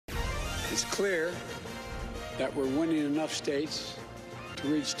It's clear that we're winning enough states to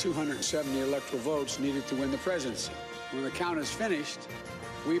reach 270 electoral votes needed to win the presidency. When the count is finished,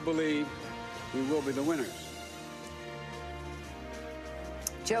 we believe we will be the winners.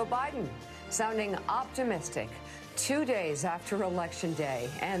 Joe Biden sounding optimistic 2 days after Election Day,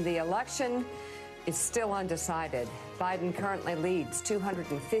 and the election is still undecided. Biden currently leads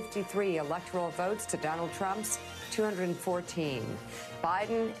 253 electoral votes to Donald Trump's 214.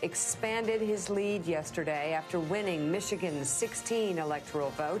 Biden expanded his lead yesterday after winning Michigan's 16 electoral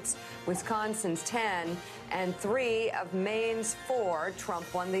votes, Wisconsin's 10, and 3 of Maine's 4. Trump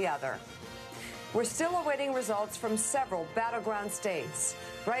won the other. We're still awaiting results from several battleground states.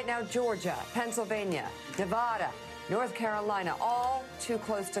 Right now, Georgia, Pennsylvania, Nevada, North Carolina, all too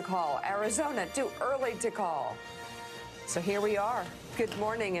close to call. Arizona, too early to call. So here we are. Good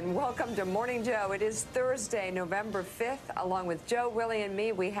morning and welcome to Morning Joe. It is Thursday, November 5th. Along with Joe, Willie, and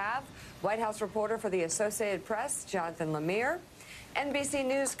me, we have White House reporter for the Associated Press, Jonathan Lemire, NBC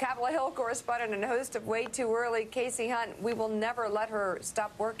News Capitol Hill correspondent and host of Way Too Early, Casey Hunt. We will never let her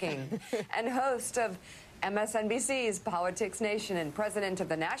stop working. And host of MSNBC's Politics Nation and president of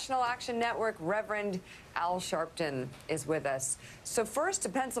the National Action Network, Reverend Al Sharpton, is with us. So first to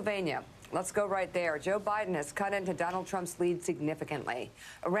Pennsylvania. Let's go right there. Joe Biden has cut into Donald Trump's lead significantly.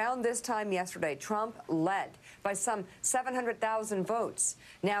 Around this time yesterday, Trump led by some 700,000 votes.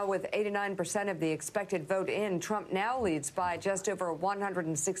 Now with 89% of the expected vote in, Trump now leads by just over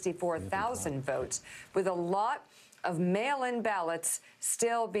 164,000 votes, with a lot of mail-in ballots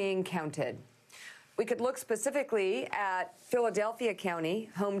still being counted. We could look specifically at Philadelphia County,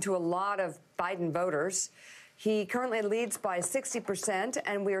 home to a lot of Biden voters. He currently leads by 60%,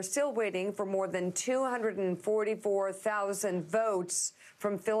 and we are still waiting for more than 244,000 votes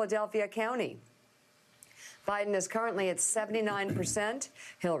from Philadelphia County. Biden is currently at 79%.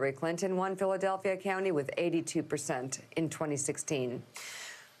 Hillary Clinton won Philadelphia County with 82% in 2016.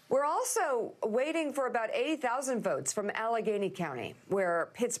 We're also waiting for about 80,000 votes from Allegheny County, where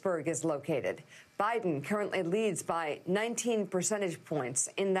Pittsburgh is located. Biden currently leads by 19 percentage points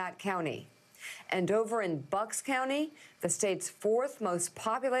in that county. And over in Bucks County, the state's 4th most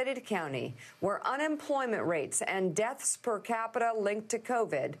populated county, where unemployment rates and deaths per capita linked to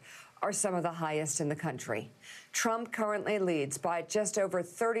COVID are some of the highest in the country. Trump currently leads by just over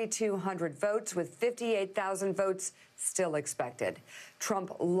 3,200 votes, with 58,000 votes still expected.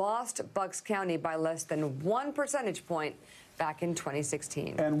 Trump lost Bucks County by less than 1 percentage point back in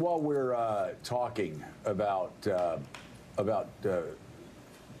 2016. And while we're talking about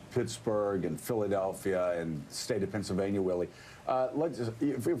Pittsburgh and Philadelphia and the state of Pennsylvania, Willie,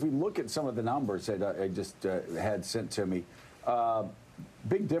 if we look at some of the numbers that I just had sent to me,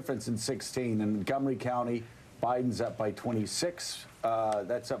 big difference in 16. In Montgomery County, Biden's up by 26.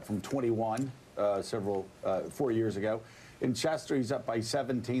 That's up from 21 4 years ago. In Chester, he's up by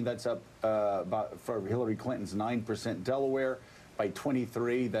 17. That's up for Hillary Clinton's 9%. Delaware by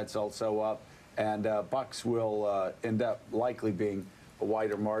 23. That's also up. And Bucks will end up likely being a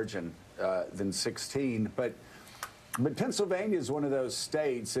wider margin than 16. But Pennsylvania is one of those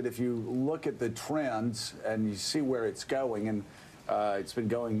states that if you look at the trends and you see where it's going, and it's been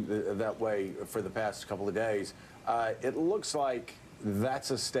going that way for the past couple of days, it looks like that's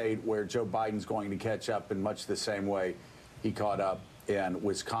a state where Joe Biden's going to catch up in much the same way he caught up in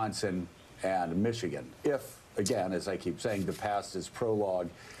Wisconsin and Michigan. If, again, as I keep saying, the past is prologue,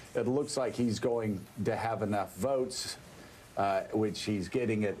 it looks like he's going to have enough votes, which he's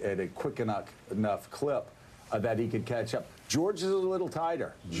getting at a quick enough clip that he could catch up. Georgia's a little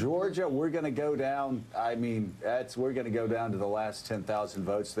tighter. Georgia, we're going to go down. I mean, we're going to go down to the last 10,000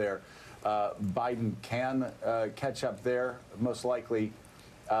 votes there. Biden can catch up there. Most likely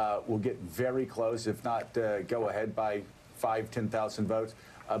will get very close, if not go ahead by 10,000 votes.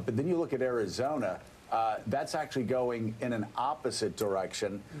 But then you look at Arizona. That's actually going in an opposite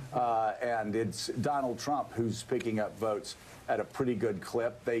direction, and it's Donald Trump who's picking up votes at a pretty good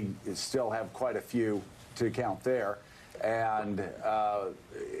clip. They still have quite a few to count there. And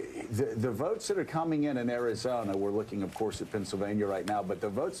the votes that are coming in Arizona, we're looking, of course, at Pennsylvania right now, but the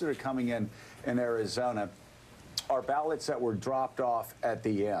votes that are coming in Arizona are ballots that were dropped off at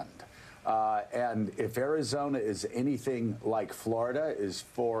the end. And if Arizona is anything like Florida as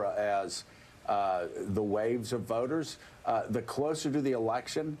far as the waves of voters, the closer to the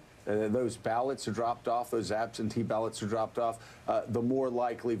election those ballots are dropped off, those absentee ballots are dropped off, the more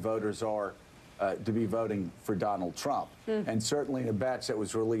likely voters are to be voting for Donald Trump. And certainly in a batch that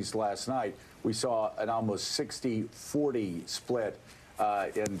was released last night, we saw an almost 60-40 split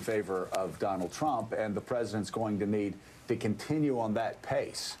in favor of Donald Trump, and the president's going to need to continue on that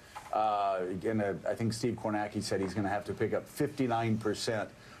pace Again, I think Steve Kornacki said he's going to have to pick up 59%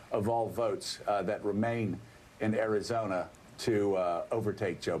 of all votes that remain in Arizona to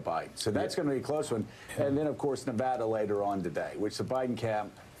overtake Joe Biden. So that's going to be a close one. And then, of course, Nevada later on today, which the Biden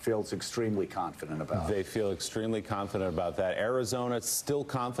camp feels extremely confident about. They feel extremely confident about that. Arizona still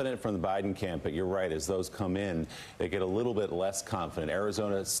confident from the Biden camp, but you're right, as those come in, they get a little bit less confident.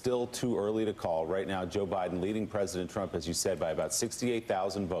 Arizona is still too early to call. Right now, Joe Biden leading President Trump, as you said, by about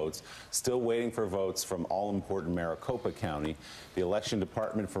 68,000 votes, still waiting for votes from all-important Maricopa County. The election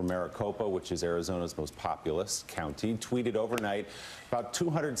department for Maricopa, which is Arizona's most populous county, tweeted overnight about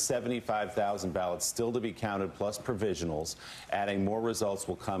 275,000 ballots still to be counted, plus provisionals, adding more results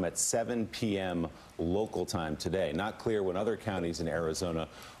will come at 7 p.m. local time today. Not clear when other counties in Arizona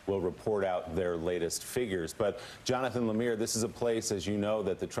will report out their latest figures. But Jonathan Lemire, this is a place, as you know,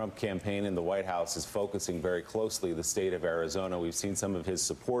 that the Trump campaign in the White House is focusing very closely, the state of Arizona. We've seen some of his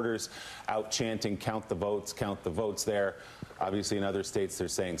supporters out chanting, count the votes there. Obviously, in other states, they're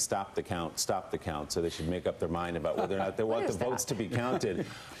saying stop the count, so they should make up their mind about whether or not they want the votes to be counted.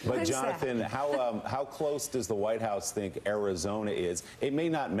 But Jonathan, how close does the White House think Arizona is? It may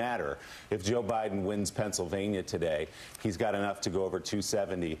not matter if Joe Biden wins Pennsylvania today. He's got enough to go over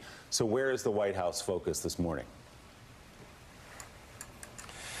 270. So where is the White House focused this morning?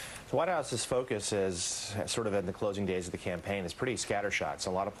 The White House's focus is sort of in the closing days of the campaign is pretty scattershot. It's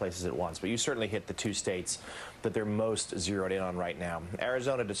a lot of places at once, but you certainly hit the two states that they're most zeroed in on right now.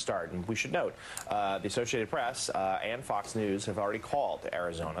 Arizona to start, and we should note the Associated Press and Fox News have already called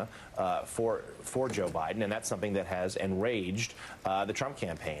Arizona for Joe Biden, and that's something that has enraged the Trump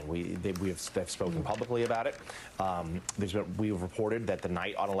campaign. They've spoken publicly about it. We've reported that the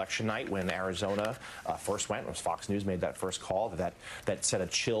night on election night when Arizona first went, was Fox News made that first call, that sent a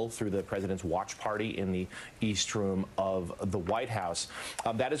chill through the president's watch party in the East Room of the White House.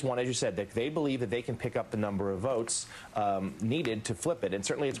 That is one, as you said, that they believe that they can pick up the number of votes needed to flip it, and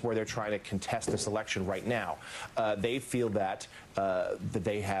certainly it's where they're trying to contest this election right now. They feel that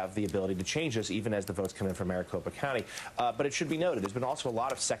they have the ability to change this, even as the votes come in from Maricopa County. But it should be noted, there's been also a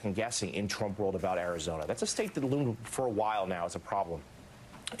lot of second-guessing in Trump world about Arizona. That's a state that loomed for a while now as a problem.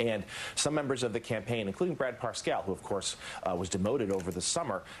 And some members of the campaign, including Brad Parscale, who, of course, was demoted over the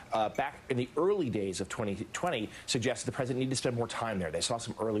summer, back in the early days of 2020, suggested the president needed to spend more time there. They saw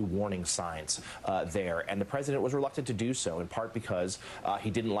some early warning signs there. And the president was reluctant to do so, in part because he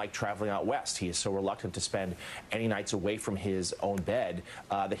didn't like traveling out west. He is so reluctant to spend any nights away from his own bed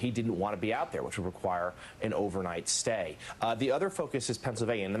that he didn't want to be out there, which would require an overnight stay. The other focus is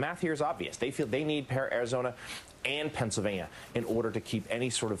Pennsylvania. And the math here is obvious. They feel they need Arizona and Pennsylvania in order to keep any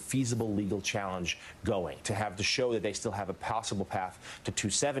sort of feasible legal challenge going, to show that they still have a possible path to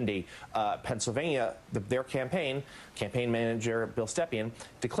 270. Pennsylvania, their campaign manager Bill Stepien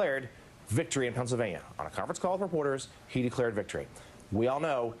declared victory in Pennsylvania. On a conference call with reporters, he declared victory. We all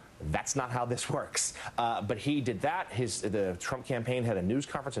know that's not how this works. But he did that. The Trump campaign had a news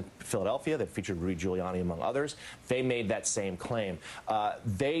conference in Philadelphia that featured Rudy Giuliani, among others. They made that same claim.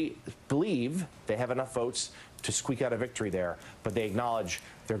 They believe they have enough votes to squeak out a victory there, but they acknowledge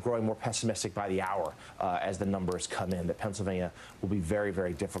they're growing more pessimistic by the hour as the numbers come in, that Pennsylvania will be very,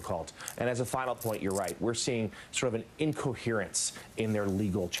 very difficult. And as a final point, you're right. We're seeing sort of an incoherence in their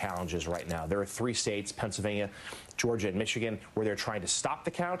legal challenges right now. There are 3 states, Pennsylvania, Georgia, and Michigan, where they're trying to stop the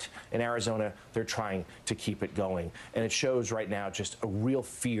count. In Arizona, they're trying to keep it going. And it shows right now just a real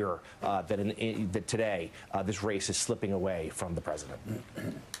fear that today this race is slipping away from the president.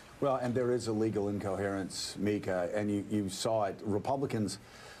 Well, and there is a legal incoherence, Mika, and you saw it. Republicans,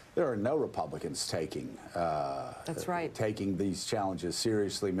 there are no Republicans taking that's right, taking these challenges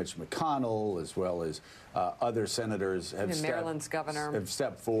seriously. Mitch McConnell, as well as other senators, Maryland's governor have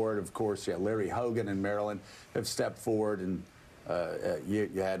stepped forward. Of course, Larry Hogan in Maryland have stepped forward, and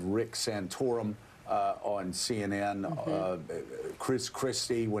you had Rick Santorum on CNN, Chris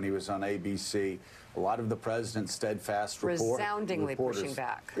Christie when he was on ABC. A lot of the president's steadfast resoundingly pushing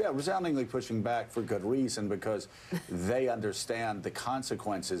back. Yeah, resoundingly pushing back for good reason, because they understand the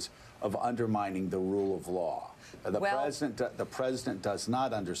consequences of undermining the rule of law. The president does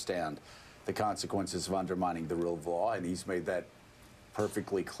not understand the consequences of undermining the rule of law, and he's made that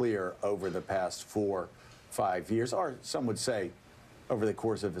perfectly clear over the past 4-5 years, or some would say over the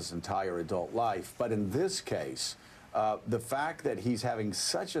course of his entire adult life. But in this case, the fact that he's having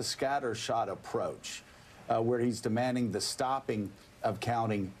such a scattershot approach, where he's demanding the stopping of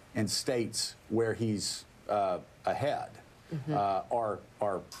counting in states where he's ahead, or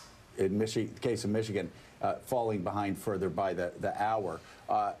in the case of Michigan, falling behind further by the hour,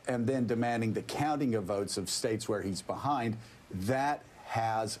 and then demanding the counting of votes of states where he's behind, that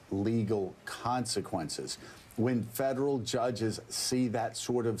has legal consequences. When federal judges see that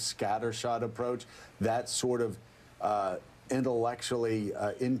sort of scattershot approach, that sort of intellectually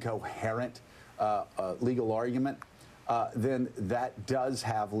incoherent legal argument, then that does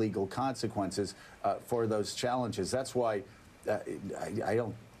have legal consequences for those challenges. That's why I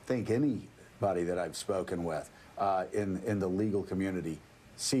don't think anybody that I've spoken with in the legal community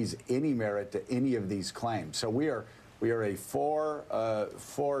sees any merit to any of these claims. So we are a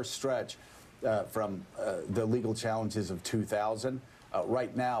far stretch from the legal challenges of 2000.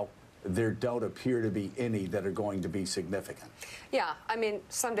 Right now, there don't appear to be any that are going to be significant. Yeah, I mean,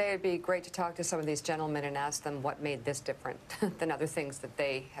 someday it'd be great to talk to some of these gentlemen and ask them what made this different than other things that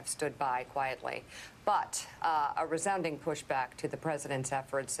they have stood by quietly. But a resounding pushback to the president's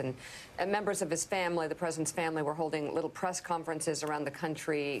efforts, and members of his family, the president's family, were holding little press conferences around the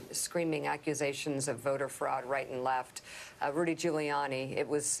country, screaming accusations of voter fraud right and left. Rudy Giuliani, it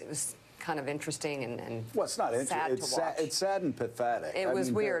was kind of interesting and well, it's not sad to watch. It's sad and pathetic. It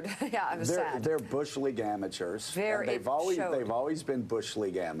was weird. Yeah, it was sad. They're Bush League amateurs. Very. They've always been Bush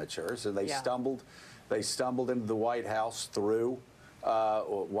League amateurs, and they stumbled into the White House through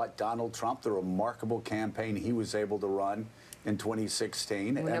what Donald Trump, the remarkable campaign he was able to run in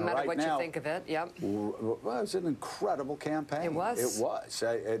 2016. No and matter right what now, you think of it, yep. Well, it was an incredible campaign. It was. It was.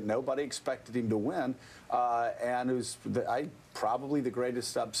 Nobody expected him to win, and it was probably the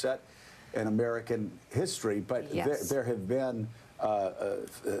greatest upset in American history. But yes. there have been,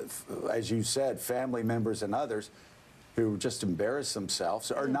 as you said, family members and others who just embarrass themselves,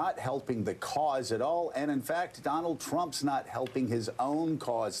 are not helping the cause at all. And in fact, Donald Trump's not helping his own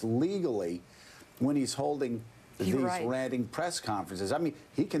cause legally when he's holding these ranting press conferences. I mean,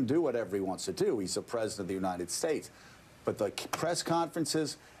 he can do whatever he wants to do. He's the president of the United States. But the press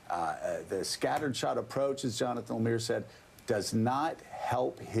conferences, the scattered shot approach, as Jonathan Lemire said, does not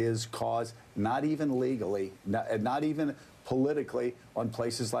help his cause, not even legally, not even politically, on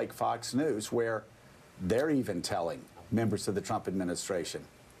places like Fox News, where they're even telling members of the Trump administration,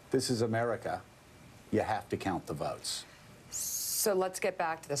 this is America, you have to count the votes. So let's get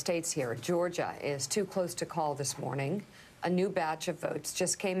back to the states here. Georgia is too close to call this morning. A new batch of votes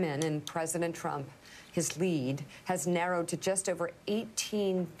just came in, and President Trump, his lead, has narrowed to just over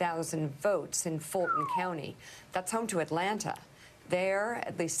 18,000 votes in Fulton County. That's home to Atlanta. There,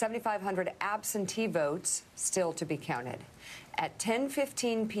 at least 7,500 absentee votes still to be counted. At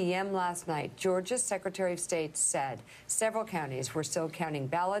 10:15 p.m. last night, Georgia's Secretary of State said several counties were still counting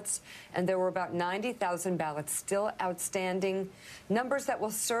ballots, and there were about 90,000 ballots still outstanding, numbers that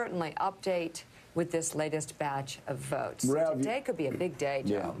will certainly update with this latest batch of votes. So today could be a big day,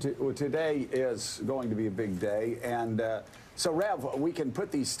 Joe. Yeah, well, today is going to be a big day. And so, Rev, we can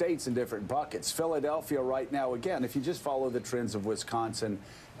put these states in different buckets. Philadelphia right now, again, if you just follow the trends of Wisconsin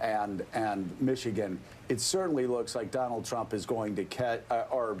and Michigan, it certainly looks like Donald Trump is going to catch,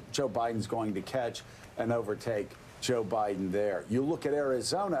 or Joe Biden's going to catch and overtake Joe Biden there. You look at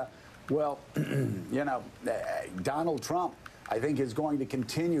Arizona, well, you know, Donald Trump, I think, is going to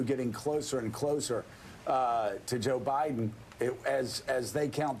continue getting closer and closer to Joe Biden as they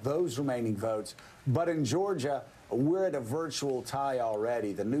count those remaining votes. But in Georgia, we're at a virtual tie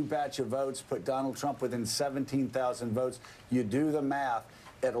already. The new batch of votes put Donald Trump within 17,000 votes. You do the math,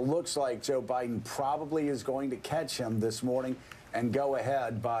 it looks like Joe Biden probably is going to catch him this morning and go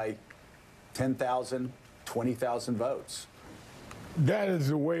ahead by 10,000, 20,000 votes. That is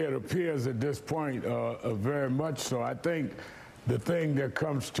the way it appears at this point, very much so. I think the thing that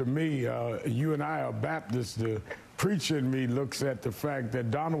comes to me, you and I are Baptists, the preacher in me looks at the fact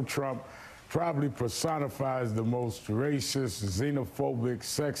that Donald Trump probably personifies the most racist, xenophobic,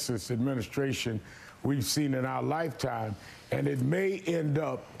 sexist administration we've seen in our lifetime. And it may end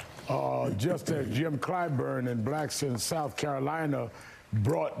up, just as Jim Clyburn and blacks in South Carolina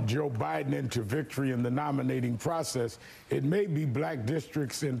brought Joe Biden into victory in the nominating process, it may be black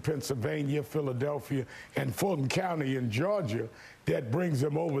districts in Pennsylvania, Philadelphia, and Fulton County in Georgia that brings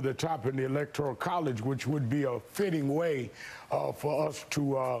them over the top in the Electoral College, which would be a fitting way for us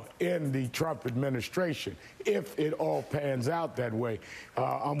to end the Trump administration, if it all pans out that way.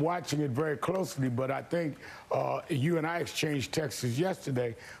 I'm watching it very closely, but I think you and I exchanged texts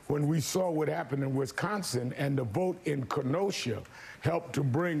yesterday when we saw what happened in Wisconsin, and the vote in Kenosha helped to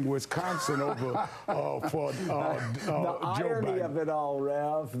bring Wisconsin over for Joe Biden. The irony of it all,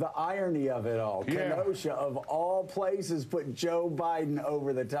 Rev, the irony of it all. Yeah. Kenosha, of all places, put Joe Biden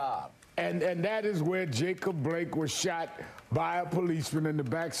over the top. And that is where Jacob Blake was shot by a policeman in the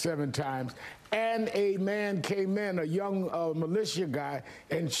back 7 times. And a man came in, a young militia guy,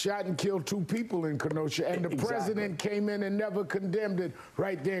 and shot and killed 2 people in Kenosha. And the president came in and never condemned it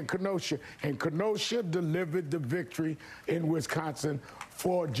right there in Kenosha. And Kenosha delivered the victory in Wisconsin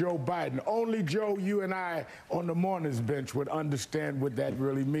for Joe Biden. Only Joe, you and I on the morning's bench would understand what that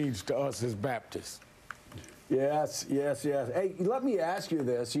really means to us as Baptists. Yes. Hey, let me ask you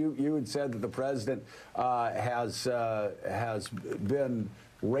this. You had said that the president has been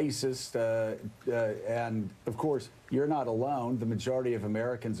racist, and of course, you're not alone. The majority of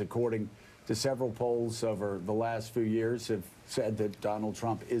Americans, according to several polls over the last few years, have said that Donald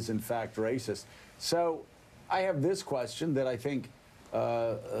Trump is in fact racist. So I have this question that I think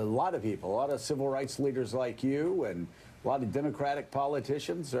a lot of people, a lot of civil rights leaders like you and a lot of Democratic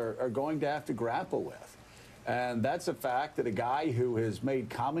politicians are going to have to grapple with. And that's a fact that a guy who has made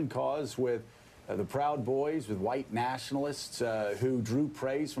common cause with the Proud Boys, with white nationalists, who drew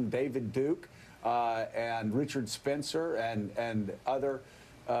praise from David Duke and Richard Spencer and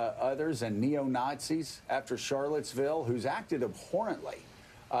others and neo-Nazis after Charlottesville, who's acted abhorrently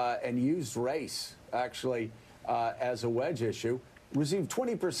and used race, actually, as a wedge issue, received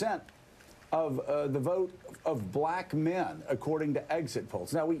 20% of the vote of black men, according to exit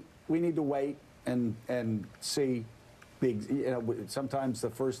polls. Now, we need to wait and see. Sometimes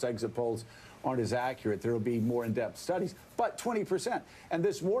the first exit polls aren't as accurate. There will be more in-depth studies, but 20%. And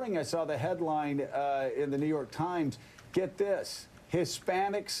this morning I saw the headline in the New York Times, get this,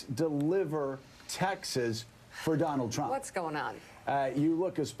 Hispanics deliver Texas for Donald Trump. What's going on? You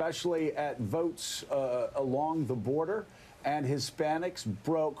look especially at votes along the border, and Hispanics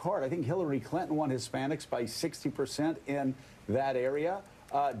broke hard. I think Hillary Clinton won Hispanics by 60% in that area.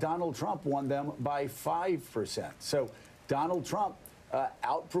 Donald Trump won them by 5%. So Donald Trump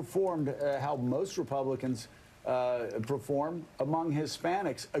outperformed how most Republicans perform among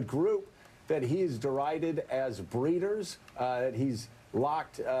Hispanics, a group that he's derided as breeders, that he's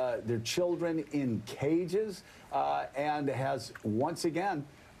locked their children in cages, and has once again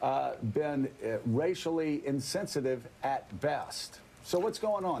been racially insensitive at best. So what's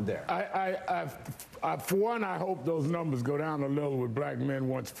going on there? For one, I hope those numbers go down a little with black men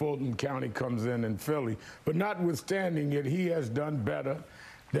once Fulton County comes in Philly. But notwithstanding it, he has done better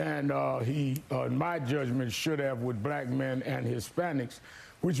than he, in my judgment, should have with black men and Hispanics,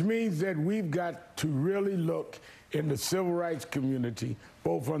 which means that we've got to really look in the civil rights community,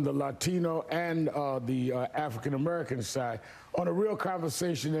 both on the Latino and the African-American side, on a real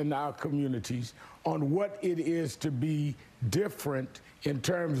conversation in our communities on what it is to be different in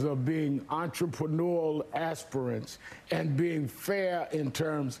terms of being entrepreneurial aspirants and being fair in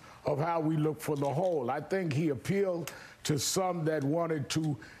terms of how we look for the whole. I think he appealed to some that wanted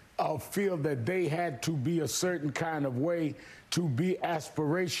to feel that they had to be a certain kind of way to be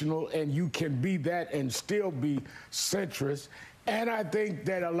aspirational, and you can be that and still be centrist. And I think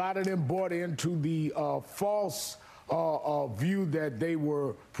that a lot of them bought into the false view that they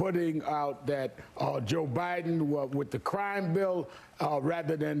were putting out that Joe Biden, with the crime bill,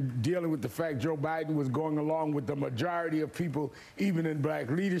 rather than dealing with the fact Joe Biden was going along with the majority of people, even in black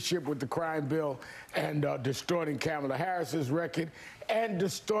leadership, with the crime bill, and distorting Kamala Harris's record, and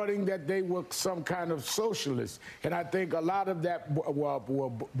distorting that they were some kind of socialist. And I think a lot of that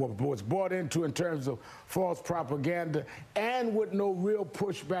was bought into in terms of false propaganda and with no real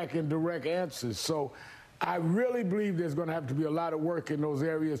pushback and direct answers. So I really believe there's going to have to be a lot of work in those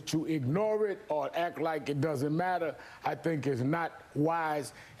areas. To ignore it or act like it doesn't matter, I think is not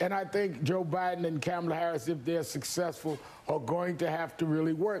wise. And I think Joe Biden and Kamala Harris, if they're successful, are going to have to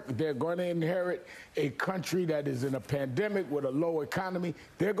really work. They're going to inherit a country that is in a pandemic with a low economy.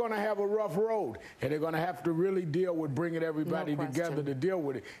 They're going to have a rough road, and they're going to have to really deal with bringing everybody together to deal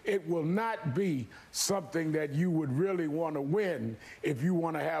with it. It will not be something that you would really want to win if you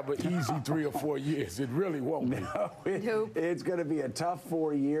want to have an easy 3 or 4 years. It really won't be. No, it's going to be a tough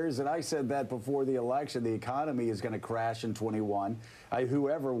 4 years, and I said that before the election. The economy is going to crash in 21.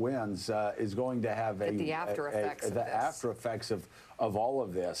 Whoever wins is going to have the after effects of this. After effects of all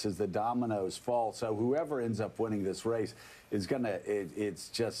of this as the dominoes fall. So whoever ends up winning this race is it's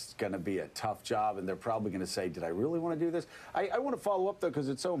just going to be a tough job, and they're probably going to say, did I really want to do this? I want to follow up, though, because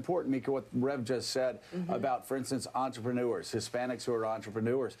it's so important, Mika, what Rev just said about, for instance, entrepreneurs, Hispanics who are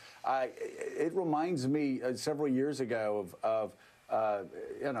entrepreneurs. It reminds me several years ago of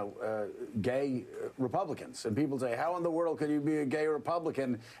gay Republicans. And people say, how in the world can you be a gay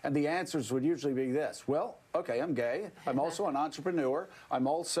Republican? And the answers would usually be this. Well, okay, I'm gay. I'm also an entrepreneur. I'm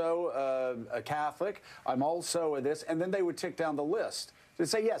also a Catholic. I'm also a this. And then they would tick down the list. To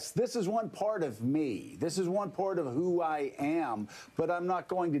say, yes, this is one part of me. This is one part of who I am, but I'm not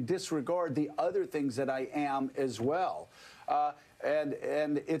going to disregard the other things that I am as well. And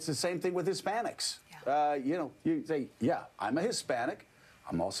it's the same thing with Hispanics. Yeah. You say, yeah, I'm a Hispanic.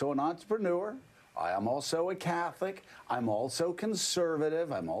 I'm also an entrepreneur. I am also a Catholic. I'm also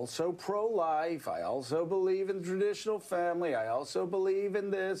conservative. I'm also pro-life. I also believe in the traditional family. I also believe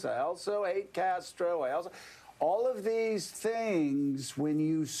in this. I also hate Castro. All of these things, when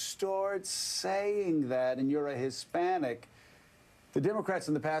you start saying that and you're a Hispanic, the Democrats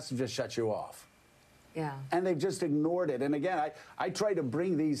in the past have just shut you off. Yeah. And they've just ignored it. And again, I try to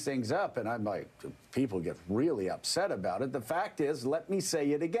bring these things up, and I'm like, people get really upset about it. The fact is, let me say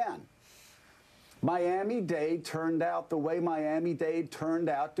it again. Miami-Dade turned out the way Miami-Dade turned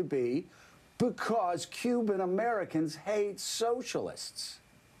out to be because Cuban Americans hate socialists.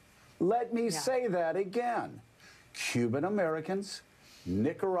 Let me say that again. Cuban Americans,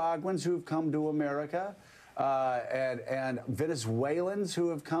 Nicaraguans who have come to America, and Venezuelans who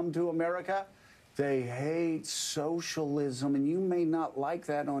have come to America, they hate socialism. And you may not like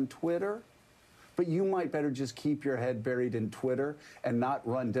that on Twitter, but you might better just keep your head buried in Twitter and not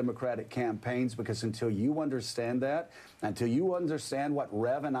run Democratic campaigns, because until you understand that, until you understand what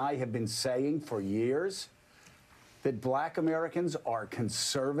Rev and I have been saying for years, that black Americans are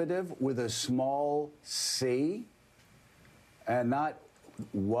conservative with a small c, and not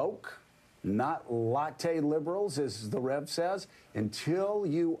woke, not latte liberals, as the Rev says. Until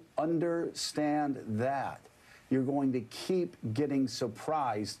you understand that, you're going to keep getting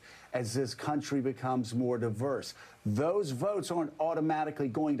surprised as this country becomes more diverse. Those votes aren't automatically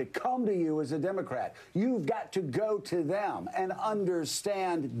going to come to you as a Democrat. You've got to go to them and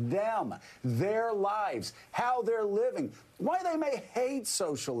understand them, their lives, how they're living, why they may hate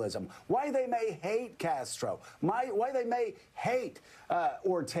socialism, why they may hate Castro, why they may hate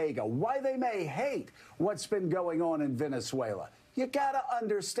Ortega, why they may hate what's been going on in Venezuela. You got to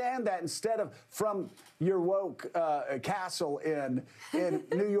understand that, instead of from your woke castle in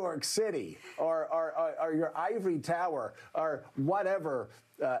New York City or your ivory tower or whatever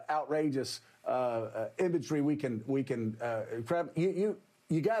outrageous imagery we can grab. You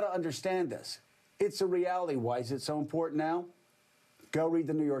got to understand this. It's a reality. Why is it so important now? Go read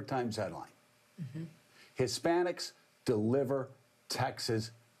the New York Times headline. Mm-hmm. Hispanics deliver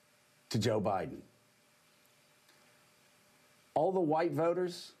Texas to Joe Biden. All the white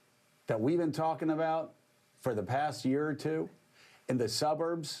voters that we've been talking about for the past year or two in the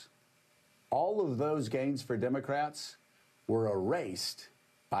suburbs, all of those gains for Democrats were erased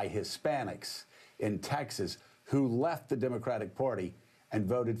by Hispanics in Texas who left the Democratic Party and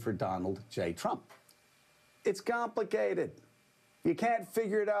voted for Donald J. Trump. It's complicated. You can't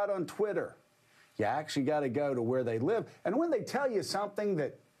figure it out on Twitter. You actually got to go to where they live. And when they tell you something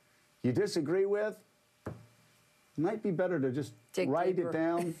that you disagree with, it might be better to just write it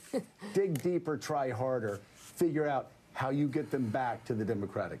down, dig deeper, try harder, figure out how you get them back to the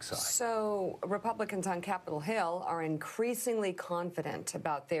Democratic side. So Republicans on Capitol Hill are increasingly confident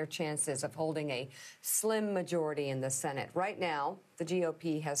about their chances of holding a slim majority in the Senate. Right now, the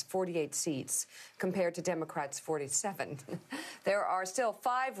GOP has 48 seats compared to Democrats' 47. There are still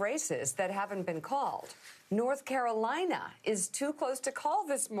 5 races that haven't been called. North Carolina is too close to call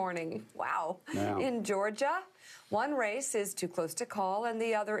this morning. Wow. Now. In Georgia, one race is too close to call and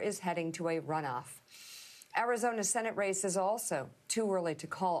the other is heading to a runoff. Arizona's Senate race is also too early to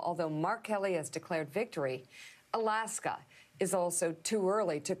call, although Mark Kelly has declared victory. Alaska is also too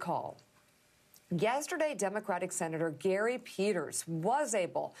early to call. Yesterday, Democratic Senator Gary Peters was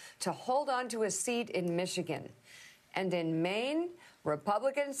able to hold on to his seat in Michigan. And in Maine,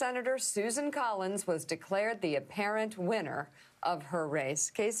 Republican Senator Susan Collins was declared the apparent winner of her race.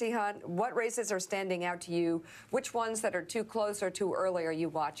 Casey Hunt, what races are standing out to you? Which ones that are too close or too early are you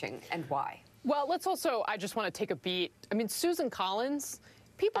watching, and why? Well, I just want to take a beat. I mean, Susan Collins,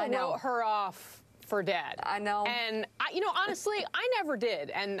 people wrote her off for dead. I know. And, honestly, I never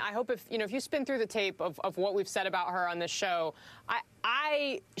did. And I hope if you spin through the tape of what we've said about her on this show,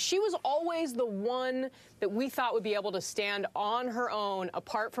 she was always the one that we thought would be able to stand on her own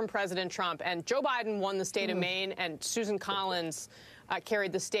apart from President Trump. And Joe Biden won the state of Maine, and Susan Collins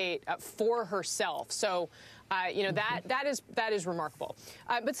carried the state for herself. So That is remarkable.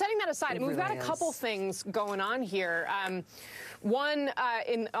 But setting that aside, we've got a couple things going on here. One,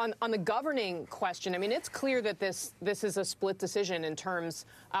 on the governing question, I mean, it's clear that this is a split decision in terms,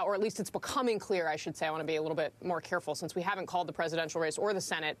 or at least it's becoming clear, I should say. I want to be a little bit more careful since we haven't called the presidential race or the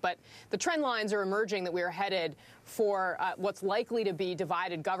Senate. But the trend lines are emerging that we are headed for what's likely to be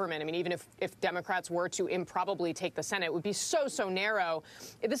divided government. I mean, even if Democrats were to improbably take the Senate, it would be so narrow.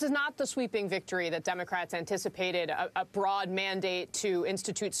 This is not the sweeping victory that Democrats anticipated, a broad mandate to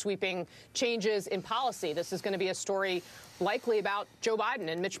institute sweeping changes in policy. This is going to be a story likely about Joe Biden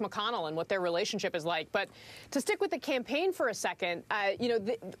and Mitch McConnell and what their relationship is like. But to stick with the campaign for a second,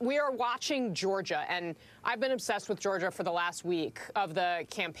 we are watching Georgia, and I've been obsessed with Georgia for the last week of the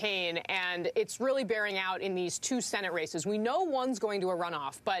campaign, and it's really bearing out in these two Senate races. We know one's going to a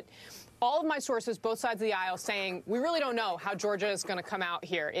runoff, but all of my sources, both sides of the aisle, saying we really don't know how Georgia is going to come out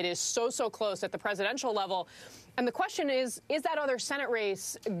here. It is so close at the presidential level. And the question is that other Senate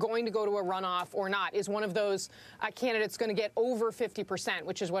race going to go to a runoff or not? Is one of those candidates going to get over 50%,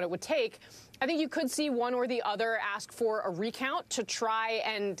 which is what it would take? I think you could see one or the other ask for a recount to try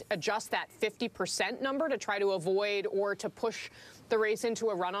and adjust that 50% number to try to avoid or to push the race into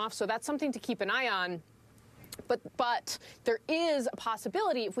a runoff. So that's something to keep an eye on. But there is a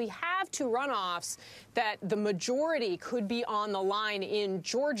possibility, if we have two runoffs, that the majority could be on the line in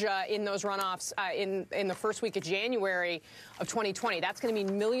Georgia in those runoffs in the first week of January of 2020. That's going to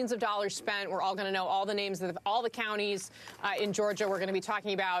mean millions of dollars spent. We're all going to know all the names of all the counties in Georgia. We're going to be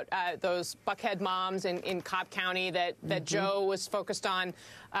talking about those Buckhead moms in Cobb County that Joe was focused on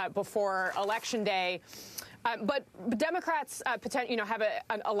before Election Day. But Democrats have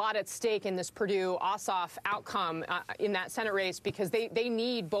a lot at stake in this Perdue-Ossoff outcome in that Senate race because they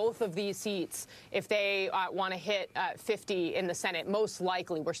need both of these seats if they want to hit 50 in the Senate. Most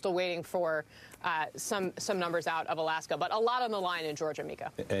likely, we're still waiting for some numbers out of Alaska, but a lot on the line in Georgia,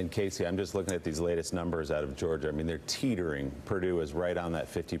 Mika. And Casey, I'm just looking at these latest numbers out of Georgia. I mean, they're teetering. Perdue is right on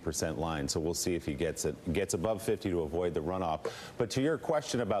that 50% line, so we'll see if he gets above 50 to avoid the runoff. But to your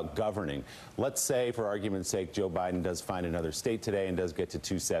question about governing, let's say, for argument's sake, Joe Biden does find another state today and does get to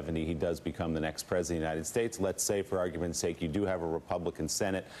 270. He does become the next president of the United States. Let's say, for argument's sake, you do have a Republican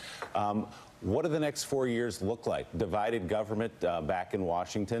Senate. What do the next 4 years look like? Divided government back in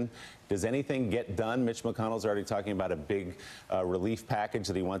Washington. Does anything get done? Mitch McConnell's already talking about a big relief package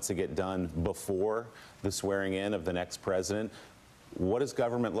that he wants to get done before the swearing in of the next president. What does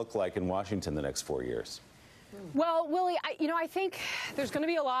government look like in Washington the next 4 years? Well, Willie, I think there's going to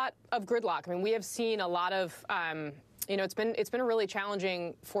be a lot of gridlock. I mean, we have seen a lot of it's been a really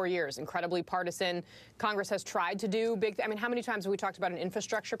challenging 4 years, incredibly partisan. Congress has tried to do big. I mean, how many times have we talked about an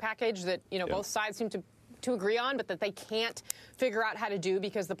infrastructure package that both sides seem to agree on, but that they can't figure out how to do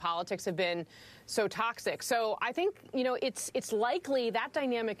because the politics have been so toxic. So I think it's likely that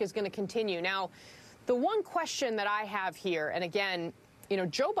dynamic is going to continue. Now, the one question that I have here, and again,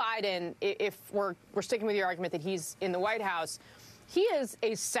 Joe Biden, if we're sticking with your argument that he's in the White House, he is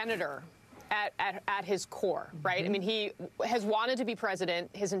a senator at his core, right? Mm-hmm. I mean, he has wanted to be president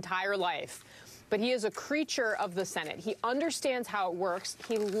his entire life, but he is a creature of the Senate. He understands how it works.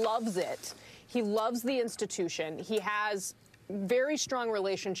 He loves it. He loves the institution. He has very strong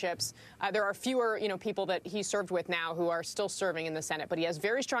relationships. There are fewer, people that he served with now who are still serving in the Senate, but he has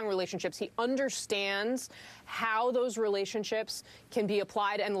very strong relationships. He understands how those relationships can be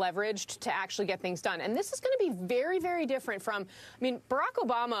applied and leveraged to actually get things done. And this is going to be very, very different from, Barack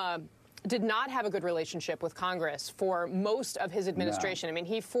Obama did not have a good relationship with Congress for most of his administration. No. I mean,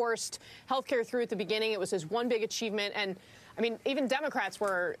 he forced health care through at the beginning. It was his one big achievement. And even Democrats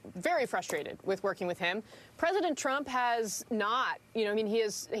were very frustrated with working with him. President Trump has not, he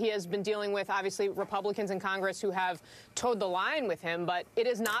has been dealing with, obviously, Republicans in Congress who have towed the line with him, but it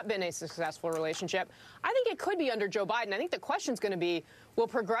has not been a successful relationship. I think it could be under Joe Biden. I think the question's going to be, will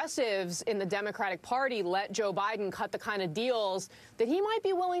progressives in the Democratic Party let Joe Biden cut the kind of deals that he might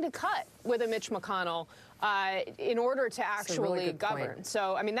be willing to cut with a Mitch McConnell in order to actually govern? Point.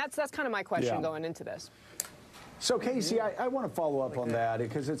 So, that's kind of my question going into this. So, Casey, I want to follow up on that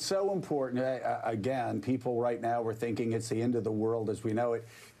because it's so important. Again, people right now are thinking it's the end of the world as we know it,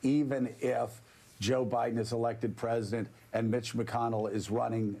 even if Joe Biden is elected president and Mitch McConnell is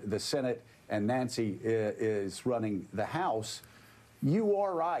running the Senate and Nancy is running the House. You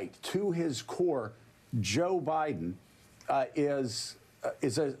are right. To his core, Joe Biden is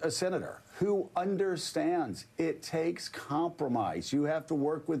a senator who understands it takes compromise. You have to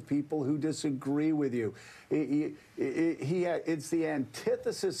work with people who disagree with you. It's the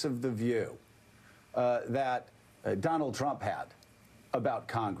antithesis of the view that Donald Trump had about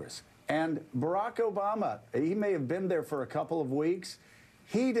Congress. And Barack Obama, he may have been there for a couple of weeks.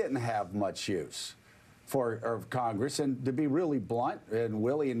 He didn't have much use for Congress. And to be really blunt, and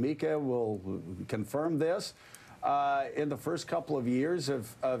Willie and Mika will confirm this, in the first couple of years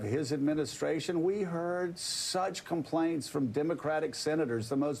of his administration, we heard such complaints from Democratic senators,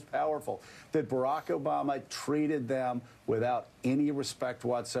 the most powerful, that Barack Obama treated them without any respect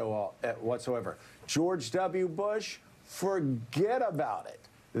whatsoever. George W. Bush, forget about it.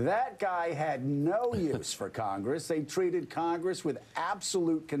 That guy had no use for Congress. They treated Congress with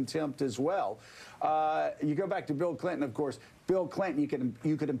absolute contempt as well. You go back to Bill Clinton, of course. Bill Clinton,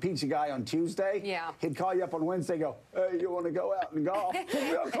 you could impeach a guy on Tuesday. Yeah. He'd call you up on Wednesday, go, hey, you want to go out and golf?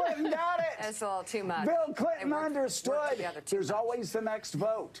 Bill Clinton got it. That's a little too much. Bill Clinton understood. There's always the next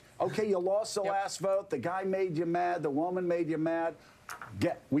vote. Okay, you lost the last vote. The guy made you mad. The woman made you mad.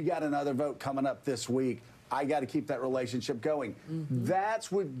 We got another vote coming up this week. I got to keep that relationship going. That's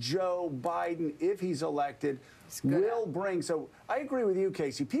what Joe Biden, if he's elected, will bring. So I agree with you,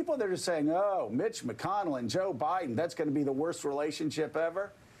 Casey. People that are saying, oh, Mitch McConnell and Joe Biden, that's going to be the worst relationship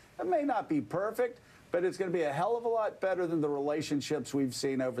ever. It may not be perfect, but it's going to be a hell of a lot better than the relationships we've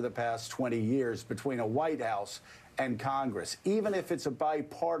seen over the past 20 years between a White House and Congress, even if it's a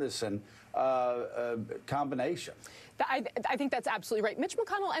bipartisan combination. I think that's absolutely right. Mitch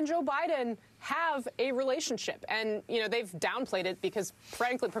McConnell and Joe Biden have a relationship, and they've downplayed it because,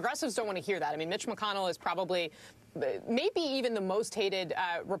 frankly, progressives don't want to hear that. I mean, Mitch McConnell is probably maybe even the most hated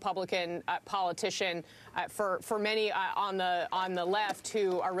Republican politician for many on the left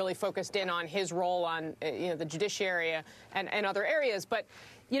who are really focused in on his role on the judiciary and other areas. But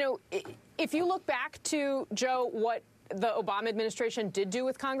if you look back to, Joe, what the Obama administration did do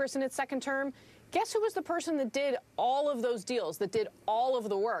with Congress in its second term, guess who was the person that did all of those deals, that did all of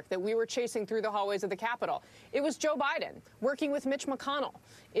the work that we were chasing through the hallways of the Capitol? It was Joe Biden working with Mitch McConnell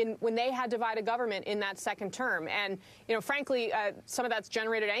when they had divided government in that second term. And, frankly, some of that's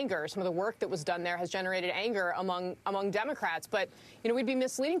generated anger. Some of the work that was done there has generated anger among Democrats. But, we'd be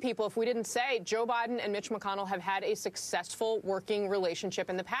misleading people if we didn't say Joe Biden and Mitch McConnell have had a successful working relationship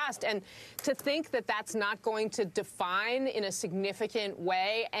in the past. And to think that that's not going to define in a significant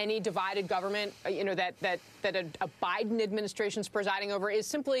way any divided government that a Biden administration is presiding over is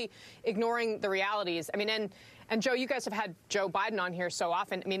simply ignoring the realities. I mean, and Joe, you guys have had Joe Biden on here so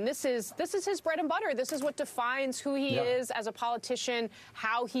often. I mean, this is his bread and butter. This is what defines who he is as a politician.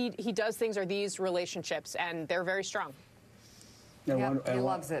 How he does things are these relationships, and they're very strong. He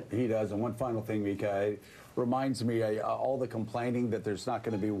loves it. He does. And one final thing, Mika, it reminds me all the complaining that there's not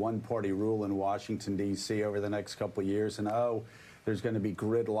going to be one-party rule in Washington, D.C. over the next couple of years, and there's going to be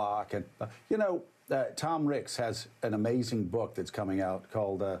gridlock. And, Tom Ricks has an amazing book that's coming out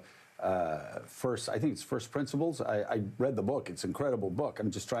called First Principles. I read the book. It's an incredible book. I'm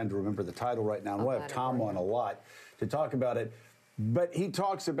just trying to remember the title right now. And we'll have Tom on a lot to talk about it. But he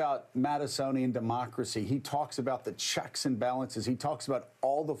talks about Madisonian democracy. He talks about the checks and balances. He talks about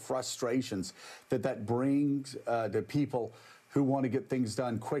all the frustrations that brings to people who want to get things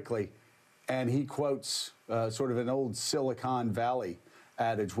done quickly. And he quotes sort of an old Silicon Valley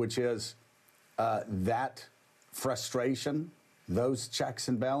adage, which is that frustration, those checks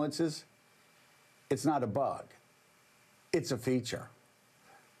and balances, it's not a bug. It's a feature.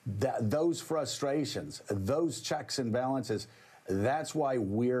 Those frustrations, those checks and balances, that's why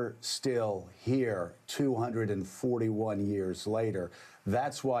we're still here 241 years later.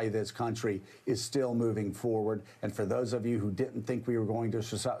 That's why this country is still moving forward. And for those of you who didn't think we were going to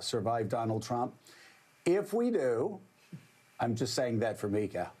survive Donald Trump, if we do, I'm just saying that for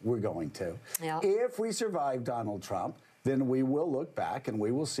Mika, we're going to. Yeah. If we survive Donald Trump, then we will look back and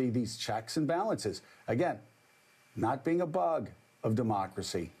we will see these checks and balances. Again, not being a bug of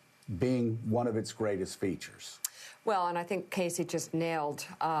democracy, being one of its greatest features. Well, and I think Casey just nailed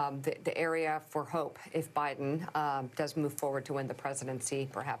the area for hope if Biden does move forward to win the presidency,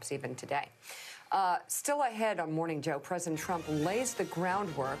 perhaps even today. Still ahead on Morning Joe, President Trump lays the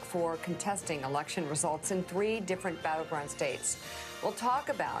groundwork for contesting election results in 3 different battleground states. We'll talk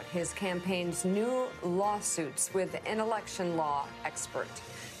about his campaign's new lawsuits with an election law expert.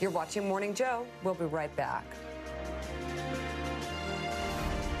 You're watching Morning Joe. We'll be right back.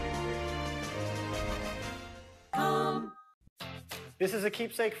 This is a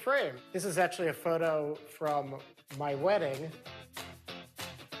keepsake frame. This is actually a photo from my wedding.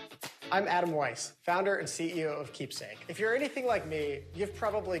 I'm Adam Weiss, founder and CEO of Keepsake. If you're anything like me, you've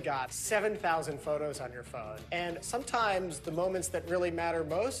probably got 7,000 photos on your phone. And sometimes the moments that really matter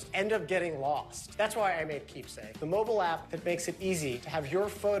most end up getting lost. That's why I made Keepsake, the mobile app that makes it easy to have your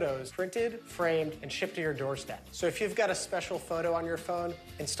photos printed, framed, and shipped to your doorstep. So if you've got a special photo on your phone,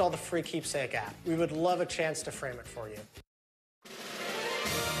 install the free Keepsake app. We would love a chance to frame it for you.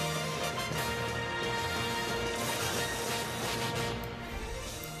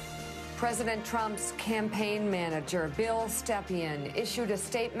 President Trump's campaign manager, Bill Stepien, issued a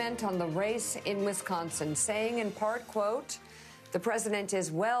statement on the race in Wisconsin, saying in part, quote, "The president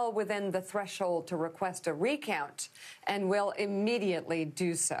is well within the threshold to request a recount and will immediately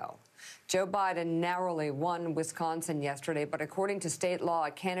do so." Joe Biden narrowly won Wisconsin yesterday, but according to state law,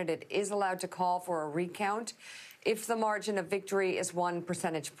 a candidate is allowed to call for a recount if the margin of victory is 1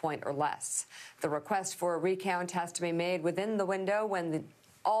 percentage point or less. The request for a recount has to be made within the window when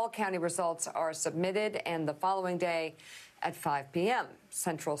all county results are submitted, and the following day at 5 p.m.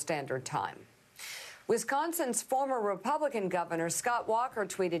 Central Standard Time. Wisconsin's former Republican governor Scott Walker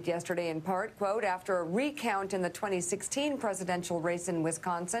tweeted yesterday in part, quote, "After a recount in the 2016 presidential race in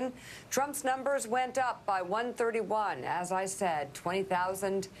Wisconsin, Trump's numbers went up by 131. As I said,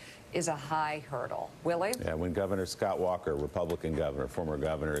 20,000 is a high hurdle." Willie? Yeah, when Governor Scott Walker, Republican governor, former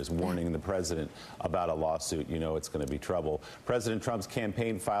governor, is warning the president about a lawsuit, you know it's going to be trouble. President Trump's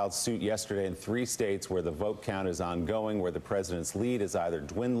campaign filed suit yesterday in 3 states where the vote count is ongoing, where the president's lead is either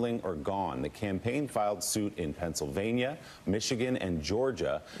dwindling or gone. The campaign filed suit in Pennsylvania, Michigan, and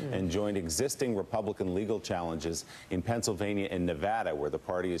Georgia, and joined existing Republican legal challenges in Pennsylvania and Nevada, where the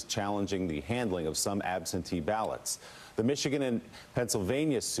party is challenging the handling of some absentee ballots. The Michigan and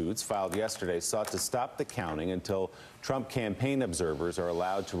Pennsylvania suits filed yesterday sought to stop the counting until Trump campaign observers are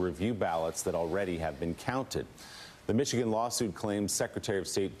allowed to review ballots that already have been counted. The Michigan lawsuit claims Secretary of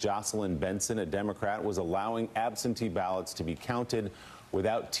State Jocelyn Benson, a Democrat, was allowing absentee ballots to be counted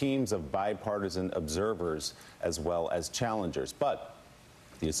without teams of bipartisan observers as well as challengers. But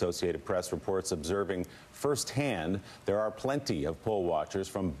the Associated Press reports observing firsthand there are plenty of poll watchers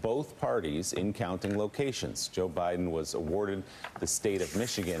from both parties in counting locations. Joe Biden was awarded the state of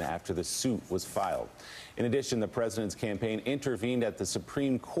Michigan after the suit was filed. In addition, the president's campaign intervened at the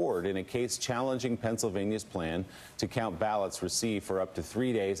Supreme Court in a case challenging Pennsylvania's plan to count ballots received for up to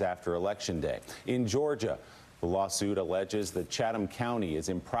 3 days after Election Day. In Georgia, the lawsuit alleges that Chatham County is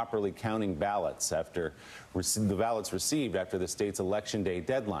improperly counting ballots after the ballots received after the state's Election Day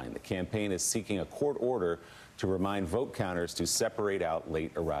deadline. The campaign is seeking a court order to remind vote counters to separate out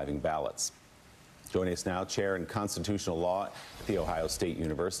late arriving ballots. Joining us now, Chair in Constitutional Law at The Ohio State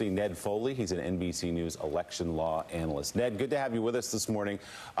University, Ned Foley. He's an NBC News election law analyst. Ned, good to have you with us this morning.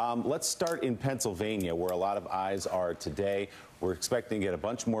 Let's start in Pennsylvania, where a lot of eyes are today. We're expecting to get a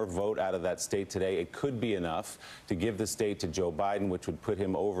bunch more vote out of that state today. It could be enough to give the state to Joe Biden, which would put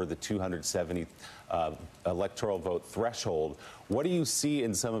him over the 270 electoral vote threshold. What do you see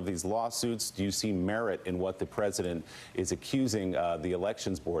in some of these lawsuits? Do you see merit in what the president is accusing the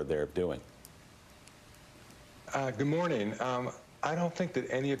elections board there of doing? Good morning. I don't think that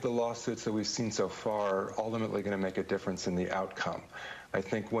any of the lawsuits that we've seen so far are ultimately going to make a difference in the outcome. I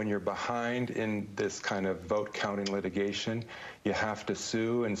think when you're behind in this kind of vote counting litigation, you have to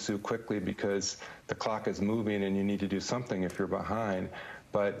sue and sue quickly because the clock is moving and you need to do something if you're behind.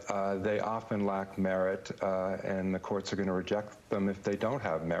 But they often lack merit, and the courts are going to reject them if they don't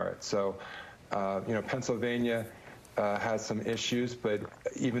have merit. So, you know, Pennsylvania has some issues, but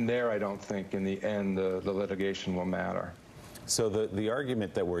even there, I don't think in the end the litigation will matter. So the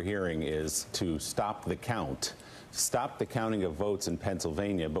argument that we're hearing is to stop the count. Stop the counting of votes in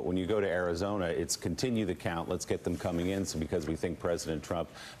Pennsylvania, but when you go to Arizona, it's continue the count. Let's get them coming in, so because we think President Trump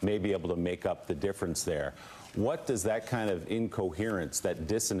may be able to make up the difference there. What does that kind of incoherence, that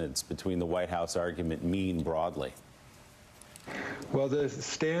dissonance between the White House argument mean broadly? Well, the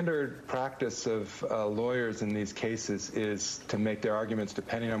standard practice of lawyers in these cases is to make their arguments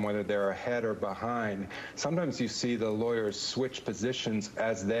depending on whether they're ahead or behind. Sometimes you see the lawyers switch positions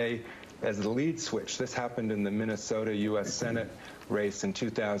as the lead switch. This happened in the Minnesota U.S. Senate race in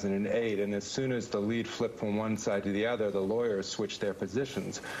 2008, and as soon as the lead flipped from one side to the other, the lawyers switched their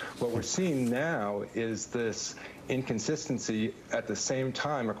positions. What we're seeing now is this inconsistency at the same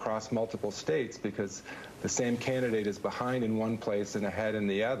time across multiple states because the same candidate is behind in one place and ahead in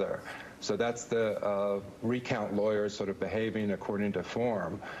the other. So that's the recount lawyers sort of behaving according to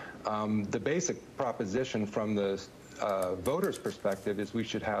form. The basic proposition from the voters' perspective is we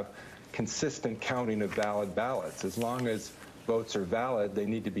should have consistent counting of valid ballots. As long as votes are valid, they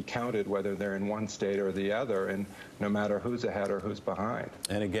need to be counted whether they're in one state or the other, and no matter who's ahead or who's behind.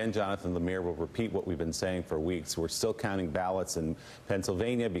 And again, Jonathan Lemire will repeat what we've been saying for weeks. We're still counting ballots in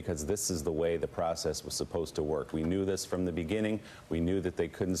Pennsylvania because this is the way the process was supposed to work. We knew this from the beginning. We knew that they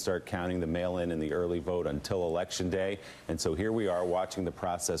couldn't start counting the mail-in and the early vote until Election Day. And so here we are watching the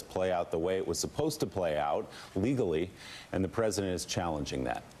process play out the way it was supposed to play out legally, and the president is challenging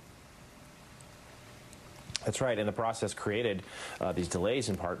that. That's right, and the process created these delays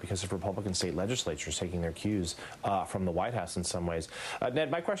in part because of Republican state legislatures taking their cues from the White House in some ways.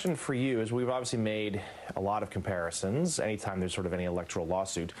 Ned, my question for you is we've obviously made a lot of comparisons anytime there's sort of any electoral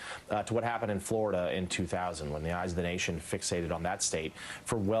lawsuit to what happened in Florida in 2000 when the eyes of the nation fixated on that state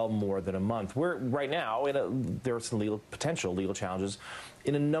for well more than a month. We're right now, there are some potential legal challenges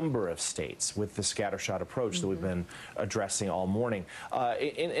in a number of states with the scattershot approach that we've been addressing all morning.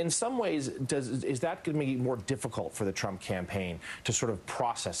 In some ways, is that going to make it more difficult for the Trump campaign to sort of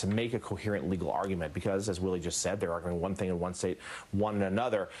process and make a coherent legal argument? Because, as Willie just said, they're arguing one thing in one state, one in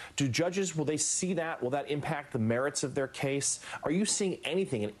another. Do judges, will they see that? Will that impact the merits of their case? Are you seeing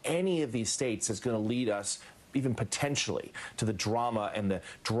anything in any of these states that's going to lead us even potentially to the drama and the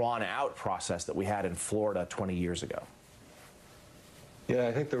drawn-out process that we had in Florida 20 years ago? Yeah,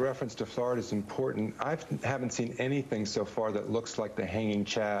 I think the reference to Florida is important. I haven't seen anything so far that looks like the hanging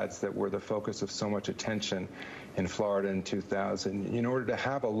chads that were the focus of so much attention in Florida in 2000. In order to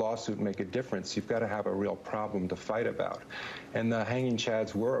have a lawsuit make a difference, you've got to have a real problem to fight about. And the hanging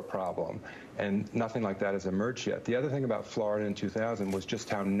chads were a problem, and nothing like that has emerged yet. The other thing about Florida in 2000 was just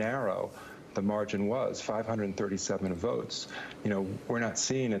how narrow the margin was, 537 votes. We're not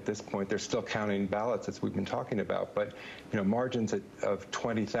seeing at this point, they're still counting ballots as we've been talking about, but margins of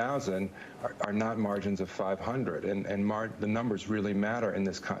 20,000 are not margins of 500, and the numbers really matter in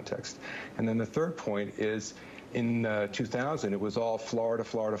this context. And then the third point is, in 2000, it was all Florida,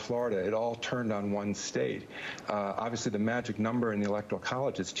 Florida, Florida. It all turned on one state. Obviously, the magic number in the Electoral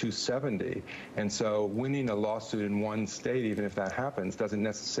College is 270. And so winning a lawsuit in one state, even if that happens, doesn't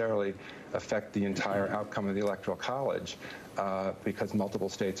necessarily affect the entire outcome of the Electoral College because multiple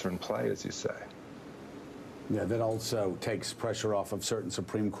states are in play, as you say. Yeah, that also takes pressure off of certain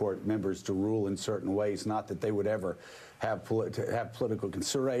Supreme Court members to rule in certain ways, not that they would ever have political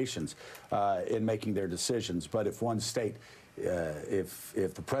considerations in making their decisions. But if one state, if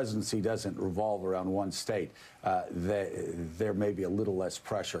the presidency doesn't revolve around one state, there may be a little less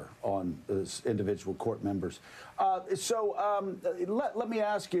pressure on individual court members. Let me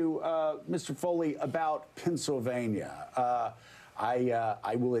ask you, Mr. Foley, about Pennsylvania.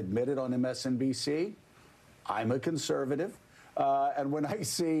 I will admit it on MSNBC. I'm a conservative, and when I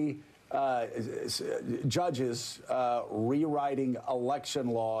see judges rewriting election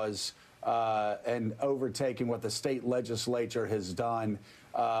laws and overtaking what the state legislature has done,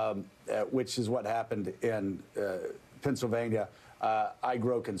 which is what happened in Pennsylvania, I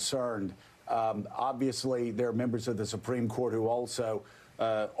grow concerned. Obviously, there are members of the Supreme Court who also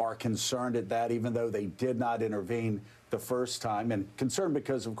are concerned at that, even though they did not intervene the first time, and concerned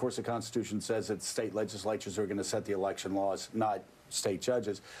because, of course, the Constitution says that state legislatures are going to set the election laws, not state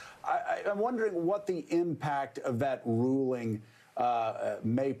judges. I'm wondering what the impact of that ruling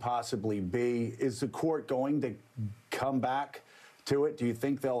may possibly be. Is the court going to come back to it? Do you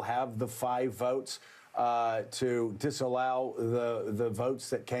think they'll have the 5 votes to disallow the votes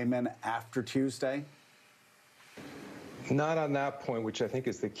that came in after Tuesday? Not on that point, which I think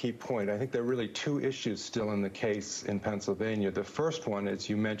is the key point. I think there are really 2 issues still in the case in Pennsylvania. The first one, as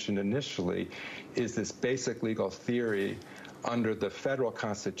you mentioned initially, is this basic legal theory under the federal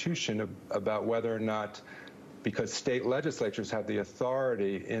Constitution about whether or not, because state legislatures have the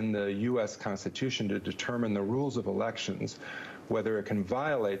authority in the U.S. Constitution to determine the rules of elections, whether it can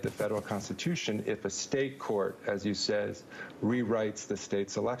violate the federal Constitution if a state court, as you said, rewrites the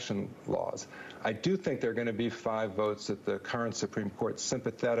state's election laws. I do think there are going to be 5 votes at the current Supreme Court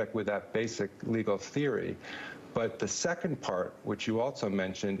sympathetic with that basic legal theory. But the second part, which you also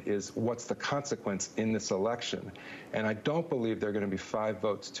mentioned, is what's the consequence in this election? And I don't believe there are going to be 5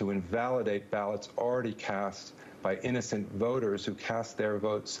 votes to invalidate ballots already cast by innocent voters who cast their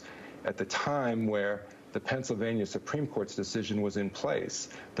votes at the time where the Pennsylvania Supreme Court's decision was in place.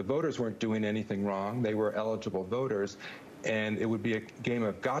 The voters weren't doing anything wrong. They were eligible voters. And it would be a game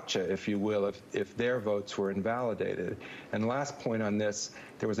of gotcha, if you will, if their votes were invalidated. And last point on this,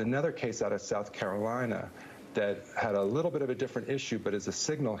 there was another case out of South Carolina that had a little bit of a different issue, but is a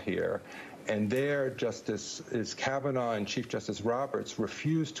signal here. And there, Justice Kavanaugh and Chief Justice Roberts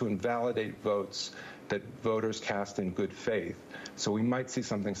refused to invalidate votes that voters cast in good faith. So we might see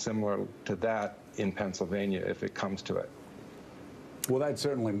something similar to that in Pennsylvania if it comes to it. Well, that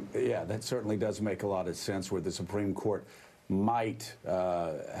certainly does make a lot of sense, where the Supreme Court might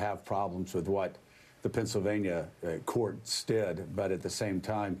have problems with what the Pennsylvania courts did, but at the same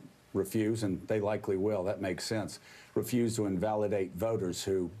time refuse, and they likely will, that makes sense, refuse to invalidate voters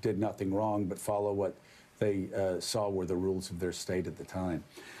who did nothing wrong but follow what they saw were the rules of their state at the time.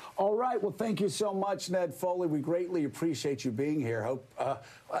 All right. Well, thank you so much, Ned Foley. We greatly appreciate you being here.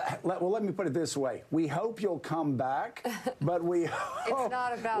 Let me put it this way. We hope you'll come back, but we hope... It's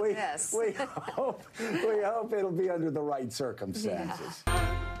not about this. We hope it'll be under the right circumstances.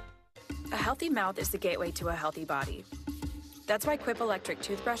 Yeah. A healthy mouth is the gateway to a healthy body. That's why Quip electric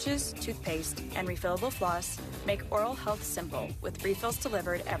toothbrushes, toothpaste, and refillable floss make oral health simple, with refills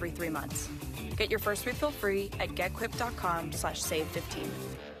delivered every 3 months. Get your first refill free at getquip.com/save15.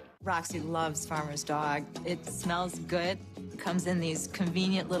 Roxy loves Farmer's Dog. It smells good, comes in these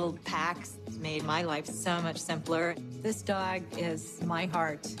convenient little packs. It's made my life so much simpler. This dog is my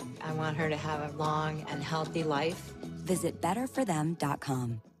heart. I want her to have a long and healthy life. Visit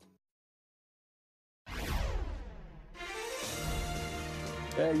betterforthem.com.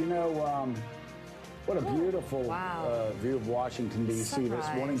 You know, what a beautiful view of Washington, D.C. this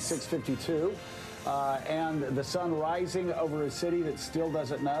morning, 6:52. And the sun rising over a city that still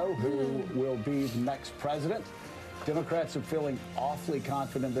doesn't know who will be the next president. Democrats are feeling awfully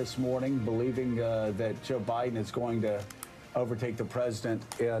confident this morning, believing that Joe Biden is going to overtake the president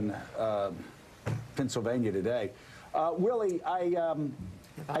in Pennsylvania today. Willie,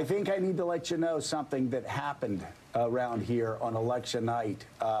 I think I need to let you know something that happened around here on election night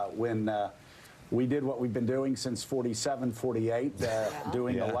when we did what we've been doing since 47, 48,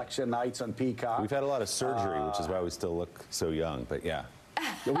 doing election nights on Peacock. We've had a lot of surgery, which is why we still look so young, but yeah.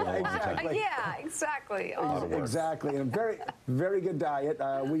 Exactly. Yeah, exactly. Exactly. And a very, very good diet.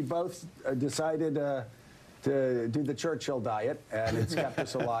 We both decided to do the Churchill diet, and it's kept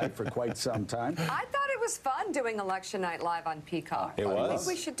us alive for quite some time. I thought it was fun doing Election Night Live on Peacock. It was. I think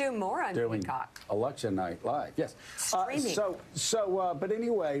we should do more on Peacock. Election Night Live, yes. Streaming. But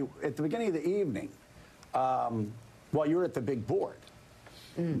anyway, at the beginning of the evening, while you were at the big board,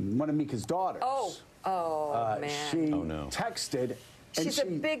 one of Mika's daughters, man. she texted. She's a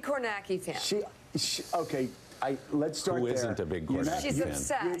big Kornacki fan. Okay. Let's start Who there. isn't a big Kornacki fan? She's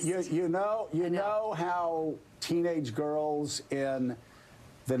obsessed. You know how teenage girls in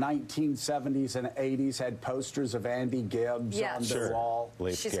the 1970s and 80s had posters of Andy Gibbs on their wall?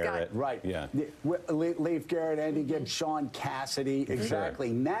 Leif Garrett. Right. Yeah. Leif Garrett, Andy Gibbs, Sean Cassidy. Exactly.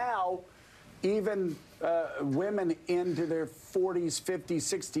 Sure. Now, even women into their 40s, 50s,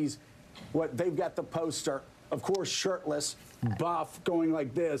 60s, they've got the poster, of course, shirtless, buff, going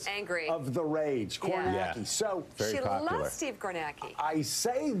like this. Angry. Of the Rage, Kornacki. Yeah. So very popular. She loves Steve Kornacki. I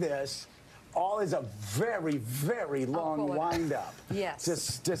say this all is a very, very long wind-up. Yes.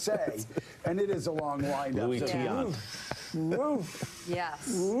 Just to say, and it is a long wind-up. Louis Tiant.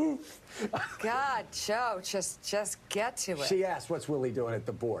 Yes. God, Joe, just get to it. She asked, "What's Willie doing at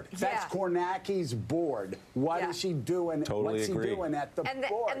the board?" That's Kornacki's board. What is she doing? Totally What's agree. he doing at the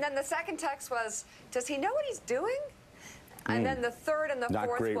board? And then the second text was, "Does he know what he's doing?" And then the third and the Not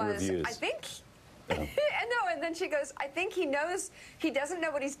fourth great was, reviews. "I think." And then she goes, "I think he knows, he doesn't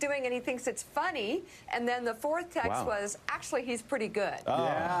know what he's doing and he thinks it's funny." And then the fourth text was, "Actually, he's pretty good." Oh.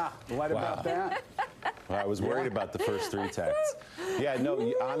 Yeah. What about that? Well, I was worried about the first three texts. Yeah,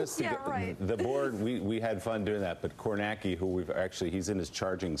 no, honestly, the board, we had fun doing that. But Kornacki, who he's in his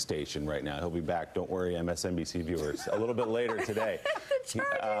charging station right now. He'll be back. Don't worry, MSNBC viewers. A little bit later today. The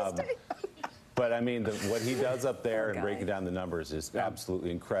charging station. But, I mean, what he does up there and breaking down the numbers is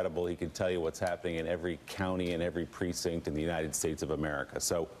absolutely incredible. He can tell you what's happening in every county and every precinct in the United States of America.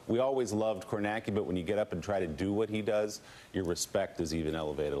 So we always loved Kornacki, but when you get up and try to do what he does, your respect is even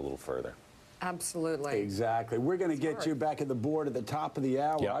elevated a little further. Absolutely. Exactly. We're going to get you back at the board at the top of the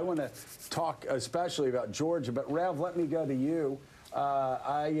hour. Yep. I want to talk especially about Georgia, but Rev, let me go to you.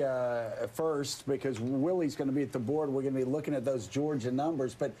 First, because Willie's going to be at the board. We're going to be looking at those Georgia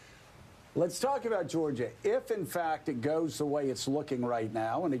numbers, but let's talk about Georgia. If, in fact, it goes the way it's looking right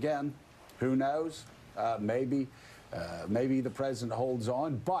now, and again, who knows? Maybe the president holds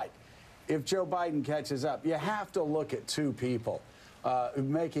on. But if Joe Biden catches up, you have to look at two people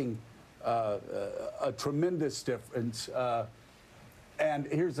making a tremendous difference. And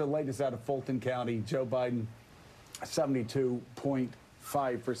here's the latest out of Fulton County. Joe Biden,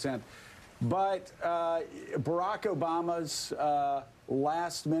 72.5%. But Barack Obama's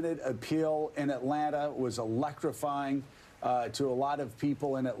last-minute appeal in Atlanta was electrifying to a lot of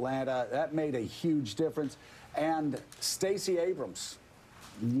people in Atlanta. That made a huge difference. And Stacey Abrams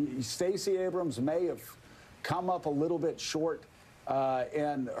may have come up a little bit short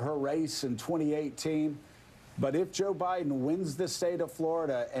in her race in 2018. But if Joe Biden wins the state of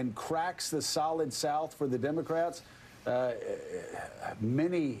Florida and cracks the solid South for the Democrats,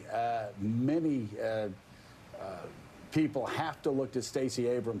 many people have to look to Stacey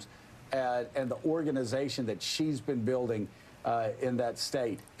Abrams and the organization that she's been building in that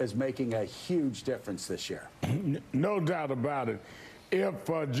state is making a huge difference this year. No doubt about it. If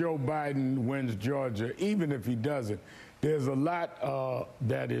Joe Biden wins Georgia, even if he doesn't, there's a lot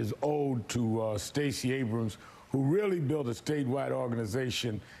that is owed to Stacey Abrams, who really built a statewide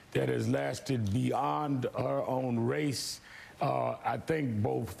organization that has lasted beyond her own race. I think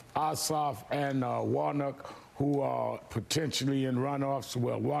both Ossoff and Warnock, who are potentially in runoffs,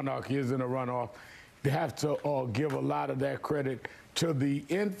 well, Warnock is in a runoff, they have to give a lot of that credit to the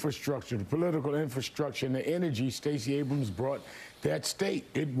infrastructure, the political infrastructure and the energy Stacey Abrams brought that state.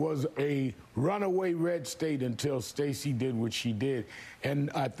 It was a runaway red state until Stacey did what she did. And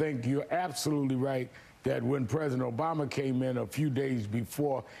I think you're absolutely right that when President Obama came in a few days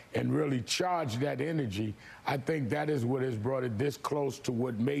before and really charged that energy, I think that is what has brought it this close to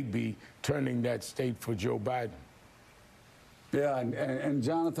what may be turning that state for Joe Biden. Yeah, and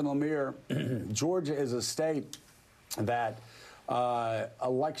Jonathan Lemire, Georgia is a state that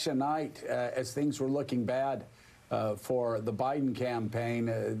election night, as things were looking bad for the Biden campaign,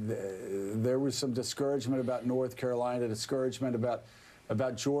 there was some discouragement about North Carolina, discouragement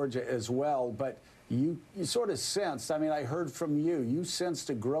about Georgia as well. But you sort of sensed, I mean, I heard from you sensed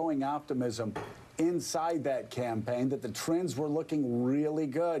a growing optimism inside that campaign that the trends were looking really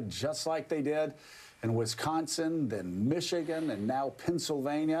good, just like they did in Wisconsin, then Michigan, and now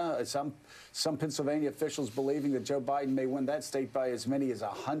Pennsylvania. Some Pennsylvania officials believing that Joe Biden may win that state by as many as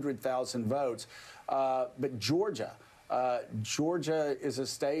 100,000 votes. But Georgia is a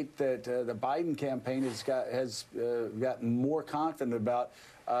state that the Biden campaign has gotten more confident about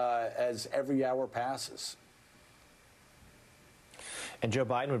as every hour passes. And Joe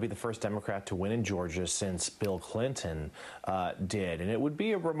Biden would be the first Democrat to win in Georgia since Bill Clinton did. And it would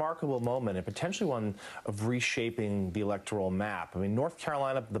be a remarkable moment and potentially one of reshaping the electoral map. I mean, North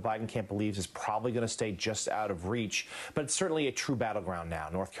Carolina, the Biden camp believes, is probably going to stay just out of reach. But it's certainly a true battleground now,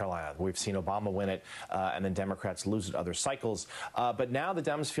 North Carolina. We've seen Obama win it and then Democrats lose it other cycles. But now the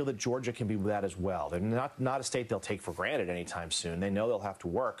Dems feel that Georgia can be that as well. They're not a state they'll take for granted anytime soon. They know they'll have to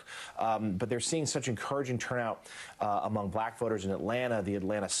work. But they're seeing such encouraging turnout among black voters in Atlanta, the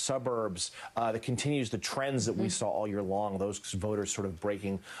Atlanta suburbs, that continues the trends that we saw all year long, those voters sort of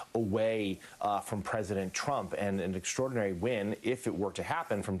breaking away from President Trump, and an extraordinary win, if it were to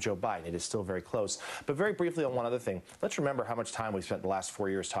happen, from Joe Biden. It is still very close. But very briefly on one other thing, let's remember how much time we spent the last 4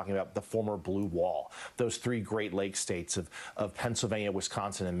 years talking about the former Blue Wall, those three Great Lakes states of Pennsylvania,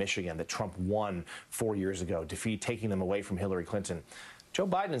 Wisconsin, and Michigan that Trump won 4 years ago, taking them away from Hillary Clinton. Joe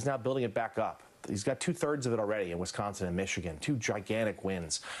Biden is now building it back up. He's got 2/3 of it already in Wisconsin and Michigan, two gigantic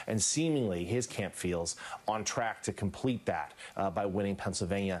wins. And seemingly his camp feels on track to complete that by winning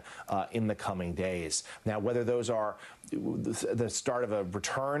Pennsylvania in the coming days. Now, whether those are the start of a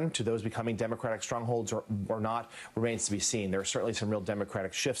return to those becoming Democratic strongholds or not remains to be seen. There are certainly some real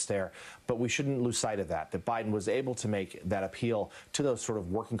Democratic shifts there, but we shouldn't lose sight of that Biden was able to make that appeal to those sort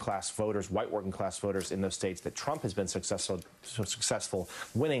of working class voters, white working class voters in those states that Trump has been successful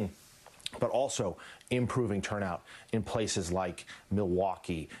winning, but also improving turnout in places like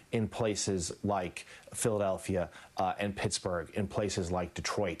Milwaukee, in places like Philadelphia and Pittsburgh, in places like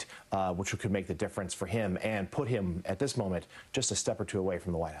Detroit, which could make the difference for him and put him, at this moment, just a step or two away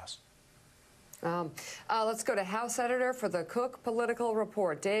from the White House. Let's go to House Editor for the Cook Political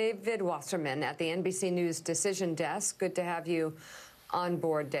Report, David Wasserman at the NBC News Decision Desk. Good to have you on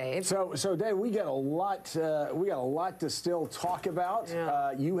board, Dave. So Dave, we got a lot to still talk about.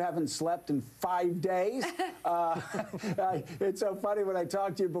 Yeah. You haven't slept in 5 days. It's so funny when I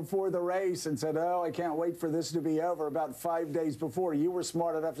talked to you before the race and said, "Oh, I can't wait for this to be over." About 5 days before, you were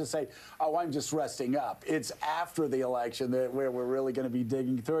smart enough to say, "Oh, I'm just resting up." It's after the election where we're really going to be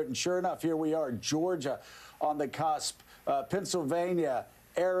digging through it. And sure enough, here we are, Georgia on the cusp, Pennsylvania,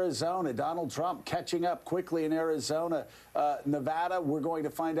 Arizona, Donald Trump catching up quickly in Arizona. Nevada, we're going to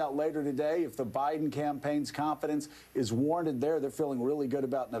find out later today if the Biden campaign's confidence is warranted there. They're feeling really good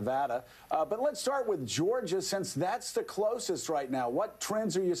about Nevada. But let's start with Georgia, since that's the closest right now. What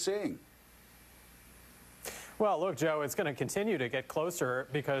trends are you seeing? Well, look, Joe, it's going to continue to get closer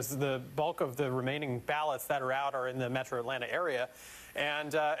because the bulk of the remaining ballots that are out are in the metro Atlanta area.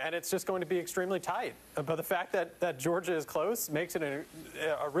 And it's just going to be extremely tight. But the fact that Georgia is close makes it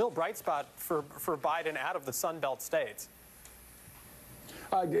a real bright spot for Biden out of the Sun Belt states.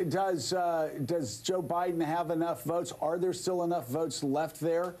 Does Joe Biden have enough votes? Are there still enough votes left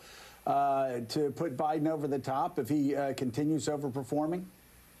there to put Biden over the top if he continues overperforming?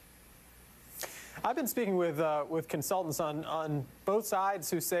 I've been speaking with consultants on both sides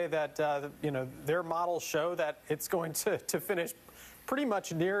who say that their models show that it's going to finish pretty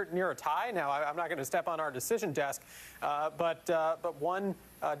much near a tie. Now, I'm not going to step on our decision desk, but one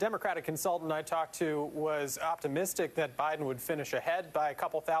Democratic consultant I talked to was optimistic that Biden would finish ahead by a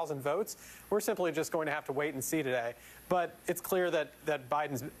couple thousand votes. We're simply just going to have to wait and see today. But it's clear that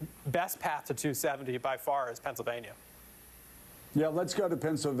Biden's best path to 270 by far is Pennsylvania. Yeah, let's go to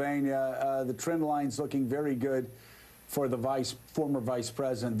Pennsylvania. The trend line's looking very good for the former vice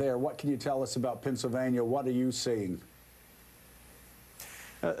president there. What can you tell us about Pennsylvania? What are you seeing?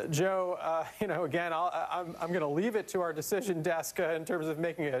 Joe, again, I'm going to leave it to our decision desk in terms of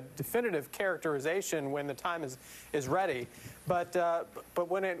making a definitive characterization when the time is ready. But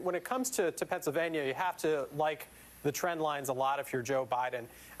when it comes to Pennsylvania, you have to like the trend lines a lot if you're Joe Biden.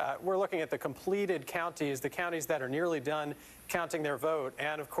 We're looking at the completed counties, the counties that are nearly done counting their vote.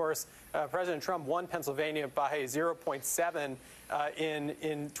 And, of course, President Trump won Pennsylvania by 0.7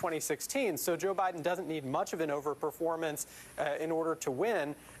 in 2016. So Joe Biden doesn't need much of an overperformance in order to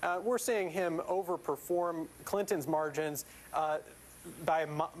win. We're seeing him overperform Clinton's margins by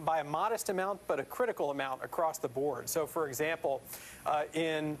a modest amount, but a critical amount across the board. So, for example,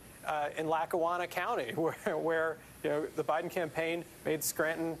 in Lackawanna County, where the Biden campaign made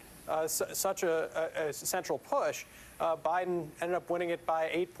Scranton such a central push, Biden ended up winning it by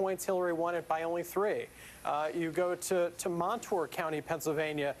 8 points. Hillary won it by only 3. You go to Montour County,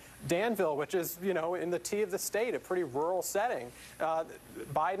 Pennsylvania, Danville, which is, in the T of the state, a pretty rural setting.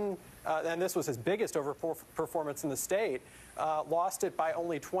 Biden, and this was his biggest overperformance in the state, lost it by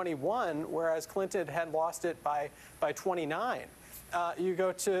only 21, whereas Clinton had lost it by 29. You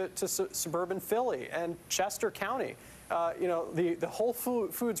go to suburban Philly and Chester County. The Whole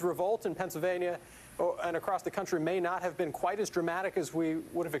Foods revolt in Pennsylvania and across the country may not have been quite as dramatic as we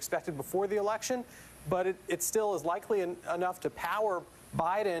would have expected before the election, but it still is likely enough to power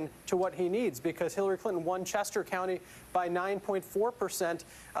Biden to what he needs, because Hillary Clinton won Chester County by 9.4%.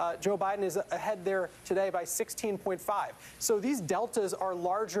 Joe Biden is ahead there today by 16.5. So these deltas are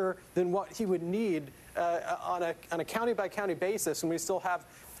larger than what he would need on a county-by-county basis, and we still have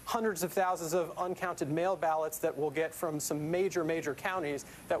hundreds of thousands of uncounted mail ballots that we'll get from some major counties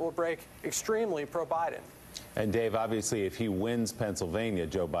that will break extremely pro-Biden. And Dave, obviously, if he wins Pennsylvania,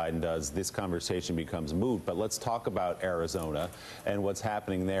 Joe Biden does, this conversation becomes moot. But let's talk about Arizona and what's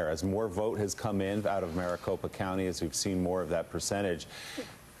happening there. As more vote has come in out of Maricopa County, as we've seen more of that percentage,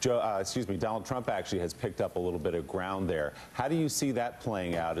 Donald Trump actually has picked up a little bit of ground there. How do you see that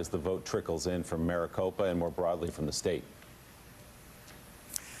playing out as the vote trickles in from Maricopa and more broadly from the state?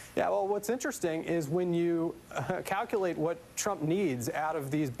 Yeah, well, what's interesting is when you calculate what Trump needs out of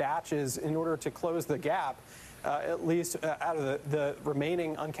these batches in order to close the gap, at least out of the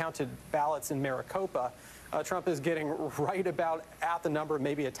remaining uncounted ballots in Maricopa, Trump is getting right about at the number,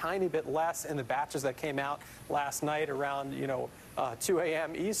 maybe a tiny bit less in the batches that came out last night around 2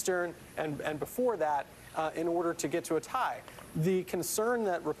 a.m. Eastern and before that in order to get to a tie. The concern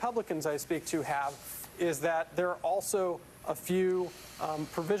that Republicans I speak to have is that there are also a few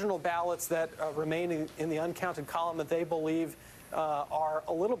provisional ballots that remain in the uncounted column that they believe are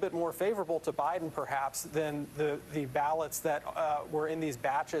a little bit more favorable to Biden, perhaps, than the ballots that were in these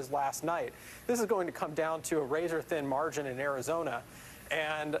batches last night. This is going to come down to a razor-thin margin in Arizona,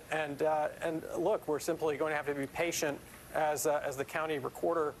 and look, we're simply going to have to be patient as the county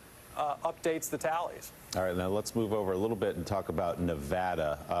recorder updates the tallies. All right, now let's move over a little bit and talk about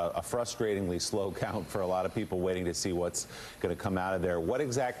Nevada, a frustratingly slow count for a lot of people waiting to see what's going to come out of there. What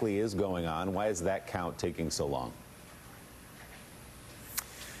exactly is going on? Why is that count taking so long?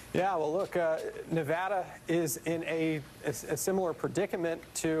 Yeah, well, look, Nevada is in a similar predicament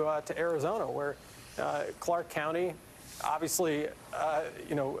to Arizona, where Clark County, obviously,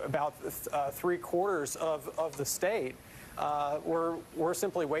 about 3/4 of the state, we're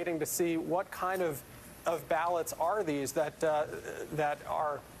simply waiting to see what kind of ballots are these that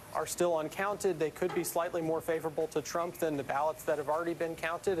are still uncounted. They could be slightly more favorable to Trump than the ballots that have already been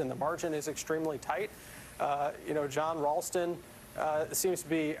counted, and the margin is extremely tight. John Ralston seems to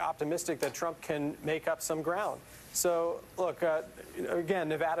be optimistic that Trump can make up some ground. So, look, again,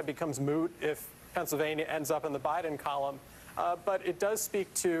 Nevada becomes moot if Pennsylvania ends up in the Biden column, but it does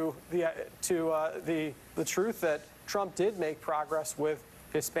speak to the truth that Trump did make progress with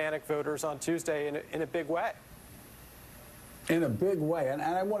Hispanic voters on Tuesday in a big way. In a big way. And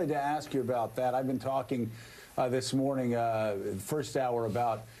I wanted to ask you about that. I've been talking this morning, first hour,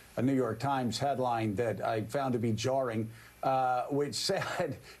 about a New York Times headline that I found to be jarring, which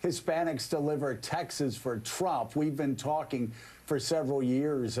said Hispanics deliver Texas for Trump. We've been talking for several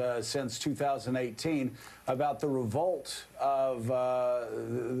years, since 2018, about the revolt of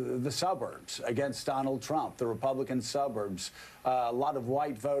the suburbs against Donald Trump, the Republican suburbs. A lot of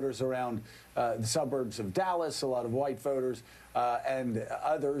white voters around the suburbs of Dallas, a lot of white voters and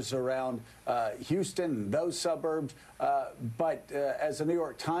others around Houston, those suburbs. But as the New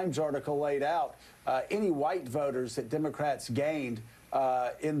York Times article laid out, any white voters that Democrats gained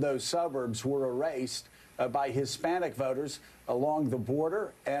in those suburbs were erased by Hispanic voters along the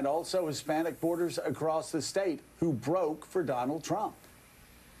border and also Hispanic voters across the state who broke for Donald Trump.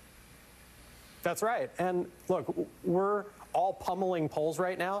 That's right. And look, we're all pummeling polls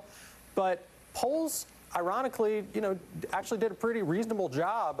right now, but polls, ironically, actually did a pretty reasonable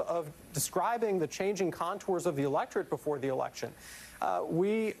job of describing the changing contours of the electorate before the election.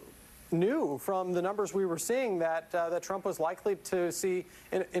 We knew from the numbers we were seeing that Trump was likely to see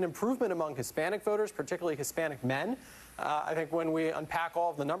an improvement among Hispanic voters, particularly Hispanic men. I think when we unpack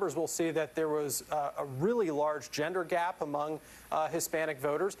all of the numbers, we'll see that there was a really large gender gap among Hispanic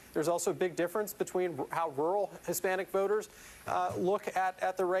voters. There's also a big difference between how rural Hispanic voters look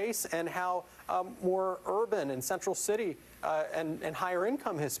at the race and how more urban and central city and higher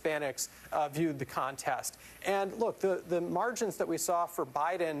income Hispanics viewed the contest. And look, the margins that we saw for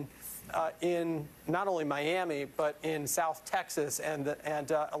Biden in not only Miami, but in South Texas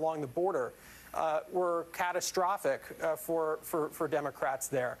and along the border were catastrophic for Democrats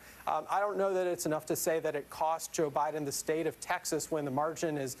there. I don't know that it's enough to say that it cost Joe Biden the state of Texas when the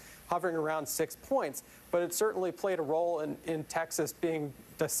margin is hovering around 6 points, but it certainly played a role in Texas being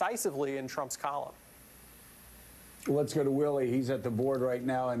decisively in Trump's column. Let's go to Willie. He's at the board right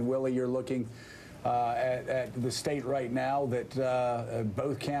now. And Willie, you're looking at the state right now that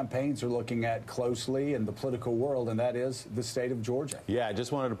both campaigns are looking at closely in the political world, and that is the state of Georgia. Yeah, I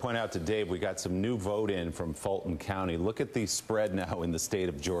just wanted to point out to Dave, we got some new vote in from Fulton County. Look at the spread now in the state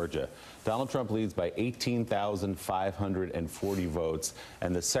of Georgia. Donald Trump leads by 18,540 votes,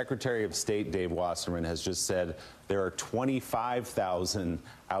 and the Secretary of State, Dave Wasserman, has just said there are 25,000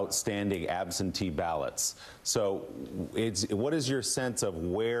 outstanding absentee ballots. So what is your sense of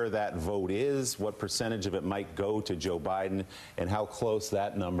where that vote is, what percentage of it might go to Joe Biden, and how close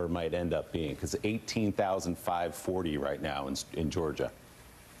that number might end up being? Because 18,540 right now in Georgia.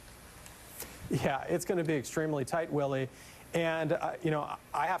 Yeah, it's going to be extremely tight, Willie. And,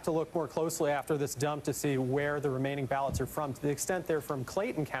 I have to look more closely after this dump to see where the remaining ballots are from. To the extent they're from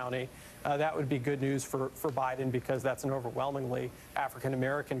Clayton County, that would be good news for Biden because that's an overwhelmingly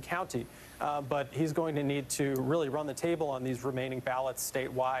African-American county. But he's going to need to really run the table on these remaining ballots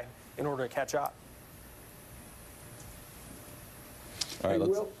statewide in order to catch up. All right,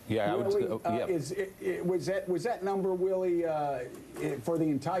 Willie, was that number, Willie, for the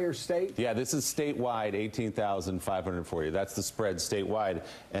entire state? Yeah, this is statewide, 18,540. That's the spread statewide.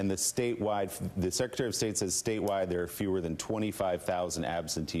 And the Secretary of State says statewide there are fewer than 25,000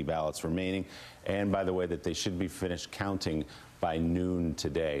 absentee ballots remaining. And by the way, that they should be finished counting by noon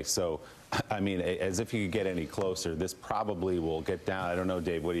today. So, I mean, as if you could get any closer, this probably will get down. I don't know,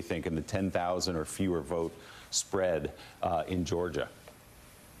 Dave, what do you think, in the 10,000 or fewer vote spread in Georgia?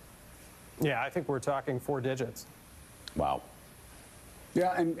 Yeah, I think we're talking 4 digits. Wow.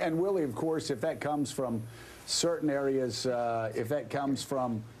 Yeah, and Willie, of course, if that comes from certain areas, if that comes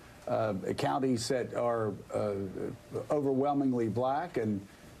from counties that are overwhelmingly black, and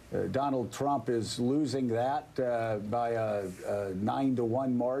Donald Trump is losing that by a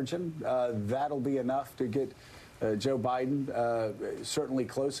 9-to-1 margin, that'll be enough to get Joe Biden certainly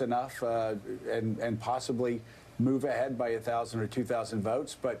close enough and possibly move ahead by 1,000 or 2,000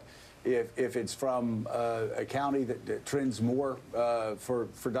 votes. But if it's from a county that trends more for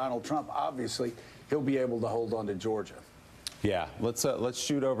Donald Trump, obviously he'll be able to hold on to Georgia. Yeah, let's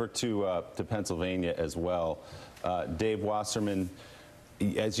shoot over to Pennsylvania as well. Dave Wasserman,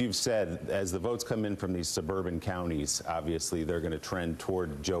 as you've said, as the votes come in from these suburban counties, obviously they're going to trend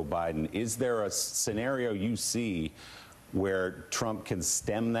toward Joe Biden. Is there a scenario you see where Trump can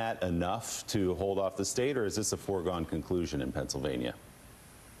stem that enough to hold off the state, or is this a foregone conclusion in Pennsylvania?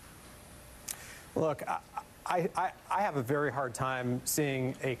 Look, I have a very hard time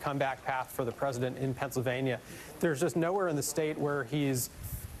seeing a comeback path for the president in Pennsylvania. There's just nowhere in the state where he's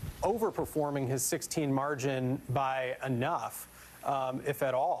overperforming his 16 margin by enough, if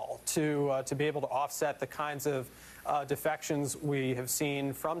at all, to be able to offset the kinds of defections we have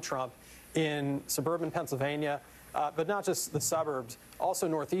seen from Trump in suburban Pennsylvania but not just the suburbs, also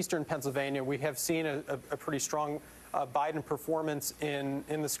northeastern Pennsylvania. We have seen a pretty strong Biden performance in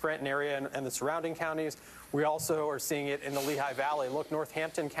the Scranton area and the surrounding counties. We also are seeing it in the Lehigh Valley. Look,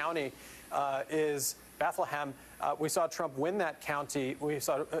 Northampton County is Bethlehem. We saw Trump win that county. We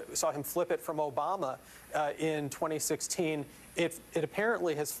saw him flip it from Obama in 2016. It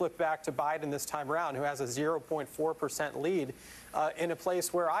apparently has flipped back to Biden this time around, who has a 0.4% lead in a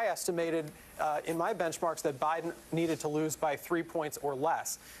place where I estimated in my benchmarks that Biden needed to lose by 3 points or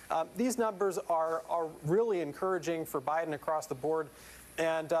less. These numbers are really encouraging for Biden across the board.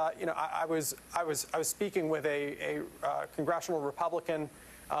 And you know, I was speaking with a congressional Republican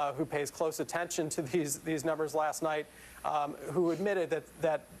who pays close attention to these numbers last night, who admitted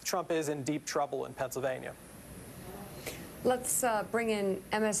that Trump is in deep trouble in Pennsylvania. Let's bring in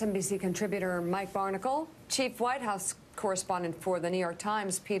MSNBC contributor Mike Barnicle, Chief White House correspondent for The New York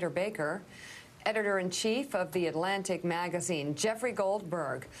Times, Peter Baker, editor-in-chief of The Atlantic magazine, Jeffrey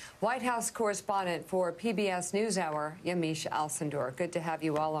Goldberg, White House correspondent for PBS NewsHour, Yamiche Alcindor. Good to have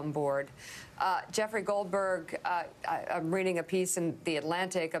you all on board. Jeffrey Goldberg, I'm reading a piece in The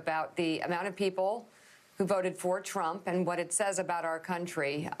Atlantic about the amount of people who voted for Trump and what it says about our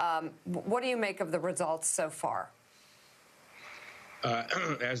country. What do you make of the results so far?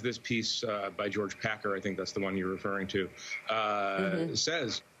 As this piece by George Packer, I think that's the one you're referring to,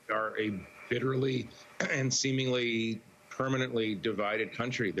 says, are a bitterly and seemingly permanently divided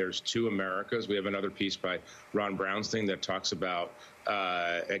country. There's two Americas. We have another piece by Ron Brownstein that talks about,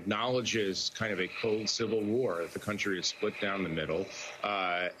 acknowledges kind of a cold civil war. The country is split down the middle,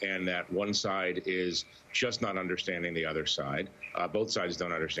 and that one side is just not understanding the other side. Both sides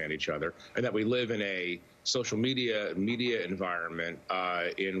don't understand each other, and that we live in a social media environment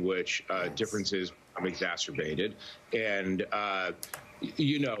in which differences become exacerbated. And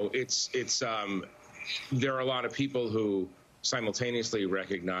you know, there are a lot of people who simultaneously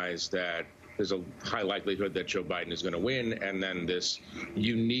recognize that there's a high likelihood that Joe Biden is going to win, and then this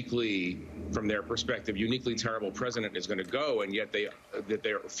uniquely, from their perspective, uniquely terrible president is going to go, and yet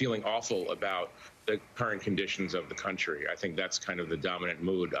they're feeling awful about the current conditions of the country. I think that's kind of the dominant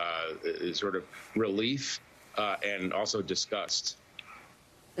mood, is sort of relief and also disgust.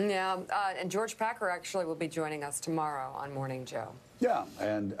 Yeah, and George Packer actually will be joining us tomorrow on Morning Joe. Yeah,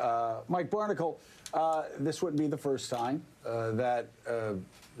 and Mike Barnicle, this wouldn't be the first time that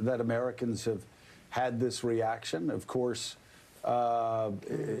Americans have had this reaction. Of course, you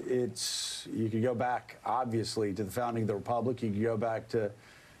could go back, obviously, to the founding of the Republic. You could go back to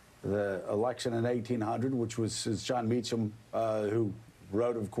the election in 1800, which was John Meacham, who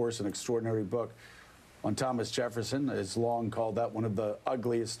wrote, of course, an extraordinary book on Thomas Jefferson, has long called that one of the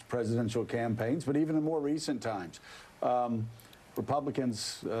ugliest presidential campaigns. But even in more recent times,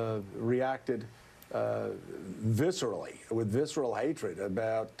 Republicans reacted viscerally, with visceral hatred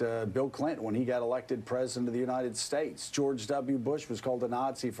about Bill Clinton when he got elected president of the United States. George W. Bush was called a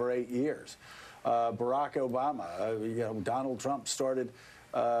Nazi for 8 years. Barack Obama, Donald Trump started,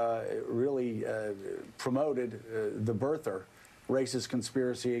 really promoted the birther racist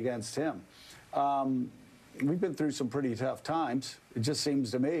conspiracy against him. We've been through some pretty tough times. It just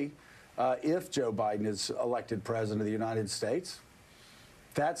seems to me, if Joe Biden is elected president of the United States,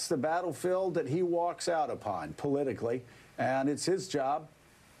 that's the battlefield that he walks out upon politically, and it's his job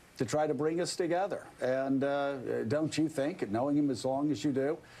to try to bring us together. And don't you think, knowing him as long as you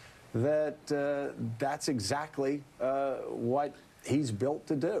do, that that's exactly what he's built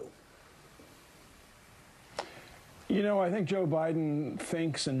to do? You know, I think Joe Biden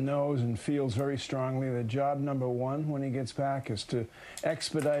thinks and knows and feels very strongly that job number one when he gets back is to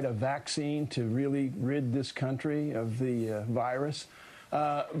expedite a vaccine to really rid this country of the virus.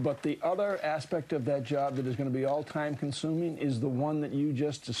 But the other aspect of that job that is going to be all-time consuming is the one that you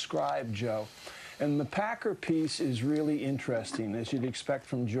just described, Joe. And the Packer piece is really interesting, as you'd expect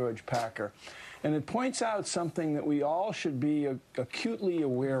from George Packer. And it points out something that we all should be acutely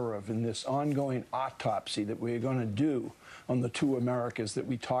aware of in this ongoing autopsy that we're going to do on the two Americas that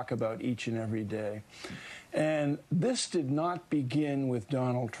we talk about each and every day. And this did not begin with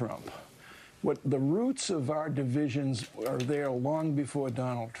Donald Trump. What the roots of our divisions are there long before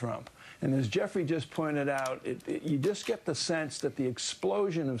Donald Trump. And as Jeffrey just pointed out, you just get the sense that the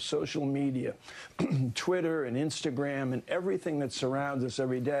explosion of social media, Twitter and Instagram and everything that surrounds us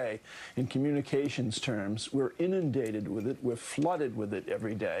every day in communications terms, we're inundated with it, we're flooded with it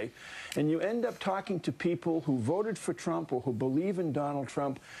every day. And you end up talking to people who voted for Trump or who believe in Donald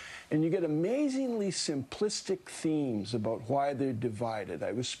Trump, and you get amazingly simplistic themes about why they're divided.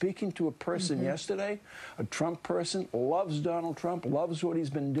 I was speaking to a person yesterday, a Trump person, loves Donald Trump, loves what he's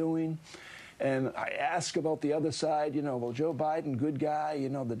been doing. And I ask about the other side, you know, well, Joe Biden, good guy, you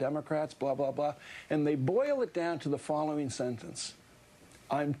know, the Democrats, blah, blah, blah. And they boil it down to the following sentence.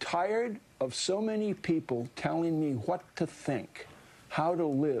 I'm tired of so many people telling me what to think, how to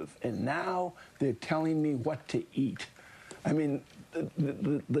live, and now they're telling me what to eat. I mean,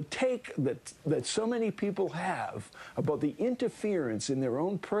 the take that so many people have about the interference in their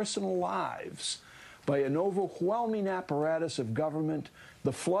own personal lives by an overwhelming apparatus of government,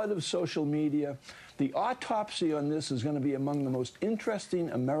 the flood of social media, the autopsy on this is going to be among the most interesting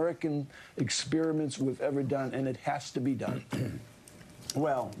American experiments we've ever done, and it has to be done.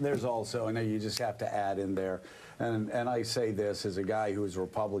 Well, there's also, I know you just have to add in there, and I say this as a guy who was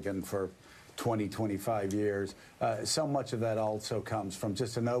Republican for 20, 25 years, so much of that also comes from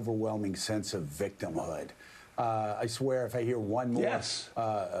just an overwhelming sense of victimhood. I swear if I hear one more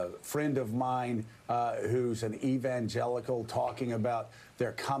friend of mine who's an evangelical talking about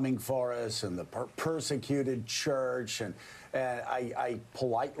they're coming for us and the persecuted church, and I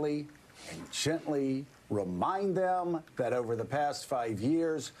politely and gently remind them that over the past 5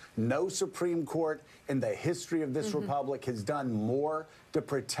 years, no Supreme Court in the history of this republic has done more to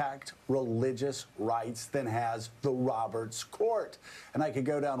protect religious rights than has the Roberts Court. And I could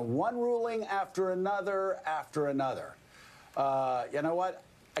go down one ruling after another after another. You know what?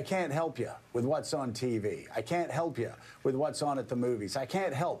 I can't help you with what's on TV. I can't help you with what's on at the movies. I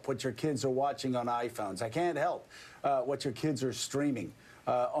can't help what your kids are watching on iPhones. I can't help what your kids are streaming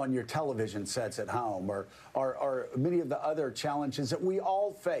on your television sets at home, or many of the other challenges that we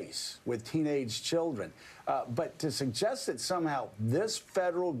all face with teenage children. But to suggest that somehow this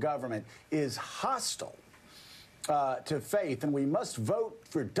federal government is hostile to faith and we must vote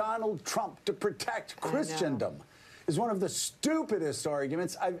for Donald Trump to protect Christendom is one of the stupidest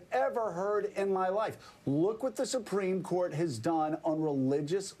arguments I've ever heard in my life. Look what the Supreme Court has done on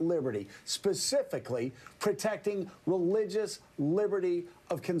religious liberty, specifically protecting religious liberty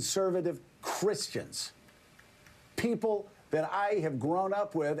of conservative Christians. People that I have grown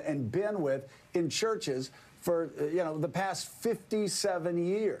up with and been with in churches for, you know, the past 57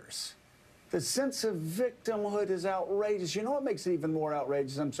 years. The sense of victimhood is outrageous. You know what makes it even more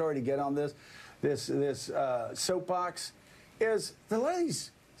outrageous? I'm sorry to get on this soapbox, is that a lot of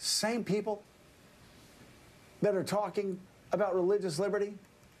these same people that are talking about religious liberty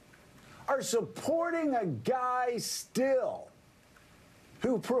are supporting a guy still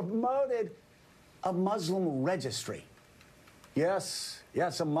who promoted a Muslim registry. Yes,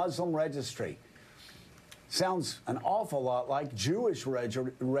 a Muslim registry. Sounds an awful lot like Jewish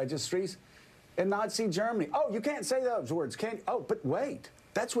registries in Nazi Germany. Oh, you can't say those words, can you? Oh, but wait,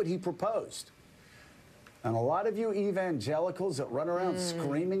 that's what he proposed. And a lot of you evangelicals that run around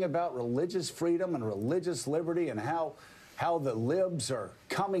screaming about religious freedom and religious liberty and how the libs are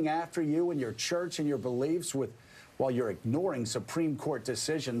coming after you and your church and your beliefs while you're ignoring Supreme Court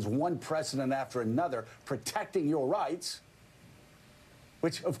decisions, one precedent after another, protecting your rights,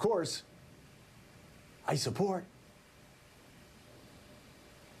 which, of course, I support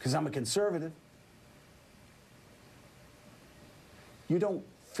because I'm a conservative. You don't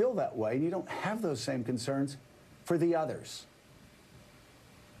feel that way, and you don't have those same concerns for the others.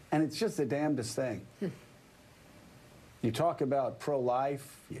 And it's just the damnedest thing. You talk about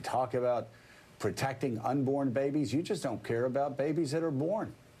pro-life, you talk about protecting unborn babies, you just don't care about babies that are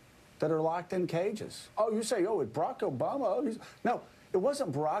born, that are locked in cages. Oh, you say, oh, it's Barack Obama. No, it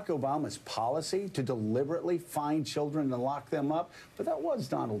wasn't Barack Obama's policy to deliberately find children and lock them up, but that was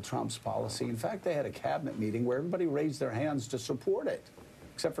Donald Trump's policy. In fact, they had a cabinet meeting where everybody raised their hands to support it,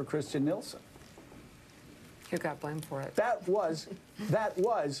 except for Christian Nielsen. Who got blamed for it? That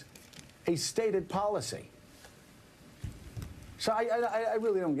was a stated policy. So I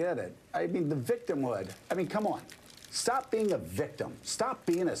really don't get it. I mean, the victimhood. I mean, come on. Stop being a victim. Stop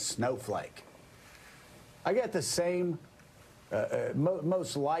being a snowflake. I get the same,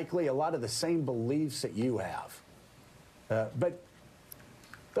 most likely, a lot of the same beliefs that you have. But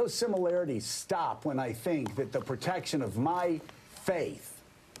those similarities stop when I think that the protection of my faith,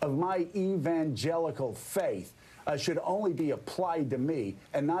 of my evangelical faith, should only be applied to me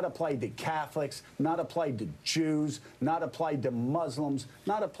and not applied to Catholics, not applied to Jews, not applied to Muslims,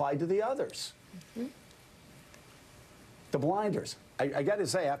 not applied to the others. The blinders. I got to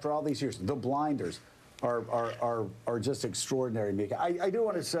say, after all these years, the blinders are just extraordinary, Mika. I do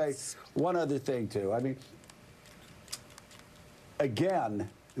want to say one other thing, too. I mean, again,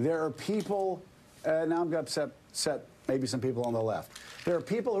 there are people, now I'm going to upset maybe some people on the left. There are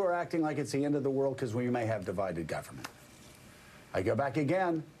people who are acting like it's the end of the world because we may have divided government. I go back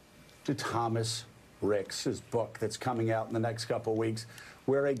again to Thomas Ricks' book that's coming out in the next couple of weeks,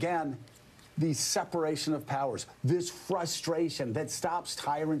 where again, the separation of powers, this frustration that stops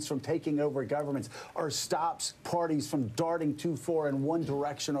tyrants from taking over governments or stops parties from darting too far in one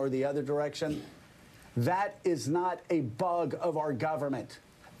direction or the other direction, that is not a bug of our government.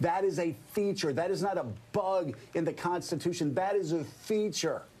 That is a feature. That is not a bug in the Constitution. That is a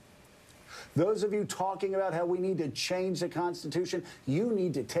feature. Those of you talking about how we need to change the Constitution, you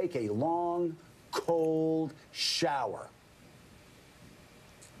need to take a long, cold shower.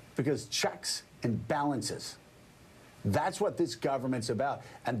 Because checks and balances, that's what this government's about.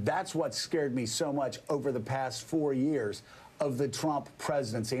 And that's what scared me so much over the past 4 years of the Trump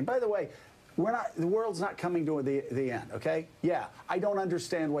presidency. And by the way, the world's not coming to the end, okay? Yeah, I don't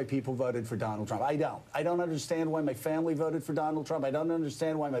understand why people voted for Donald Trump. I don't. I don't understand why my family voted for Donald Trump. I don't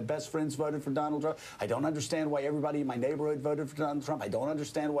understand why my best friends voted for Donald Trump. I don't understand why everybody in my neighborhood voted for Donald Trump. I don't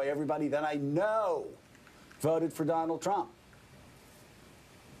understand why everybody that I know voted for Donald Trump.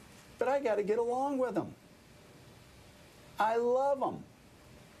 But I got to get along with them. I love them.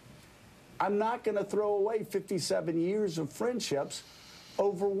 I'm not going to throw away 57 years of friendships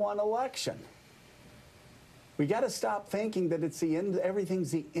over one election. We got to stop thinking that it's the end,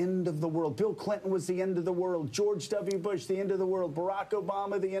 everything's the end of the world. Bill Clinton was the end of the world. George W. Bush, the end of the world. Barack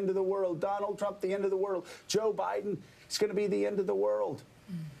Obama, the end of the world. Donald Trump, the end of the world. Joe Biden, it's going to be the end of the world.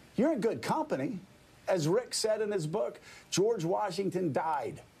 You're in good company. As Rick said in his book, George Washington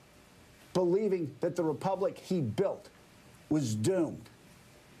died believing that the republic he built was doomed.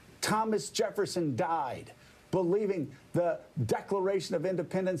 Thomas Jefferson died believing the Declaration of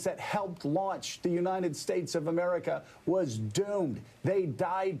Independence that helped launch the United States of America was doomed. They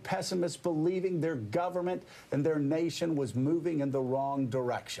died pessimists, believing their government and their nation was moving in the wrong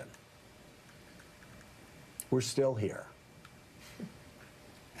direction. We're still here.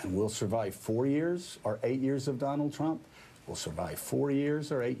 And we'll survive 4 years or 8 years of Donald Trump. We'll survive 4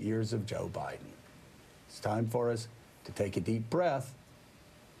 years or 8 years of Joe Biden. It's time for us to take a deep breath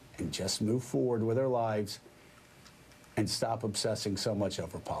and just move forward with our lives and stop obsessing so much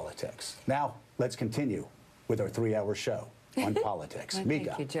over politics. Now, let's continue with our 3-hour show on politics. Well, Mika.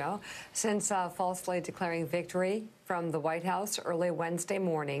 Thank you, Joe. Since falsely declaring victory from the White House early Wednesday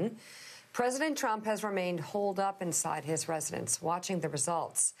morning, President Trump has remained holed up inside his residence, watching the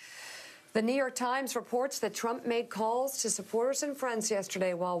results. The New York Times reports that Trump made calls to supporters and friends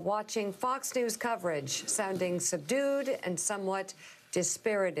yesterday while watching Fox News coverage, sounding subdued and somewhat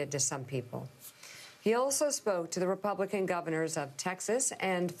dispirited to some people. He also spoke to the Republican governors of Texas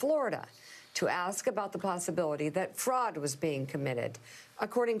and Florida to ask about the possibility that fraud was being committed,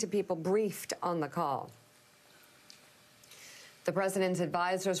 according to people briefed on the call. The president's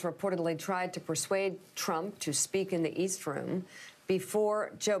advisors reportedly tried to persuade Trump to speak in the East Room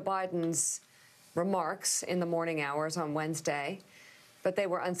before Joe Biden's remarks in the morning hours on Wednesday, but they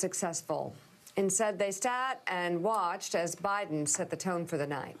were unsuccessful. Instead, they sat and watched as Biden set the tone for the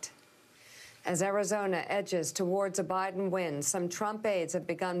night. As Arizona edges towards a Biden win, some Trump aides have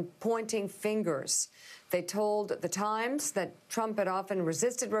begun pointing fingers. They told The Times that Trump had often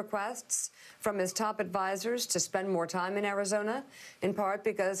resisted requests from his top advisors to spend more time in Arizona, in part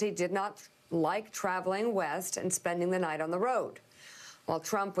because he did not like traveling west and spending the night on the road. While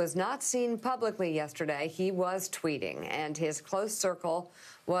Trump was not seen publicly yesterday, he was tweeting, and his close circle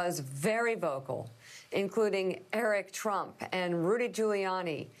was very vocal, including Eric Trump and Rudy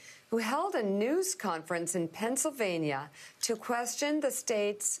Giuliani, who held a news conference in Pennsylvania to question the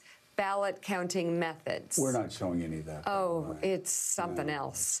state's ballot counting methods. We're not showing any of that. Oh, it's something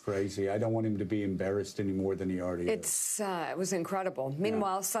else. It's crazy. I don't want him to be embarrassed any more than he already is. It was incredible.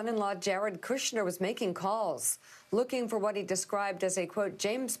 Meanwhile, son-in-law Jared Kushner was making calls, looking for what he described as a, quote,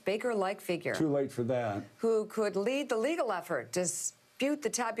 James Baker-like figure. Too late for that. Who could lead the legal effort to dispute the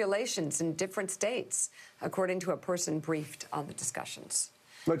tabulations in different states, according to a person briefed on the discussions.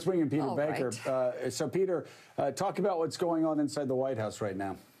 Let's bring in Peter Baker. Right. So, Peter, talk about what's going on inside the White House right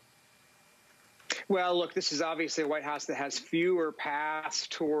now. Well, look, this is obviously a White House that has fewer paths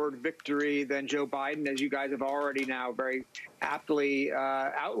toward victory than Joe Biden, as you guys have already now very aptly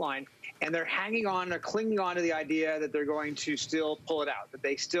outlined. And they're hanging on, they're clinging on to the idea that they're going to still pull it out, that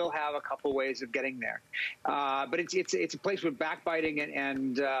they still have a couple ways of getting there. But it's a place where backbiting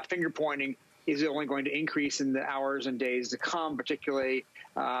and finger pointing is only going to increase in the hours and days to come, particularly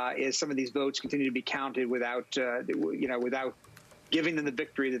as some of these votes continue to be counted without giving them the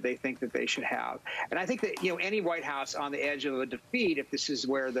victory that they think that they should have. And I think that, any White House on the edge of a defeat, if this is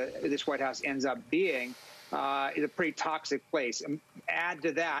where this White House ends up being, is a pretty toxic place. Add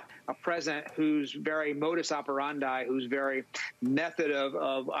to that a president whose very modus operandi, whose very method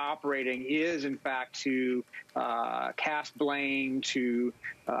of operating is, in fact, to cast blame, to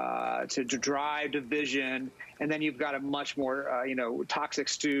drive division, and then you've got a much more toxic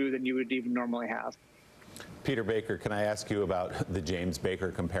stew than you would even normally have. Peter Baker, can I ask you about the James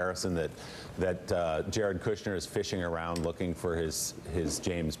Baker comparison that Jared Kushner is fishing around looking for his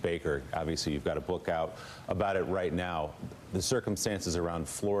James Baker? Obviously, you've got a book out about it right now. The circumstances around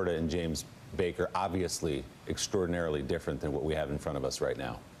Florida and James Baker obviously extraordinarily different than what we have in front of us right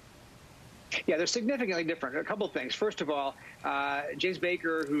now. Yeah, they're significantly different. A couple of things. First of all, James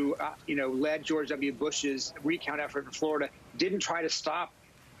Baker, who led George W. Bush's recount effort in Florida, didn't try to stop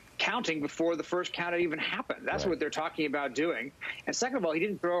counting before the first count had even happened. That's what they're talking about doing. And second of all, he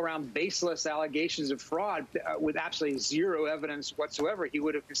didn't throw around baseless allegations of fraud with absolutely zero evidence whatsoever. He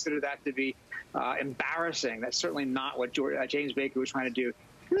would have considered that to be embarrassing. That's certainly not what James Baker was trying to do.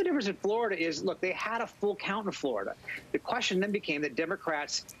 The difference in Florida is, look, they had a full count in Florida. The question then became that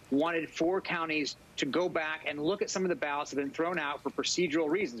Democrats wanted 4 counties to go back and look at some of the ballots that had been thrown out for procedural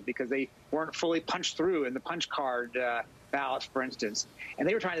reasons because they weren't fully punched through in the punch card ballots, for instance. And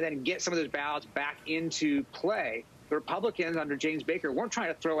they were trying to then get some of those ballots back into play. The Republicans under James Baker weren't trying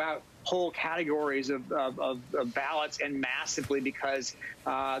to throw out whole categories of ballots en masse simply because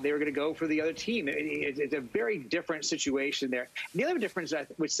they were going to go for the other team. It's a very different situation there. The other difference I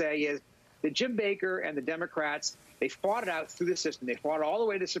would say is that Jim Baker and the Democrats, they fought it out through the system. They fought it all the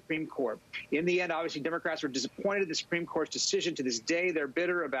way to the Supreme Court. In the end, obviously, Democrats were disappointed in the Supreme Court's decision. To this day, they're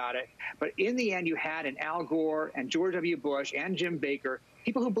bitter about it. But in the end, you had in Al Gore and George W. Bush and Jim Baker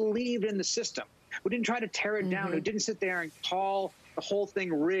people who believed in the system, who didn't try to tear it down, who didn't sit there and call the whole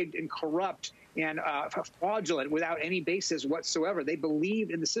thing rigged and corrupt and fraudulent without any basis whatsoever. They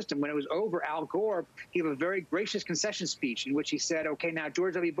believed in the system. When it was over, Al Gore gave a very gracious concession speech in which he said, okay, now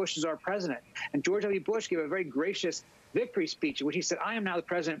George W. Bush is our president. And George W. Bush gave a very gracious victory speech in which he said, I am now the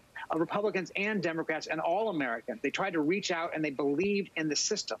president of Republicans and Democrats and all Americans. They tried to reach out and they believed in the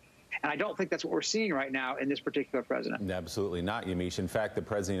system. And I don't think that's what we're seeing right now in this particular president. Absolutely not, Yamiche. In fact, the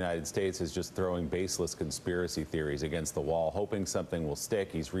president of the United States is just throwing baseless conspiracy theories against the wall, hoping something will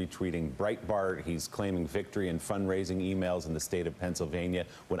stick. He's retweeting Breitbart. He's claiming victory in fundraising emails in the state of Pennsylvania,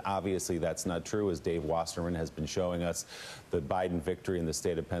 when obviously that's not true, as Dave Wasserman has been showing us. The Biden victory in the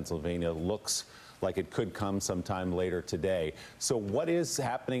state of Pennsylvania looks like it could come sometime later today. So what is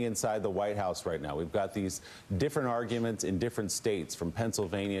happening inside the White House right now? We've got these different arguments in different states, from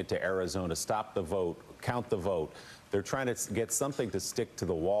Pennsylvania to Arizona. Stop the vote, count the vote. They're trying to get something to stick to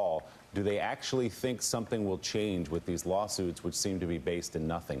the wall. Do they actually think something will change with these lawsuits, which seem to be based in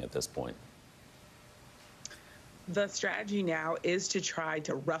nothing at this point? The strategy now is to try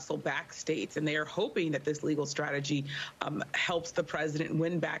to wrestle back states, and they are hoping that this legal strategy helps the president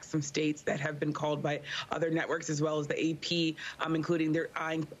win back some states that have been called by other networks, as well as the AP, including their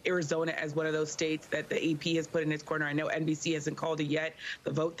eyeing Arizona as one of those states that the AP has put in its corner. I know NBC hasn't called it yet.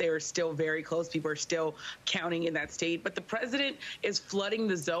 The vote there is still very close. People are still counting in that state. But the president is flooding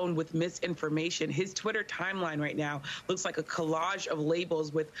the zone with misinformation. His Twitter timeline right now looks like a collage of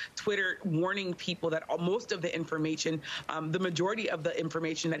labels with Twitter warning people that most of the information, the majority of the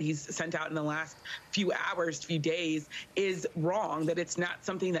information that he's sent out in the last few hours, few days, is wrong, that it's not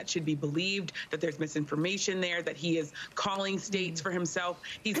something that should be believed, that there's misinformation there, that he is calling states for himself.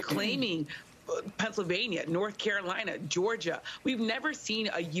 He's claiming Pennsylvania, North Carolina, Georgia. We've never seen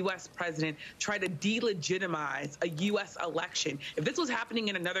a U.S. president try to delegitimize a U.S. election. If this was happening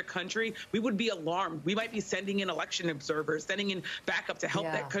in another country, we would be alarmed. We might be sending in election observers, sending in backup to help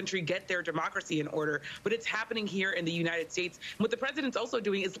that country get their democracy in order. But it's happening here in the United States. And what the president's also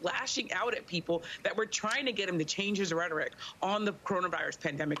doing is lashing out at people that were trying to get him to change his rhetoric on the coronavirus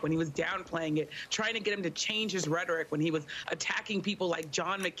pandemic, when he was downplaying it, trying to get him to change his rhetoric when he was attacking people like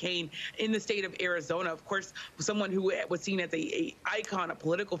John McCain in the state of Arizona, of course, someone who was seen as a icon, a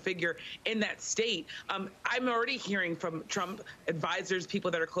political figure in that state. I'm already hearing from Trump advisors,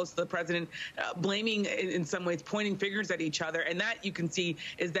 people that are close to the president, blaming in some ways, pointing fingers at each other. And that, you can see,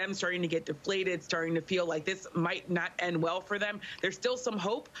 is them starting to get deflated, starting to feel like this might not end well for them. There's still some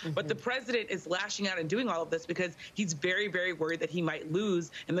hope, but the president is lashing out and doing all of this because he's very, very worried that he might lose,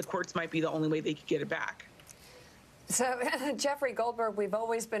 and the courts might be the only way they could get it back. So, Jeffrey Goldberg, we've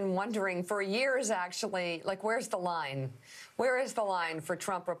always been wondering for years, actually, like, where's the line? Where is the line for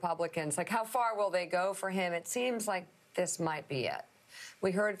Trump Republicans? Like, how far will they go for him? It seems like this might be it.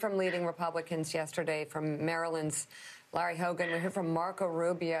 We heard from leading Republicans yesterday, from Maryland's Larry Hogan. We heard from Marco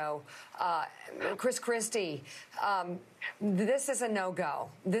Rubio. Chris Christie, this is a no-go.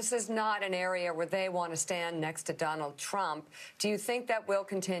 This is not an area where they want to stand next to Donald Trump. Do you think that will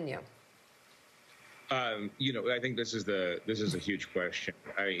continue? I think this is a huge question.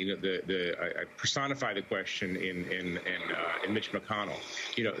 I personify the question in Mitch McConnell.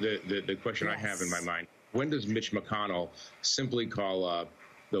 The question I have in my mind: when does Mitch McConnell simply call up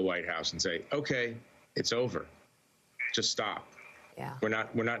the White House and say, "Okay, it's over, just stop. Yeah.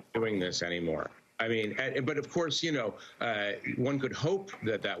 We're not doing this anymore." I mean, but of course, one could hope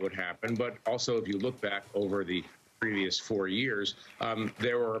that would happen. But also, if you look back over the previous 4 years,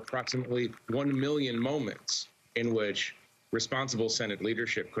 there were approximately 1 million moments in which responsible Senate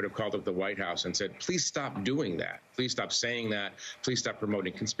leadership could have called up the White House and said, please stop doing that. Please stop saying that. Please stop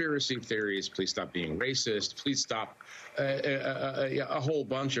promoting conspiracy theories. Please stop being racist. Please stop a whole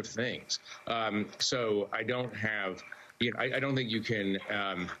bunch of things. So I don't have... I don't think you can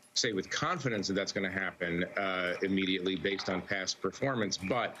say with confidence that that's going to happen immediately based on past performance.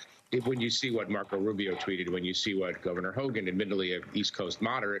 But when you see what Marco Rubio tweeted, when you see what Governor Hogan, admittedly an East Coast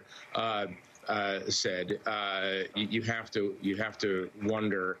moderate, said, you have to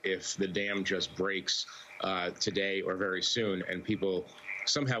wonder if the dam just breaks today or very soon, and people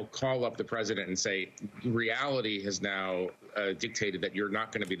somehow call up the president and say, reality has now dictated that you're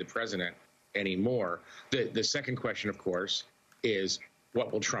not going to be the president anymore. The second question, of course, is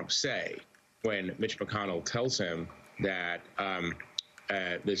what will Trump say when Mitch McConnell tells him that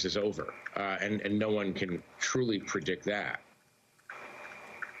this is over? And no one can truly predict that.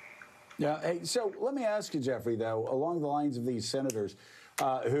 Yeah. Hey, so let me ask you, Jeffrey, though, along the lines of these senators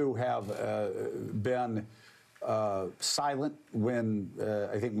who have been silent when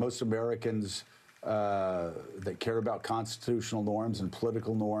I think most Americans that care about constitutional norms and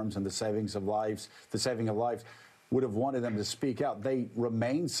political norms and the saving of lives would have wanted them to speak out. They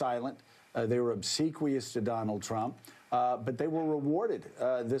remained silent. They were obsequious to Donald Trump, but they were rewarded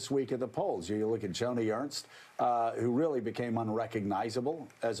this week at the polls. You look at Joni Ernst, who really became unrecognizable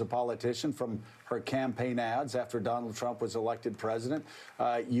as a politician from her campaign ads after Donald Trump was elected president.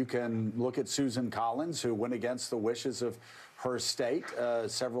 You can look at Susan Collins, who went against the wishes of her state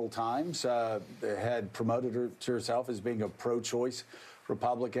several times, had promoted herself as being a pro-choice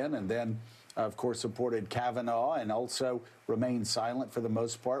Republican, and then, of course, supported Kavanaugh and also remained silent for the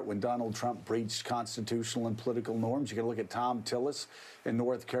most part when Donald Trump breached constitutional and political norms. You can look at Tom Tillis in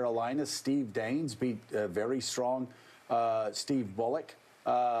North Carolina. Steve Daines beat very strong Steve Bullock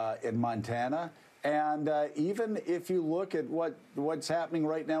in Montana. And even if you look at what's happening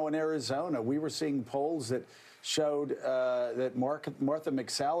right now in Arizona, we were seeing polls that showed that Martha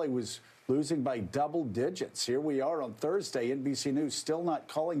McSally was losing by double digits. Here we are on Thursday, NBC News still not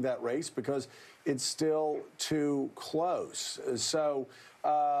calling that race because it's still too close. So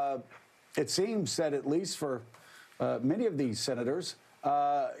it seems that at least for many of these senators,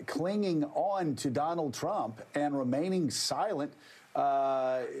 clinging on to Donald Trump and remaining silent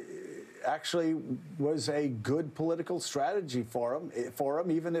actually was a good political strategy for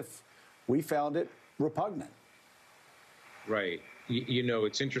him, even if we found it repugnant. Right.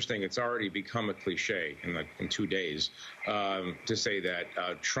 It's interesting. It's already become a cliche in 2 days to say that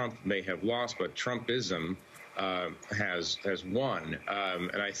Trump may have lost, but Trumpism has won.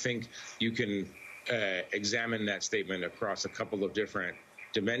 And I think you can examine that statement across a couple of different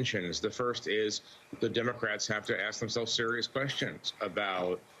dimensions. The first is the Democrats have to ask themselves serious questions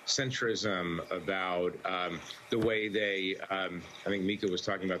about centrism, about the way they, I think Mika was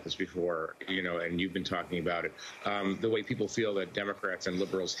talking about this before, and you've been talking about it, the way people feel that Democrats and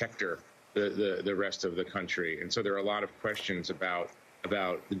liberals hector the rest of the country. And so there are a lot of questions about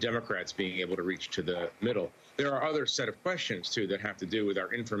the Democrats being able to reach to the middle. There are other set of questions, too, that have to do with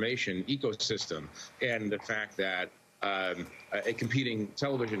our information ecosystem and the fact that a competing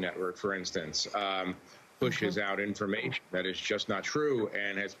television network, for instance, pushes out information that is just not true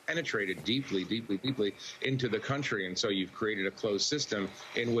and has penetrated deeply, deeply, deeply into the country. And so you've created a closed system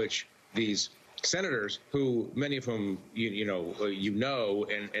in which these senators, who many of whom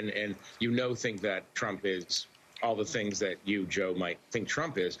think that Trump is all the things that you, Joe, might think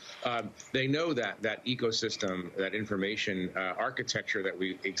Trump is. They know that ecosystem, that information architecture that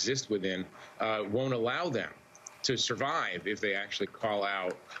we exist within won't allow them to survive if they actually call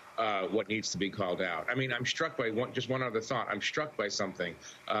out what needs to be called out. I mean, I'm struck by just one other thought. I'm struck by something.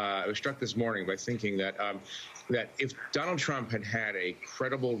 I was struck this morning by thinking that if Donald Trump had had a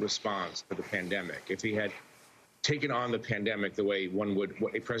credible response to the pandemic, if he had taken on the pandemic the way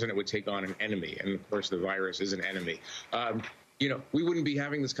a president would take on an enemy, and of course the virus is an enemy, we wouldn't be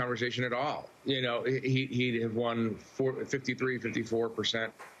having this conversation at all. He'd have won 53,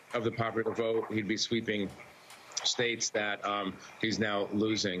 54% of the popular vote. He'd be sweeping states that he's now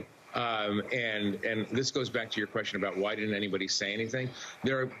losing. And this goes back to your question about why didn't anybody say anything.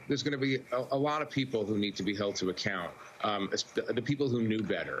 There's going to be a lot of people who need to be held to account. The people who knew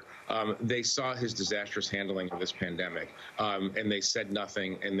better. They saw his disastrous handling of this pandemic, and they said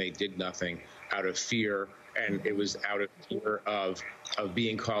nothing and they did nothing out of fear. And it was out of fear of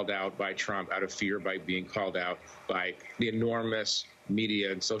being called out by Trump, out of fear by being called out by the enormous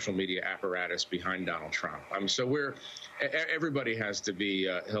media and social media apparatus behind Donald Trump. So everybody has to be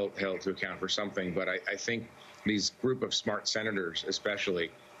held to account for something. But I think these group of smart senators,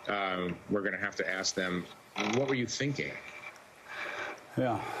 especially, we're going to have to ask them, what were you thinking?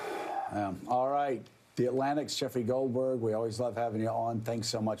 Yeah. All right. The Atlantic's Jeffrey Goldberg. We always love having you on. Thanks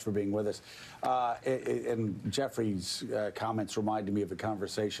so much for being with us. And Jeffrey's comments reminded me of a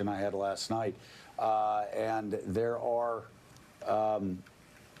conversation I had last night. And there are,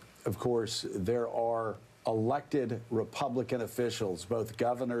 of course, there are elected Republican officials, both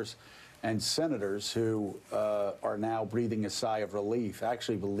governors and senators, who are now breathing a sigh of relief,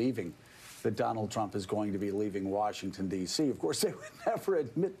 actually believing that Donald Trump is going to be leaving Washington, D.C. Of course, they would never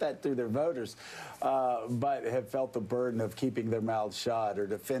admit that to their voters, but have felt the burden of keeping their mouths shut or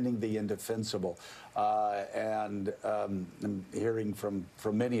defending the indefensible. And I'm hearing from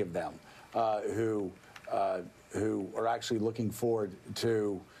many of them who are actually looking forward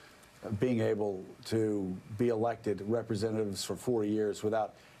to being able to be elected representatives for 4 years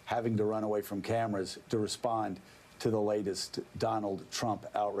without having to run away from cameras to respond to the latest Donald Trump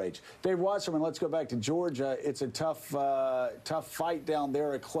outrage. Dave Wasserman, let's go back to Georgia. It's a tough fight down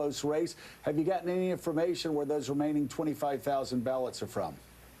there, a close race. Have you gotten any information where those remaining 25,000 ballots are from?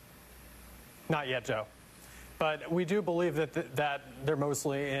 Not yet, Joe. But we do believe that they're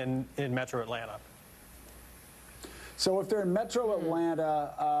mostly in Metro Atlanta. So if they're in Metro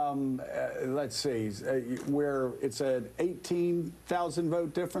Atlanta, let's see, where it's an 18,000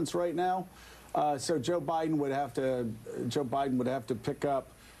 vote difference right now. So Joe Biden would have to pick up,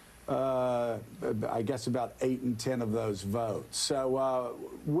 I guess, about 8 and 10 of those votes. So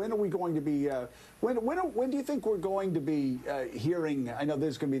when are we going to be? When do you think we're going to be hearing? I know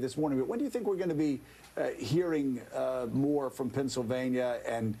there's going to be this morning, but when do you think we're going to be hearing more from Pennsylvania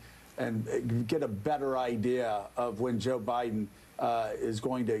and get a better idea of when Joe Biden is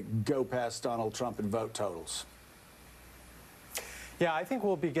going to go past Donald Trump in vote totals? Yeah, I think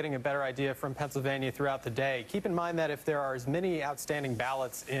we'll be getting a better idea from Pennsylvania throughout the day. Keep in mind that if there are as many outstanding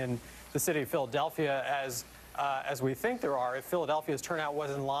ballots in the city of Philadelphia as we think there are, if Philadelphia's turnout was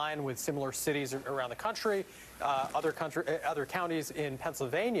in line with similar cities around the country, other counties in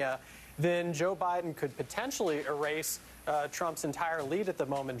Pennsylvania, then Joe Biden could potentially erase Trump's entire lead at the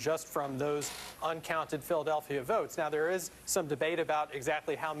moment just from those uncounted Philadelphia votes. Now, there is some debate about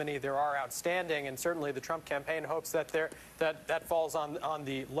exactly how many there are outstanding, and certainly the Trump campaign hopes that that falls on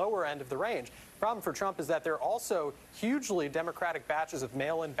the lower end of the range. The problem for Trump is that there are also hugely Democratic batches of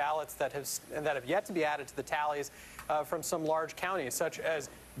mail-in ballots that have yet to be added to the tallies from some large counties, such as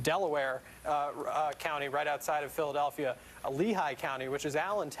Delaware County, right outside of Philadelphia, Lehigh County, which is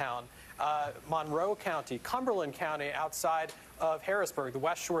Allentown, Monroe County, Cumberland County, outside of Harrisburg, the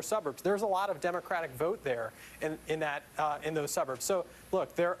West Shore suburbs. There's a lot of Democratic vote there in those suburbs. So,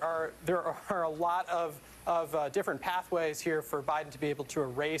 look, there are a lot of different pathways here for Biden to be able to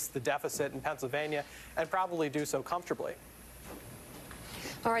erase the deficit in Pennsylvania and probably do so comfortably.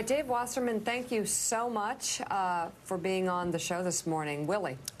 All right, Dave Wasserman, thank you so much for being on the show this morning.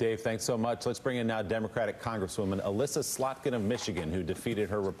 Willie. Dave, thanks so much. Let's bring in now Democratic Congresswoman Alyssa Slotkin of Michigan, who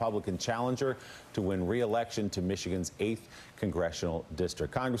defeated her Republican challenger to win re-election to Michigan's 8th congressional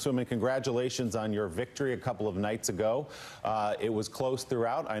district. Congresswoman, congratulations on your victory a couple of nights ago. It was close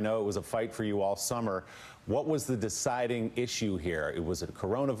throughout. I know it was a fight for you all summer. What was the deciding issue here? Was it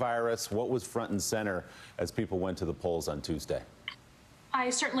coronavirus? What was front and center as people went to the polls on Tuesday? I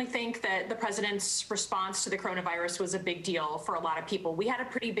certainly think that the president's response to the coronavirus was a big deal for a lot of people. We had a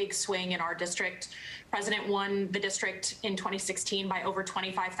pretty big swing in our district. President won the district in 2016 by over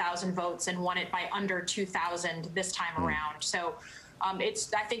 25,000 votes and won it by under 2,000 this time around. So I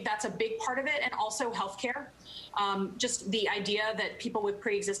think that's a big part of it, and also healthcare. Just the idea that people with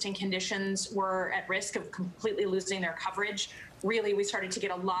pre-existing conditions were at risk of completely losing their coverage really we started to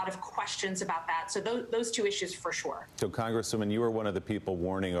get a lot of questions about that. So those two issues for sure. So, Congresswoman, you were one of the people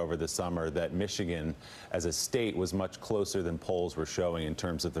warning over the summer that Michigan as a state was much closer than polls were showing in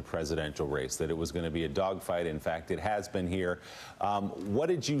terms of the presidential race, that it was going to be a dogfight. In fact, it has been here. What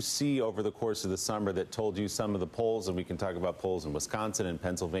did you see over the course of the summer that told you some of the polls, and we can talk about polls in Wisconsin and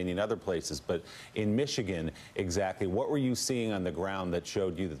Pennsylvania and other places, but in Michigan, exactly what were you seeing on the ground that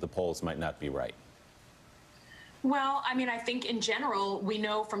showed you that the polls might not be right? Well, I mean, I think in general, we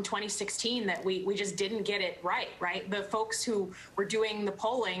know from 2016 that we just didn't get it right? The folks who were doing the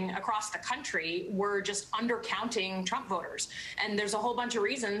polling across the country were just undercounting Trump voters. And there's a whole bunch of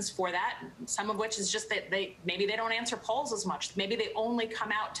reasons for that, some of which is just that maybe they don't answer polls as much. Maybe they only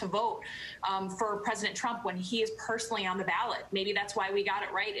come out to vote for President Trump when he is personally on the ballot. Maybe that's why we got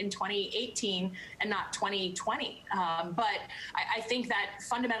it right in 2018 and not 2020. But I think that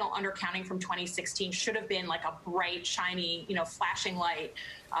fundamental undercounting from 2016 should have been like a bright, shiny, flashing light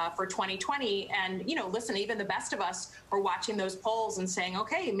for 2020. And, listen, even the best of us were watching those polls and saying,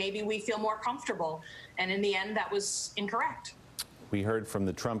 okay, maybe we feel more comfortable. And in the end, that was incorrect. We heard from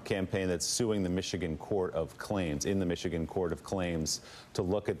the Trump campaign that's suing the Michigan Court of Claims, to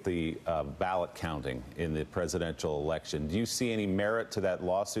look at the ballot counting in the presidential election. Do you see any merit to that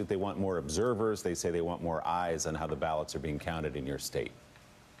lawsuit? They want more observers. They say they want more eyes on how the ballots are being counted in your state.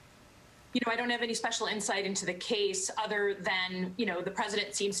 I don't have any special insight into the case other than, the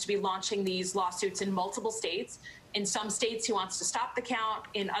president seems to be launching these lawsuits in multiple states. In some states, he wants to stop the count.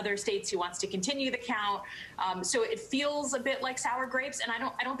 In other states, he wants to continue the count. So it feels a bit like sour grapes. And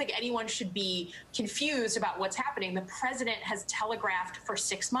I don't think anyone should be confused about what's happening. The president has telegraphed for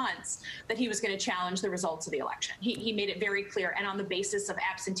 6 months that he was going to challenge the results of the election. He made it very clear, and on the basis of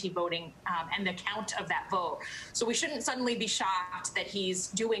absentee voting and the count of that vote. So we shouldn't suddenly be shocked that he's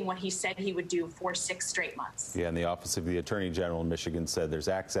doing what he said he would do for 6 straight months. Yeah, and the Office of the Attorney General in Michigan said there's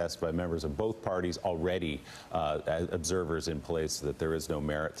access by members of both parties already, observers in place, so that there is no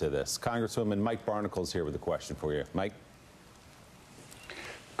merit to this. Congresswoman Mike Barnicle's here with a question for you. Mike?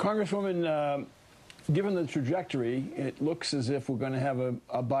 Congresswoman, given the trajectory, it looks as if we're going to have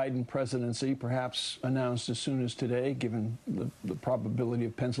a Biden presidency, perhaps announced as soon as today, given the probability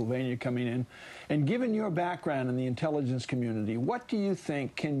of Pennsylvania coming in. And given your background in the intelligence community, what do you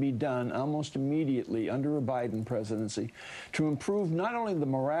think can be done almost immediately under a Biden presidency to improve not only the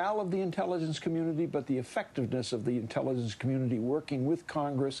morale of the intelligence community, but the effectiveness of the intelligence community working with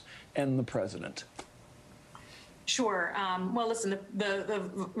Congress and the president? Sure. Well, listen, the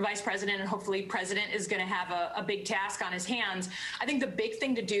vice president and hopefully president is going to have a big task on his hands. I think the big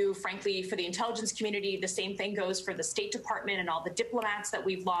thing to do, frankly, for the intelligence community, the same thing goes for the State Department and all the diplomats that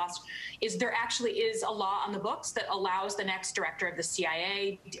we've lost, is there actually is a law on the books that allows the next director of the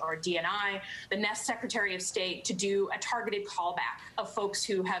CIA or DNI, the next Secretary of State, to do a targeted callback of folks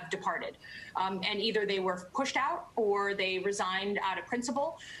who have departed. And either they were pushed out or they resigned out of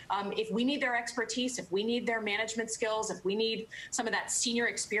principle. If we need their expertise, if we need their management skills, if we need some of that senior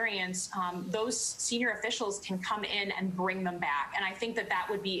experience, those senior officials can come in and bring them back. And I think that that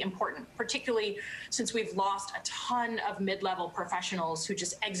would be important, particularly since we've lost a ton of mid-level professionals who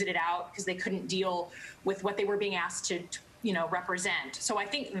just exited out because they couldn't deal with what they were being asked to represent. So I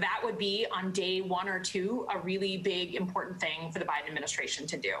think that would be on day 1 or 2 a really big, important thing for the Biden administration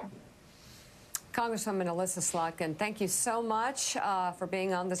to do. Congresswoman Alyssa Slotkin, thank you so much for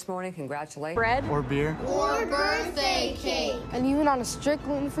being on this morning. Congratulations. Bread or beer or birthday cake. And even on a strict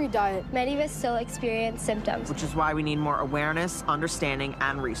gluten-free diet, many of us still experience symptoms. Which is why we need more awareness, understanding,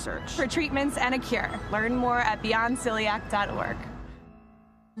 and research. For treatments and a cure. Learn more at beyondceliac.org.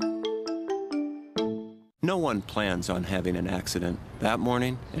 No one plans on having an accident. That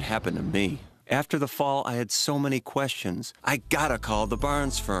morning, it happened to me. After the fall, I had so many questions. I gotta call the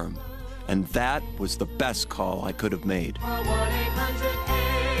Barnes firm. And that was the best call I could have made.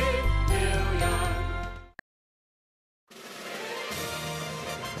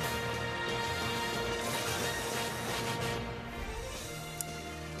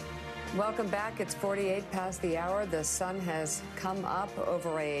 Welcome back. It's 48 past the hour. The sun has come up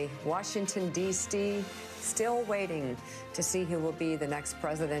over a Washington, D.C., still waiting to see who will be the next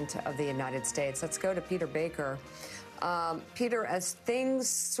president of the United States. Let's go to Peter Baker. Peter, as things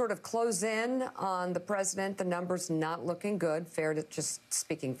sort of close in on the president, the numbers not looking good, fair to just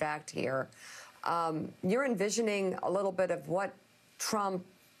speaking fact here. You're envisioning a little bit of what Trump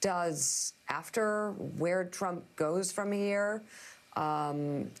does after, where Trump goes from here.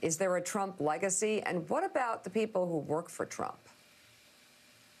 Is there a Trump legacy? And what about the people who work for Trump?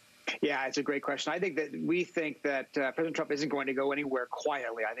 Yeah, it's a great question. I think that we think that President Trump isn't going to go anywhere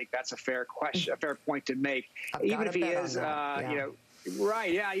quietly. I think that's a fair question, a fair point to make. Even if he is, you know,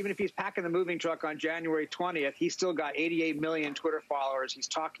 right, yeah, even if he's packing the moving truck on January 20th, he's still got 88 million Twitter followers. He's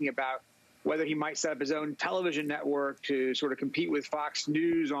talking about whether he might set up his own television network to sort of compete with Fox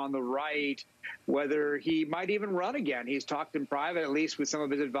News on the right, whether he might even run again. He's talked in private, at least with some of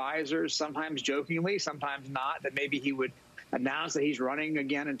his advisors, sometimes jokingly, sometimes not, that maybe he would announce that he's running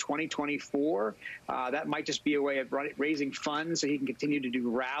again in 2024. That might just be a way of raising funds so he can continue to do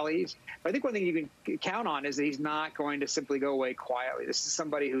rallies. But I think one thing you can count on is that he's not going to simply go away quietly. This is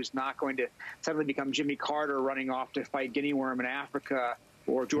somebody who's not going to suddenly become Jimmy Carter running off to fight guinea worm in Africa,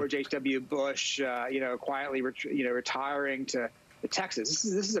 or George H.W. Bush, you know, quietly, retiring to Texas.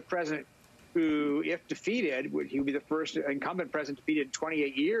 This is a president who, if defeated, he would be the first incumbent president defeated in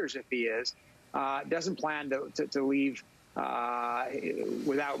 28 years if he is, doesn't plan to leave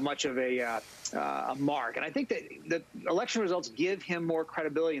without much of a mark. And I think that the election results give him more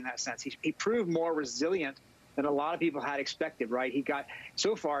credibility in that sense. He proved more resilient than a lot of people had expected, right? He got,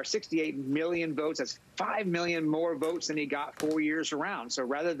 so far, 68 million votes. That's 5 million more votes than he got 4 years around. So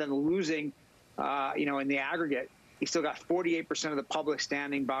rather than losing, you know, in the aggregate, he still got 48% of the public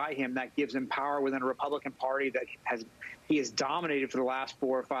standing by him. That gives him power within a Republican Party that he has dominated for the last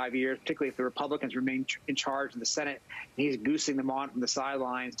 4 or 5 years, particularly if the Republicans remain in charge in the Senate. He's goosing them on from the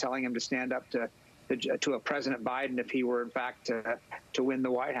sidelines, telling them to stand up to a President Biden if he were, in fact, to win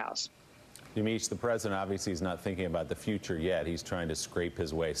the White House. Yamiche, the president obviously is not thinking about the future yet. He's trying to scrape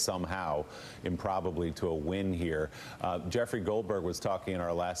his way somehow, improbably, to a win here. Jeffrey Goldberg was talking in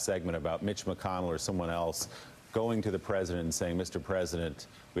our last segment about Mitch McConnell or someone else going to the president and saying, Mr. President,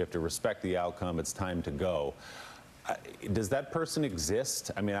 we have to respect the outcome. It's time to go. Does that person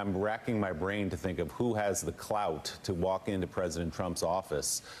exist? I mean, I'm racking my brain to think of who has the clout to walk into President Trump's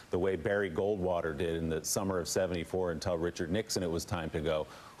office the way Barry Goldwater did in the summer of '74 and tell Richard Nixon it was time to go.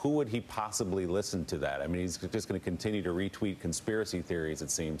 Who would he possibly listen to that? I mean, he's just going to continue to retweet conspiracy theories,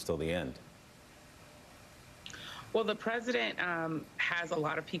 it seems, till the end. Well, the president has a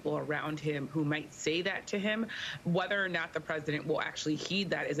lot of people around him who might say that to him. Whether or not the president will actually heed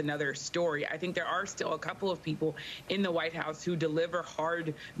that is another story. I think there are still a couple of people in the White House who deliver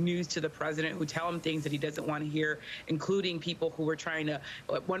hard news to the president, who tell him things that he doesn't want to hear, including people who were trying to,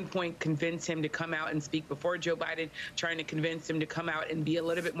 at one point, convince him to come out and speak before Joe Biden, trying to convince him to come out and be a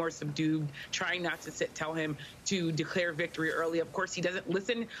little bit more subdued, trying not to tell him to declare victory early. Of course, he doesn't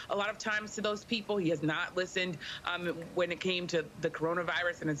listen a lot of times to those people. He has not listened when it came to the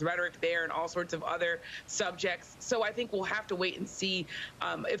coronavirus and his rhetoric there and all sorts of other subjects. So I think we'll have to wait and see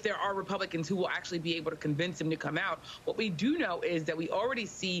if there are Republicans who will actually be able to convince him to come out. What we do know is that we already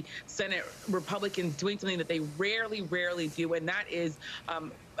see Senate Republicans doing something that they rarely do, and that is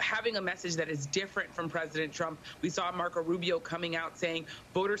having a message that is different from President Trump. We saw Marco Rubio coming out saying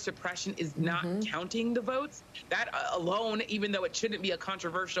voter suppression is not counting the votes. That alone, even though it shouldn't be a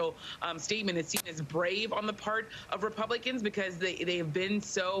controversial statement, is seen as brave on the part of Republicans because they have been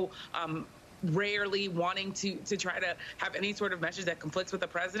so rarely wanting to try to have any sort of message that conflicts with the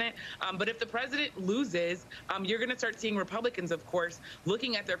president. But if the president loses, you're going to start seeing Republicans, of course,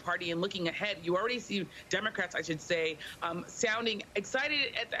 looking at their party and looking ahead. You already see Democrats, I should say, sounding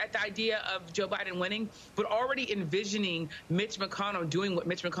excited at the idea of Joe Biden winning, but already envisioning Mitch McConnell doing what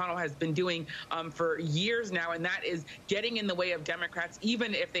Mitch McConnell has been doing for years now, and that is getting in the way of Democrats,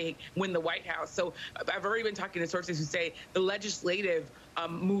 even if they win the White House. So I've already been talking to sources who say the legislative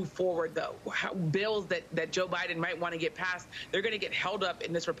move forward, though. Bills that Joe Biden might want to get passed, they're going to get held up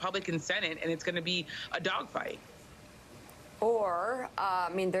in this Republican Senate, and it's going to be a dogfight. Or, I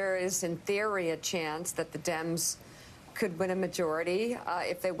mean, there is, in theory, a chance that the Dems could win a majority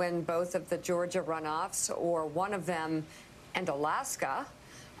if they win both of the Georgia runoffs or one of them and Alaska.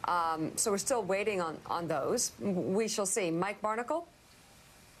 So we're still waiting on those. We shall see. Mike Barnicle?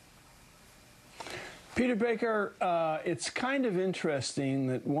 Peter Baker, it's kind of interesting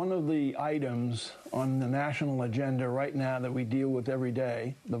that one of the items on the national agenda right now that we deal with every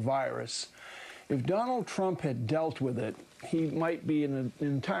day, the virus, if Donald Trump had dealt with it, he might be in an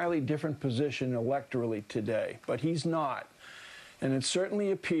entirely different position electorally today, but he's not. And it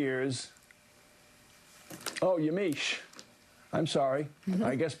certainly appears... Oh, Yamiche. I'm sorry.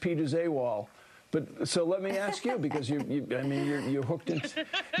 I guess Peter's AWOL. But so let me ask you, because you're hooked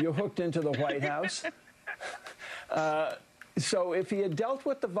into the White House. So if he had dealt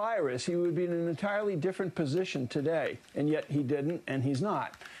with the virus, he would be in an entirely different position today. And yet he didn't, and he's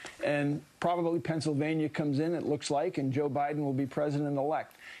not. And probably Pennsylvania comes in, it looks like, and Joe Biden will be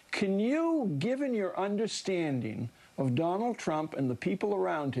president-elect. Can you, given your understanding of Donald Trump and the people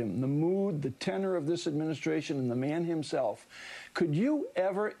around him, the mood, the tenor of this administration, and the man himself, could you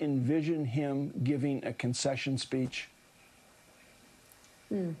ever envision him giving a concession speech?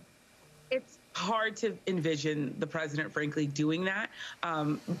 It's hard to envision the president, frankly, doing that.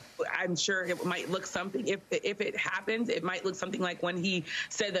 I'm sure it might look something, if it happens, it might look something like when he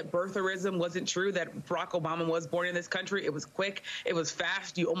said that birtherism wasn't true, that Barack Obama was born in this country. It was quick, it was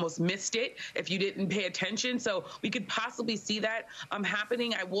fast, you almost missed it if you didn't pay attention. So we could possibly see that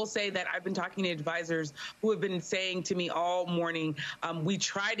happening. I will say that I've been talking to advisors who have been saying to me all morning, we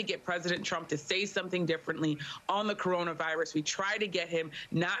try to get President Trump to say something differently on the coronavirus. We try to get him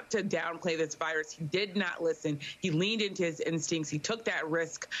not to downplay this virus. He did not listen. He leaned into his instincts. He took that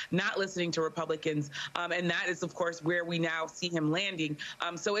risk, not listening to Republicans. And that is, of course, where we now see him landing.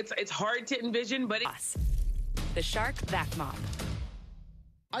 So it's hard to envision, but the Shark Vac Mop.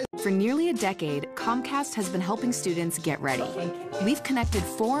 For nearly a decade, Comcast has been helping students get ready. We've connected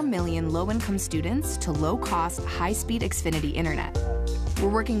 4 million low-income students to low-cost, high-speed Xfinity internet. We're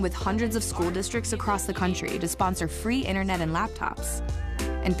working with hundreds of school districts across the country to sponsor free internet and laptops.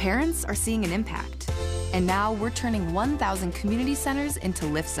 And parents are seeing an impact. And now we're turning 1,000 community centers into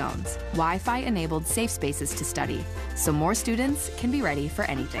lift zones, Wi-Fi-enabled safe spaces to study, so more students can be ready for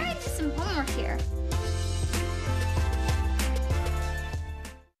anything. I did some homework here.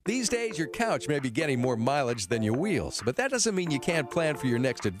 These days, your couch may be getting more mileage than your wheels, but that doesn't mean you can't plan for your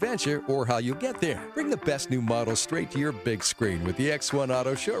next adventure or how you'll get there. Bring the best new models straight to your big screen with the X1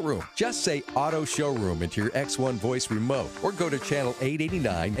 Auto Showroom. Just say Auto Showroom into your X1 voice remote, or go to channel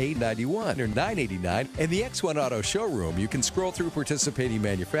 889, 891, or 989. In the X1 Auto Showroom, you can scroll through participating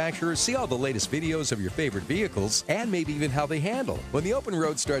manufacturers, see all the latest videos of your favorite vehicles, and maybe even how they handle. When the open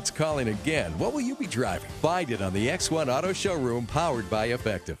road starts calling again, what will you be driving? Find it on the X1 Auto Showroom, powered by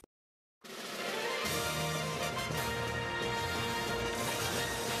Effective.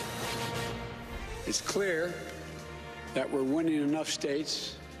 It's clear that we're winning enough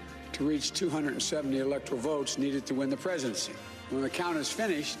states to reach 270 electoral votes needed to win the presidency. When the count is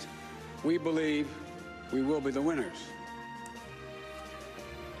finished, we believe we will be the winners.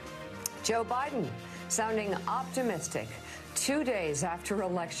 Joe Biden sounding optimistic 2 days after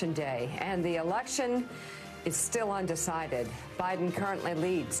Election Day, and the election is still undecided. Biden currently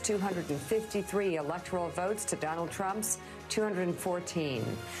leads 253 electoral votes to Donald Trump's 214.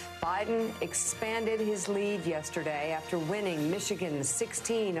 Biden expanded his lead yesterday after winning Michigan's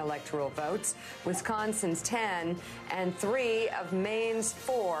 16 electoral votes, Wisconsin's 10, and 3 of Maine's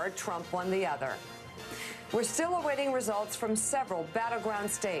 4. Trump won the other. We're still awaiting results from several battleground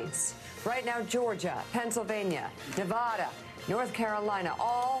states. Right now, Georgia, Pennsylvania, Nevada, North Carolina,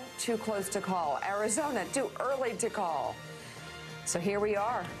 all too close to call. Arizona, too early to call. So here we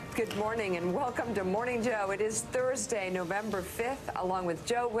are. Good morning and welcome to Morning Joe. It is Thursday, November 5th. Along with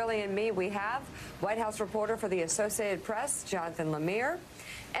Joe, Willie, and me, we have White House reporter for the Associated Press, Jonathan Lemire,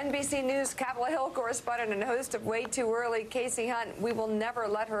 NBC News Capitol Hill correspondent and host of Way Too Early, Casey Hunt. We will never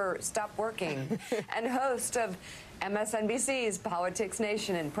let her stop working. And host of MSNBC's Politics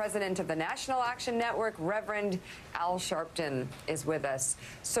Nation and president of the National Action Network, Reverend Al Sharpton, is with us.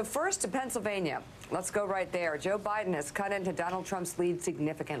 So first to Pennsylvania. Let's go right there. Joe Biden has cut into Donald Trump's lead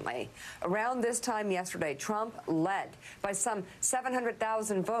significantly. Around this time yesterday, Trump led by some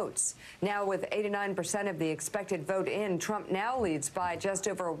 700,000 votes. Now with 89% of the expected vote in, Trump now leads by just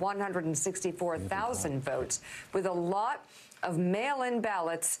over 164,000 votes, with a lot of mail-in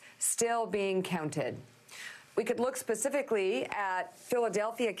ballots still being counted. We could look specifically at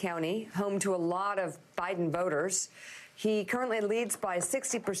Philadelphia County, home to a lot of Biden voters. He currently leads by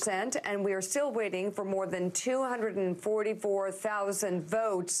 60%, and we are still waiting for more than 244,000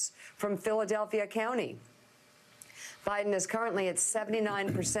 votes from Philadelphia County. Biden is currently at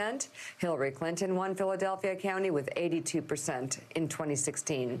 79%. Hillary Clinton won Philadelphia County with 82% in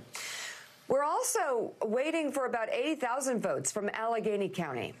 2016. We're also waiting for about 80,000 votes from Allegheny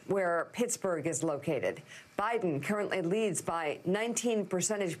County, where Pittsburgh is located. Biden currently leads by 19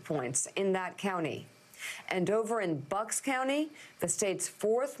 percentage points in that county. And over in Bucks County, the state's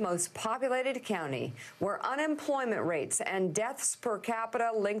 4th most populated county, where unemployment rates and deaths per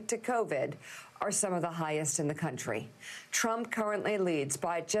capita linked to COVID are some of the highest in the country. Trump currently leads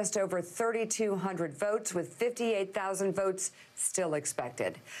by just over 3,200 votes, with 58,000 votes still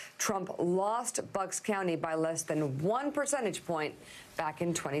expected. Trump lost Bucks County by less than 1 percentage point back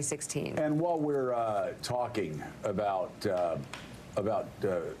in 2016. And while we're talking about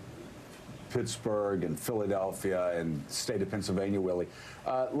Pittsburgh and Philadelphia and the state of Pennsylvania, Willie,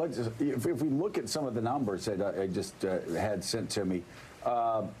 if we look at some of the numbers that I just had sent to me,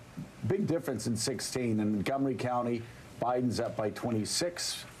 Big difference in 16. In Montgomery County, Biden's up by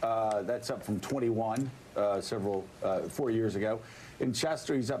 26. That's up from 21 4 years ago. In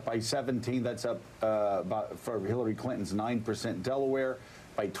Chester, he's up by 17. That's up for Hillary Clinton's 9%. Delaware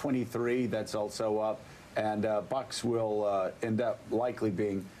by 23. That's also up. And Bucks will end up likely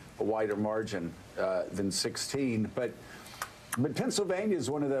being a wider margin than 16. But Pennsylvania is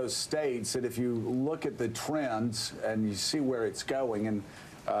one of those states that if you look at the trends and you see where it's going, and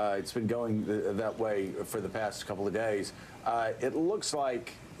it's been going that way for the past couple of days, it looks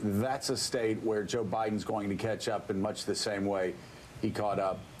like that's a state where Joe Biden's going to catch up in much the same way he caught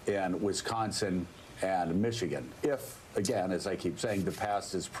up in Wisconsin and Michigan. If, again, as I keep saying, the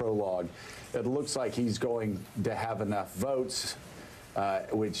past is prologue, it looks like he's going to have enough votes,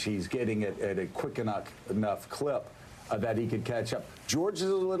 which he's getting at a quick enough clip, that he could catch up. Georgia's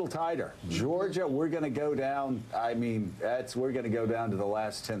a little tighter. Georgia, we're going to go down. I mean, we're going to go down to the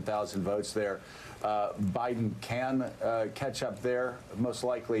last 10,000 votes there. Biden can catch up there. Most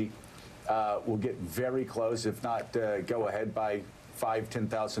likely will get very close, if not go ahead by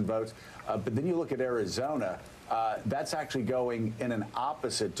 10,000 votes. But then you look at Arizona. That's actually going in an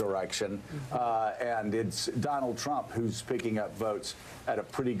opposite direction, and it's Donald Trump who's picking up votes at a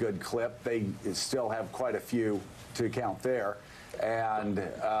pretty good clip. They still have quite a few to count there. And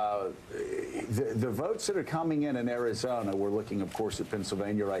the votes that are coming in Arizona, we're looking, of course, at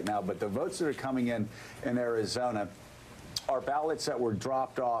Pennsylvania right now, but the votes that are coming in Arizona are ballots that were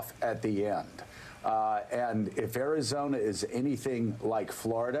dropped off at the end. And if Arizona is anything like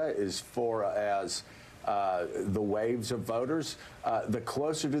Florida as far as the waves of voters, the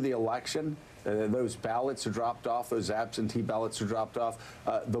closer to the election those ballots are dropped off, those absentee ballots are dropped off,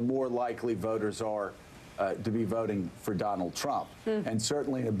 the more likely voters are to be voting for Donald Trump. And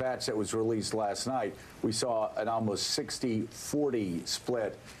certainly in a batch that was released last night, we saw an almost 60-40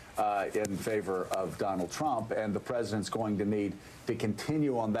 split in favor of Donald Trump, and the president's going to need to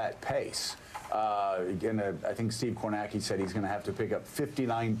continue on that pace. I think Steve Kornacki said he's going to have to pick up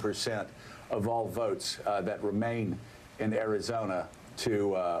 59% of all votes that remain in Arizona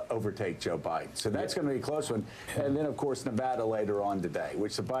to overtake Joe Biden. So that's going to be a close one. And then, of course, Nevada later on today,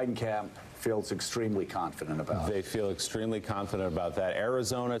 which the Biden camp feels extremely confident about. They feel extremely confident about that.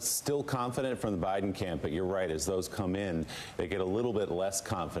 Arizona still confident from the Biden camp, but you're right, as those come in, they get a little bit less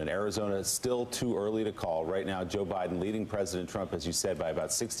confident. Arizona is still too early to call. Right now, Joe Biden leading President Trump, as you said, by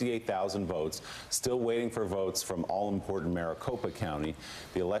about 68,000 votes, still waiting for votes from all-important Maricopa County.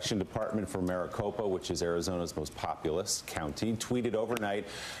 The election department for Maricopa, which is Arizona's most populous county, tweeted overnight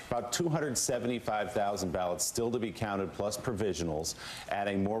about 275,000 ballots still to be counted, plus provisionals,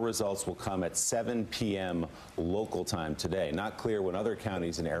 adding more results will come at 7 p.m. local time today. Not clear when other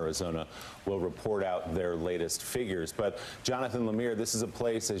counties in Arizona will report out their latest figures. But Jonathan Lemire, this is a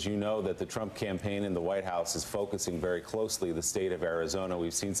place, as you know, that the Trump campaign in the White House is focusing very closely, the state of Arizona.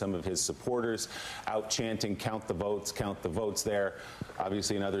 We've seen some of his supporters out chanting, count the votes there.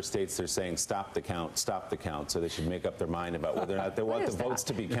 Obviously, in other states, they're saying stop the count, so they should make up their mind about whether or not they want the votes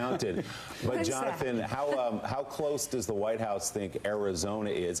to be counted. But Jonathan, how close does the White House think Arizona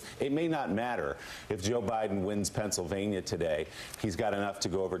is? It may not matter if Joe Biden wins Pennsylvania today. He's got enough to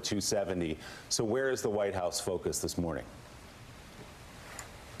go over 270. So where is the White House focused this morning?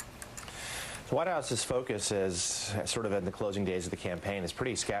 The White House's focus is sort of in the closing days of the campaign is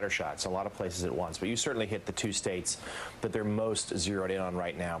pretty scattershot. It's a lot of places at once, but you certainly hit the two states that they're most zeroed in on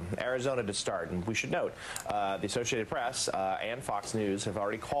right now. Arizona to start, and we should note the Associated Press and Fox News have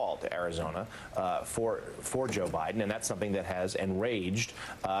already called Arizona for Joe Biden, and that's something that has enraged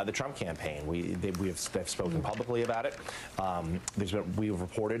the Trump campaign. They've spoken publicly about it. We've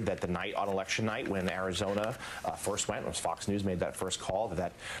reported that the night on election night when Arizona first went, was Fox News made that first call,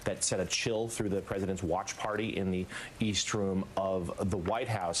 that sent a chill through the president's watch party in the East Room of the White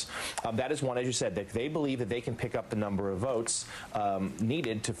House. That is one, as you said, that they believe that they can pick up the number of votes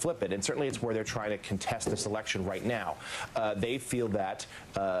needed to flip it, and certainly it's where they're trying to contest this election right now. They feel that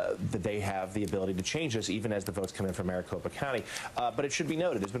they have the ability to change this, even as the votes come in from Maricopa County. But it should be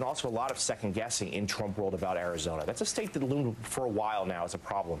noted, there's been also a lot of second-guessing in Trump world about Arizona. That's a state that loomed for a while now as a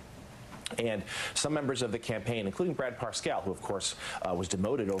problem. And some members of the campaign, including Brad Parscale, who, of course, was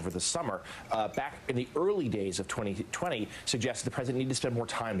demoted over the summer, back in the early days of 2020, suggested the president needed to spend more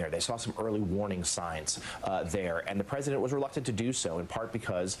time there. They saw some early warning signs there, and the president was reluctant to do so, in part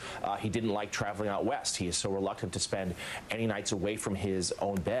because he didn't like traveling out west. He is so reluctant to spend any nights away from his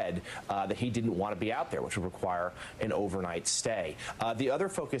own bed that he didn't want to be out there, which would require an overnight stay. The other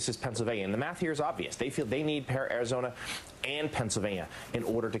focus is Pennsylvania, and the math here is obvious. They feel they need Arizona and Pennsylvania in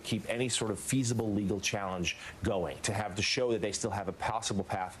order to keep any sort sort of feasible legal challenge going, to show that they still have a possible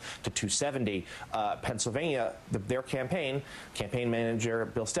path to 270. Pennsylvania, their campaign manager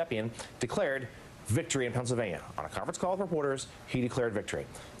Bill Stepien declared victory in Pennsylvania. On a conference call with reporters, he declared victory.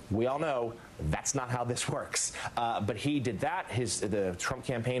 We all know that's not how this works. But he did that. The Trump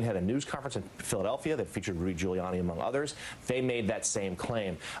campaign had a news conference in Philadelphia that featured Rudy Giuliani, among others. They made that same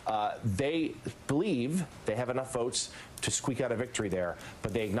claim. They believe they have enough votes to squeak out a victory there,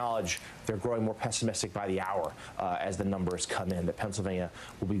 but they acknowledge they're growing more pessimistic by the hour as the numbers come in, that Pennsylvania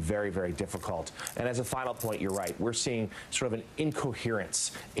will be very, very difficult. And as a final point, you're right. We're seeing sort of an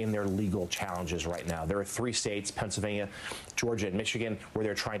incoherence in their legal challenges right now. There are 3 states, Pennsylvania, Georgia, and Michigan, where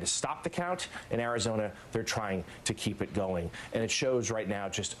they're trying to stop the count. In Arizona, they're trying to keep it going. And it shows right now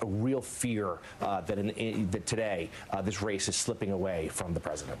just a real fear that today this race is slipping away from the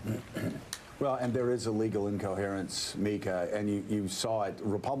president. Well, and there is a legal incoherence, Mika, and you saw it.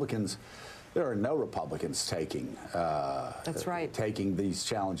 Republicans, there are no Republicans taking that's right, taking these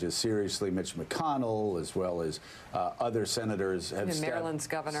challenges seriously. Mitch McConnell, as well as other senators, Maryland's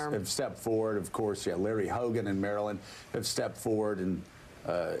governor have stepped forward. Of course, Larry Hogan in Maryland have stepped forward, and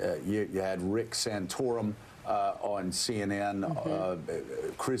you had Rick Santorum on CNN,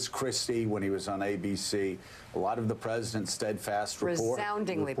 Chris Christie when he was on ABC. A lot of the president's steadfast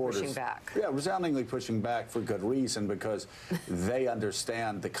resoundingly pushing back. Yeah, resoundingly pushing back for good reason, because they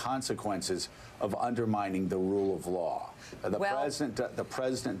understand the consequences of undermining the rule of law. The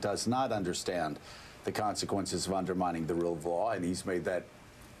president does not understand the consequences of undermining the rule of law, and he's made that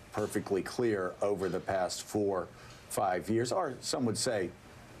perfectly clear over the past 4-5 years, or some would say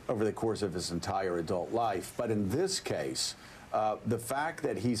over the course of his entire adult life. But in this case, the fact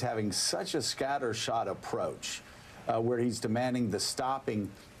that he's having such a scattershot approach, where he's demanding the stopping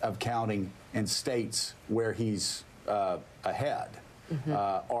of counting in states where he's ahead,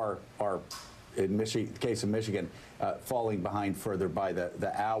 are in the case of Michigan, falling behind further by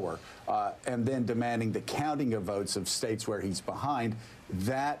the hour, and then demanding the counting of votes of states where he's behind,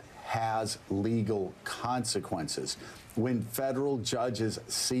 that has legal consequences. When federal judges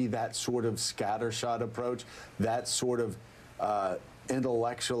see that sort of scattershot approach, that sort of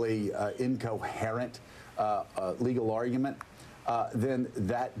intellectually incoherent legal argument, then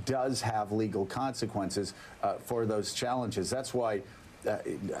that does have legal consequences for those challenges. That's why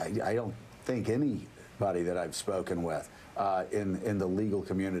I don't think anybody that I've spoken with in the legal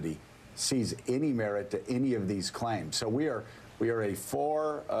community sees any merit to any of these claims. So we are a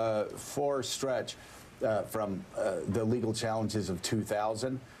far stretch from the legal challenges of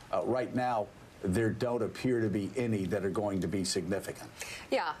 2000. Right now, there don't appear to be any that are going to be significant.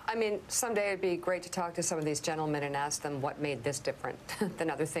 Yeah, I mean, someday it'd be great to talk to some of these gentlemen and ask them what made this different than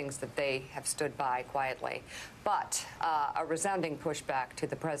other things that they have stood by quietly. But a resounding pushback to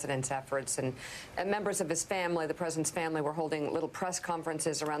the president's efforts, and members of his family, the president's family, were holding little press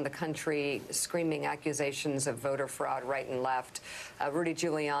conferences around the country, screaming accusations of voter fraud right and left. Rudy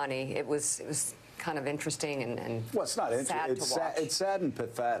Giuliani, it was kind of interesting and well, it's not sad to watch. It's sad and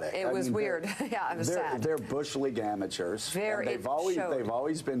pathetic. It was weird. Yeah, it was sad. They're Bush League amateurs. They've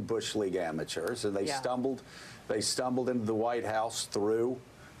always been Bush League amateurs, and they stumbled into the White House through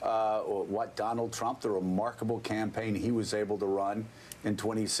what Donald Trump, the remarkable campaign he was able to run in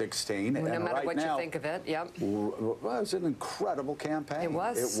 2016. No matter right what you think of it, yep. Well, it was an incredible campaign. It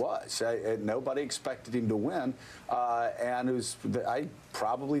was. It was. Nobody expected him to win, and it was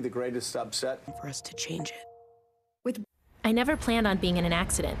probably the greatest upset. For us to change it. I never planned on being in an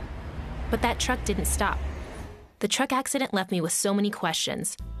accident, but that truck didn't stop. The truck accident left me with so many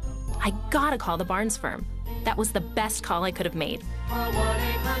questions. I gotta call the Barnes firm. That was the best call I could have made.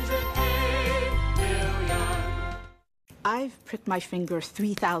 I've pricked my finger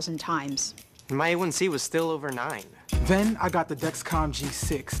 3,000 times. My A1C was still over 9. Then I got the Dexcom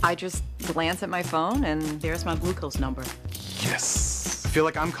G6. I just glance at my phone and there's my glucose number. Yes. I feel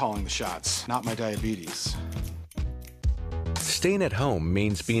like I'm calling the shots, not my diabetes. Staying at home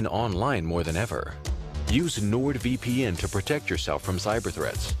means being online more than ever. Use NordVPN to protect yourself from cyber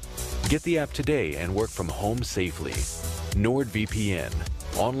threats. Get the app today and work from home safely. NordVPN,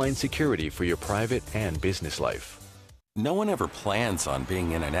 online security for your private and business life. No one ever plans on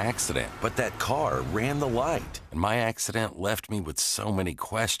being in an accident, but that car ran the light. And my accident left me with so many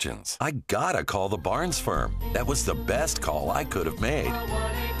questions. I gotta call the Barnes firm. That was the best call I could have made.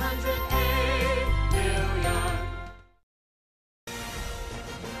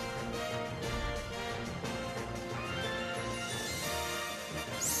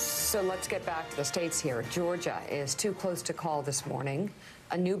 So let's get back to the states here. Georgia is too close to call this morning.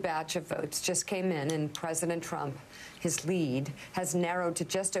 A new batch of votes just came in, and President Trump, his lead, has narrowed to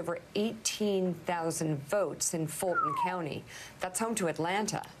just over 18,000 votes in Fulton County. That's home to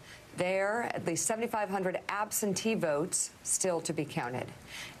Atlanta. There, at least 7,500 absentee votes still to be counted.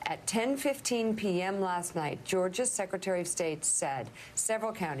 At 10:15 p.m. last night, Georgia's Secretary of State said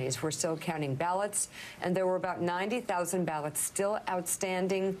several counties were still counting ballots, and there were about 90,000 ballots still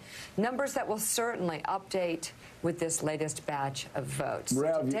outstanding, numbers that will certainly update with this latest batch of votes.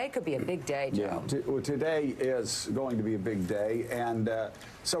 So today could be a big day, Joe. Yeah, well, today is going to be a big day. And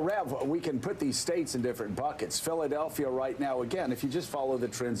so, Rev, we can put these states in different buckets. Philadelphia right now, again, if you just follow the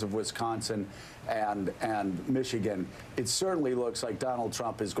trends of Wisconsin and Michigan, it certainly looks like Donald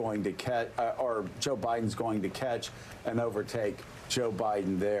Trump is going to catch, or Joe Biden's going to catch and overtake Joe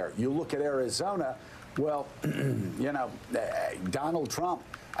Biden there. You look at Arizona, well, you know, Donald Trump,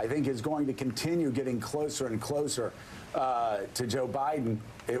 I think, is going to continue getting closer and closer to Joe Biden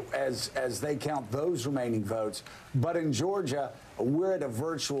as they count those remaining votes. But in Georgia, we're at a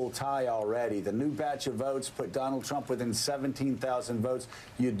virtual tie already. The new batch of votes put Donald Trump within 17,000 votes.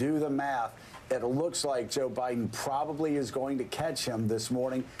 You do the math, it looks like Joe Biden probably is going to catch him this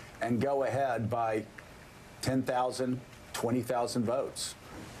morning and go ahead by 10,000, 20,000 votes.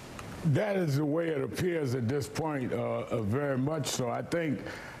 That is the way it appears at this point, very much so. I think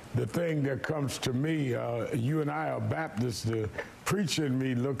the thing that comes to me, you and I are Baptists, the preacher in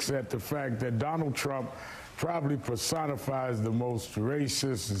me looks at the fact that Donald Trump probably personifies the most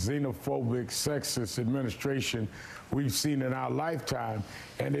racist, xenophobic, sexist administration we've seen in our lifetime.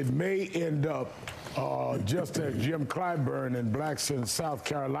 And it may end up, just as Jim Clyburn and blacks in South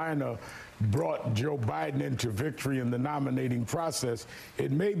Carolina brought Joe Biden into victory in the nominating process,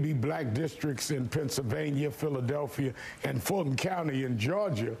 it may be black districts in Pennsylvania, Philadelphia, and Fulton County in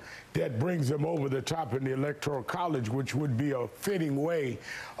Georgia that brings them over the top in the Electoral College, which would be a fitting way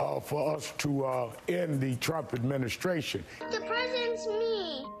for us to end the Trump administration. The president's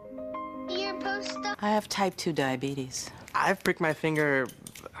me. You're supposed to... I have type 2 diabetes. I've pricked my finger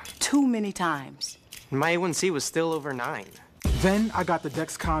too many times. My A1C was still over 9. Then I got the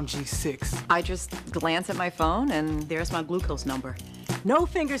Dexcom G6. I just glance at my phone and there's my glucose number. No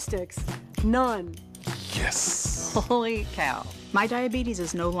finger sticks. None. Yes. Holy cow. My diabetes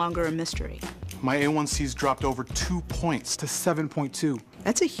is no longer a mystery. My A1C's dropped over 2 points to 7.2.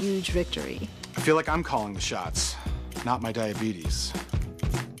 That's a huge victory. I feel like I'm calling the shots, not my diabetes.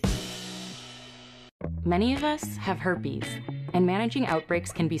 Many of us have herpes, and managing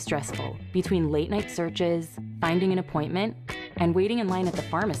outbreaks can be stressful. Between late-night searches, finding an appointment, and waiting in line at the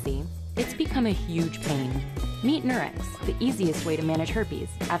pharmacy, it's become a huge pain. Meet Nurex, the easiest way to manage herpes.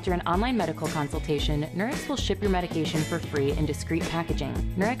 After an online medical consultation, Nurex will ship your medication for free in discreet packaging.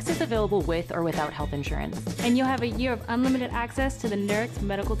 Nurex is available with or without health insurance. And you'll have a year of unlimited access to the Nurex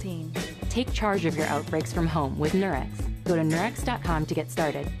medical team. Take charge of your outbreaks from home with Nurex. Go to Nurex.com to get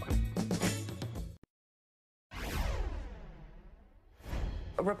started.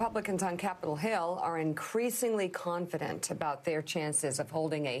 Republicans on Capitol Hill are increasingly confident about their chances of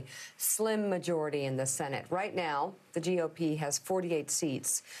holding a slim majority in the Senate. Right now, the GOP has 48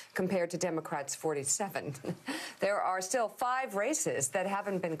 seats compared to Democrats' 47. There are still 5 races that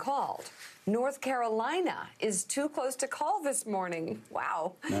haven't been called. North Carolina is too close to call this morning.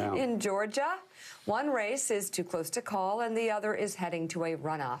 Wow. Wow. In Georgia, one race is too close to call and the other is heading to a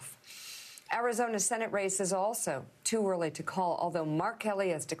runoff. Arizona's Senate race is also too early to call, although Mark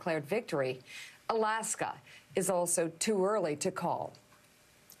Kelly has declared victory. Alaska is also too early to call.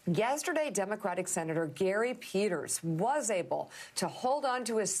 Yesterday, Democratic Senator Gary Peters was able to hold on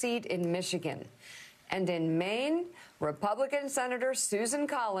to a seat in Michigan. And in Maine, Republican Senator Susan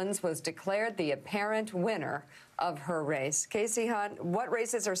Collins was declared the apparent winner of her race. Casey Hunt, what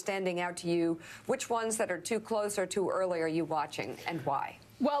races are standing out to you? Which ones that are too close or too early are you watching, and why?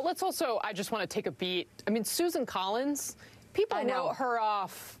 Well, let's also, I just want to take a beat. I mean, Susan Collins, people wrote her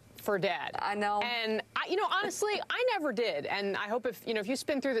off for dead. I know. And, honestly, I never did. And I hope if you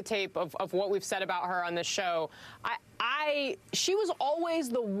spin through the tape of what we've said about her on this show, she was always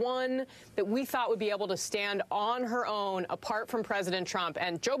the one that we thought would be able to stand on her own apart from President Trump.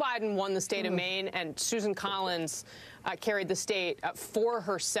 And Joe Biden won the state of Maine, and Susan Collins carried the state for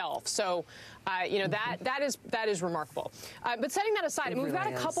herself. So, that is remarkable. But setting that aside, we've got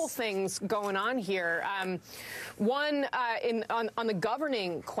a couple things going on here. One, on the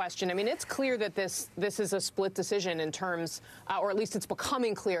governing question, I mean, it's clear that this is a split decision in terms, or at least it's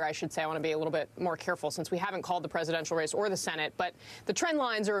becoming clear, I should say. I want to be a little bit more careful since we haven't called the presidential presidential race or the Senate. But the trend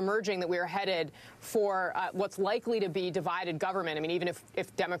lines are emerging that we are headed for what's likely to be divided government. I mean, even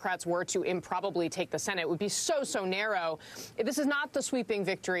if Democrats were to improbably take the Senate, it would be so narrow. This is not the sweeping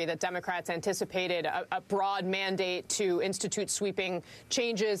victory that Democrats anticipated, a broad mandate to institute sweeping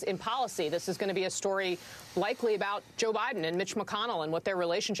changes in policy. This is going to be a story likely about Joe Biden and Mitch McConnell and what their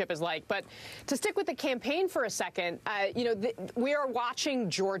relationship is like. But to stick with the campaign for a second, we are watching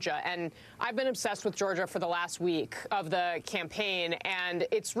Georgia, and I've been obsessed with Georgia for the last week of the campaign, and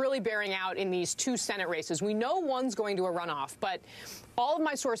it's really bearing out in these two Senate races. We know one's going to a runoff, but all of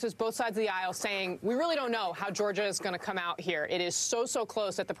my sources, both sides of the aisle, saying we really don't know how Georgia is going to come out here. It is so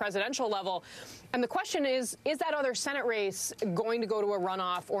close at the presidential level. And the question is that other Senate race going to go to a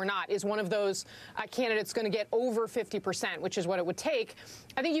runoff or not? Is one of those candidates going to get over 50%, which is what it would take?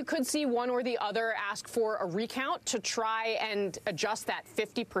 I think you could see one or the other ask for a recount to try and adjust that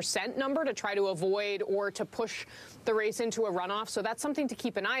 50% number to try to avoid or to push the race into a runoff. So that's something to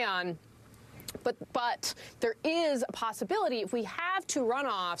keep an eye on. But there is a possibility, if we have two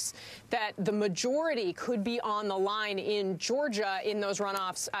runoffs, that the majority could be on the line in Georgia in those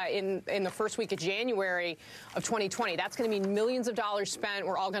runoffs in the first week of January of 2020. That's going to mean millions of dollars spent.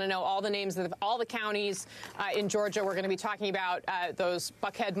 We're all going to know all the names of all the counties in Georgia. We're going to be talking about those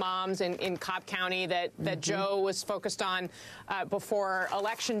Buckhead moms in Cobb County that Joe was focused on before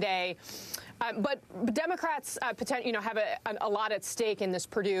Election Day. But Democrats have a lot at stake in this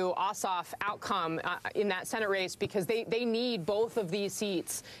Purdue-Ossoff outcome in that Senate race, because they need both of these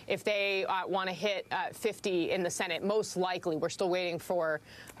seats if they want to hit 50 in the Senate. Most likely, we're still waiting for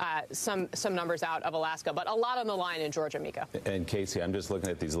some numbers out of Alaska, but a lot on the line in Georgia, Mika. And Casey, I'm just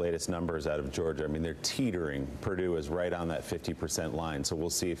looking at these latest numbers out of Georgia. I mean, they're teetering. Purdue is right on that 50% line, so we'll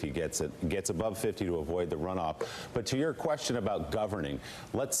see if he gets above 50 to avoid the runoff. But to your question about governing,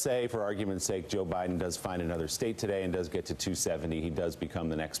 let's say, for argument's sake, Joe Biden does find another state today and does get to 270. He does become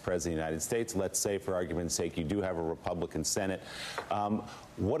the next president of the United States. Let's say, for argument's sake, you do have a Republican Senate.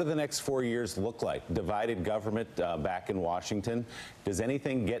 What do the next 4 years look like? Divided government back in Washington. Does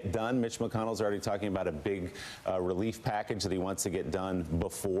anything get done? Mitch McConnell's already talking about a big relief package that he wants to get done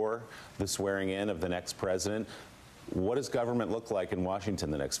before the swearing in of the next president. What does government look like in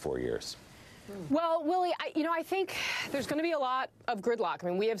Washington the next 4 years? Well, Willie, I think there's going to be a lot of gridlock. I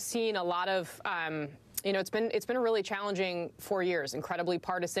mean, we have seen a lot of, it's been a really challenging 4 years, incredibly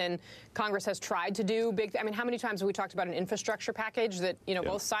partisan. Congress has tried to do big. I mean, how many times have we talked about an infrastructure package that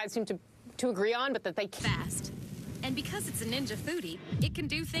both sides seem to agree on, but that they fast. And because it's a Ninja Foodie, it can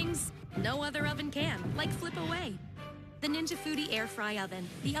do things no other oven can, like flip away. The Ninja Foodie Air Fry Oven,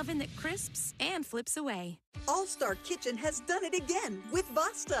 the oven that crisps and flips away. All-Star Kitchen has done it again with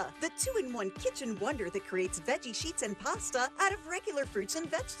Vasta, the 2-in-1 kitchen wonder that creates veggie sheets and pasta out of regular fruits and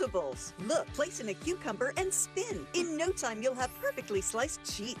vegetables. Look, place in a cucumber and spin. In no time, you'll have perfectly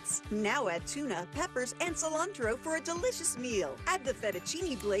sliced sheets. Now add tuna, peppers, and cilantro for a delicious meal. Add the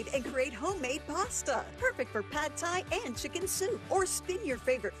fettuccine blade and create homemade pasta, perfect for pad thai and chicken soup. Or spin your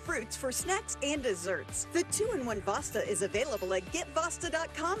favorite fruits for snacks and desserts. The 2-in-1 Vasta is available at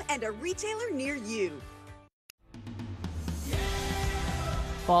GetVasta.com and a retailer near you.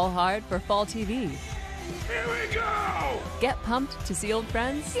 Fall hard for fall TV. Here we go! Get pumped to see old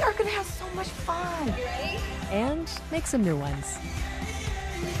friends. We are going to have so much fun. You ready? And make some new ones.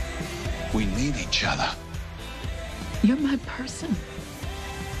 We need each other. You're my person.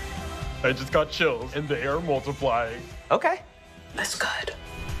 I just got chills and the air multiplying. Okay. That's good.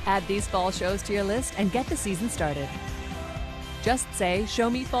 Add these fall shows to your list and get the season started. Just say, "Show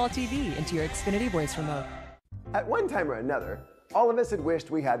me fall TV" into your Xfinity voice remote. At one time or another, all of us had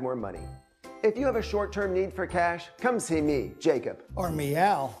wished we had more money. If you have a short-term need for cash, come see me, Jacob. Or me,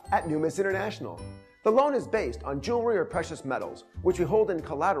 Al. At Numis International. The loan is based on jewelry or precious metals, which we hold in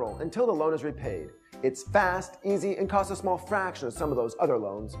collateral until the loan is repaid. It's fast, easy, and costs a small fraction of some of those other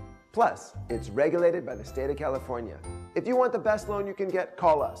loans. Plus, it's regulated by the state of California. If you want the best loan you can get,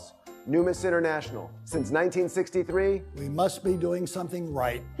 call us. Numis International. Since 1963. We must be doing something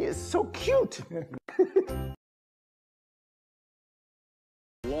right. He is so cute.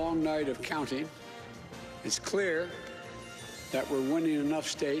 Long night of counting. It's clear that we're winning enough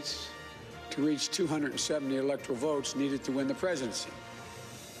states to reach 270 electoral votes needed to win the presidency.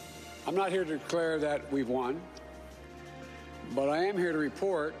 I'm not here to declare that we've won, but I am here to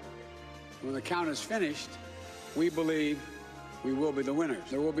report when the count is finished, we believe we will be the winners.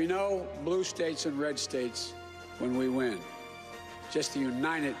 There will be no blue states and red states when we win, just the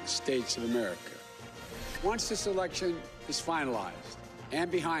United States of America. Once this election is finalized and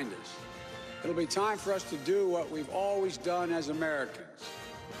behind us, it'll be time for us to do what we've always done as Americans,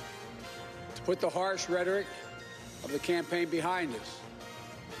 to put the harsh rhetoric of the campaign behind us,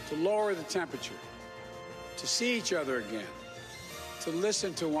 to lower the temperature, to see each other again, to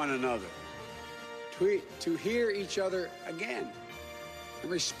listen to one another, to hear each other again,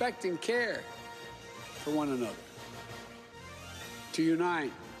 and respect and care for one another, to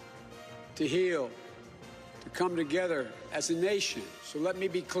unite, to heal, to come together as a nation. So let me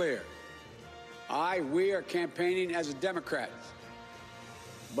be clear. We are campaigning as a Democrat,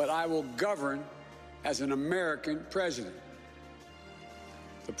 but I will govern as an American president.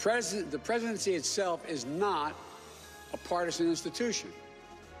 The presidency itself is not a partisan institution.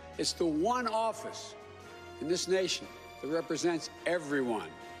 It's the one office in this nation that represents everyone.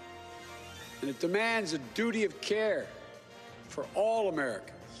 And it demands a duty of care for all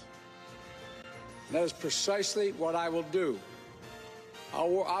Americans. And that is precisely what I will do. I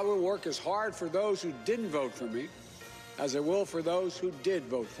will work as hard for those who didn't vote for me as I will for those who did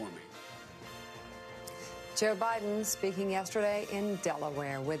vote for me. Joe Biden speaking yesterday in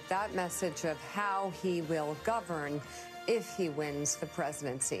Delaware with that message of how he will govern if he wins the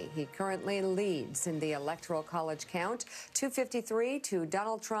presidency. He currently leads in the Electoral College count, 253 to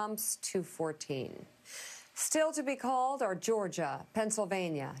Donald Trump's 214. Still to be called are Georgia,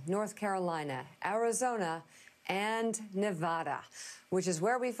 Pennsylvania, North Carolina, Arizona, and Nevada, which is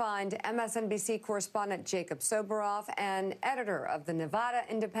where we find MSNBC correspondent Jacob Soboroff and editor of the Nevada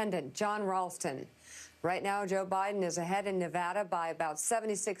Independent, John Ralston. Right now, Joe Biden is ahead in Nevada by about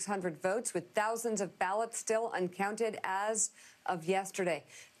 7,600 votes, with thousands of ballots still uncounted as of yesterday.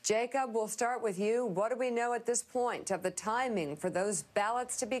 Jacob, we'll start with you. What do we know at this point of the timing for those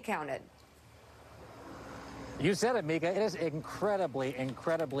ballots to be counted? You said it, Mika. It is incredibly,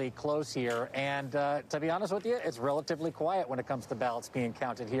 incredibly close here. And to be honest with you, it's relatively quiet when it comes to ballots being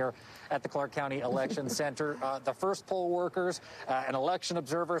counted here at the Clark County Election Center. The first poll workers and election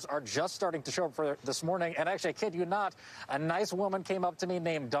observers are just starting to show up for this morning. And actually, I kid you not, a nice woman came up to me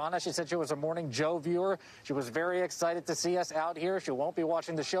named Donna. She said she was a Morning Joe viewer. She was very excited to see us out here. She won't be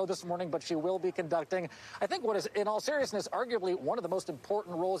watching the show this morning, but she will be conducting, I think, what is, in all seriousness, arguably one of the most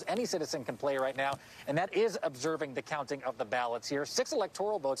important roles any citizen can play right now, and that is observing the counting of the ballots here. 6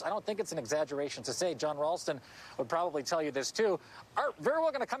 electoral votes, I don't think it's an exaggeration to say, John Ralston would probably tell you this too, are very well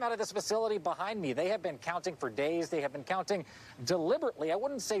going to come out of this facility behind me. They have been counting for days. They have been counting deliberately. I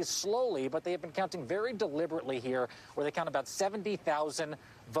wouldn't say slowly, but they have been counting very deliberately here, where they count about 70,000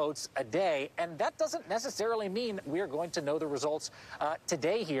 votes a day. And that doesn't necessarily mean we're going to know the results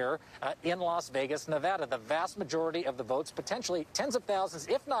today here in Las Vegas, Nevada. The vast majority of the votes, potentially tens of thousands,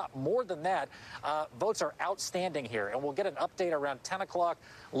 if not more than that, votes are outstanding here. And we'll get an update around 10 o'clock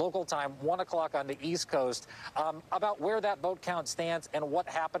local time, 1 o'clock on the East Coast, about where that vote count stands and what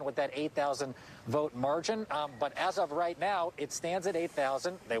happened with that 8,000 vote margin. But as of right now, it stands at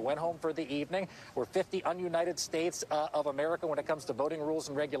 8,000. They went home for the evening. We're 50 ununited states of America when it comes to voting rules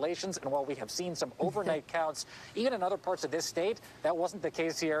and regulations. And while we have seen some overnight counts, even in other parts of this state, that wasn't the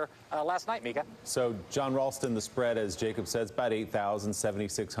case here last night, Mika. So, John Ralston, the spread, as Jacob says, about 8,000,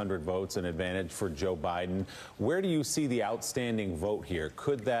 7,600 votes, an advantage for Joe Biden. Where do you see the outstanding vote here?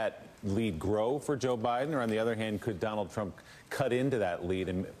 Could that lead grow for Joe Biden, or on the other hand, could Donald Trump cut into that lead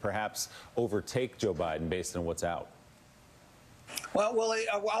and perhaps overtake Joe Biden based on what's out? Well,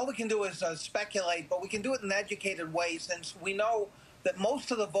 all we can do is speculate, but we can do it in an educated way, since we know that most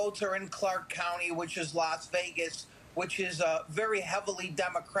of the votes are in Clark County, which is Las Vegas, which is very heavily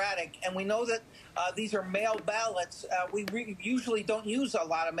Democratic. And we know that these are mail ballots. We usually don't use a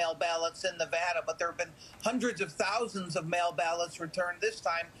lot of mail ballots in Nevada, but there have been hundreds of thousands of mail ballots returned this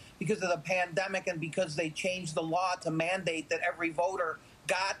time because of the pandemic and because they changed the law to mandate that every voter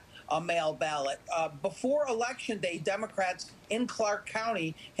got a mail ballot. Before Election Day, Democrats in Clark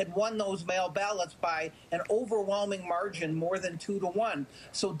County had won those mail ballots by an overwhelming margin, more than 2-1.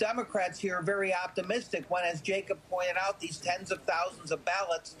 So Democrats here are very optimistic when, as Jacob pointed out, these tens of thousands of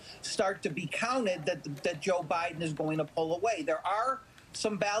ballots start to be counted, that Joe Biden is going to pull away. There are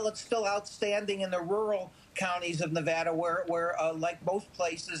some ballots still outstanding in the rural counties of Nevada, where like most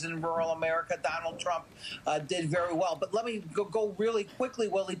places in rural America, Donald Trump did very well. But let me go really quickly,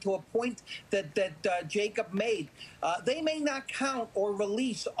 Willie, to a point that Jacob made. They may not count or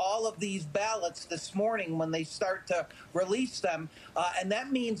release all of these ballots this morning when they start to release them. And that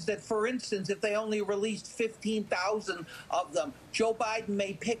means that, for instance, if they only released 15,000 of them, Joe Biden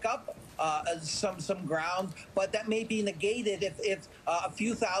may pick up some ground, but that may be negated if a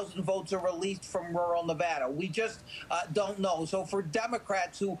few thousand votes are released from rural Nevada. We just don't know. So for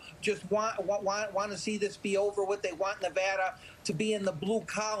Democrats who just want to see this be over with, they want Nevada to be in the blue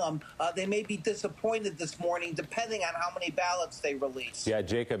column, they may be disappointed this morning, depending on how many ballots they release. Yeah,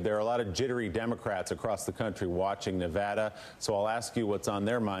 Jacob, there are a lot of jittery Democrats across the country watching Nevada, so I'll ask you what's on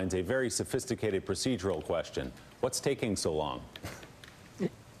their minds, a very sophisticated procedural question. What's taking so long?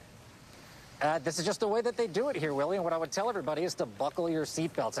 This is just the way that they do it here, Willie, and what I would tell everybody is to buckle your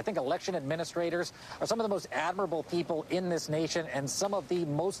seatbelts. I think election administrators are some of the most admirable people in this nation and some of the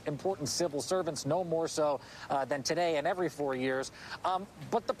most important civil servants, no more so than today and every 4 years.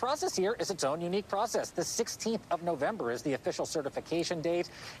 But the process here is its own unique process. The 16th of November is the official certification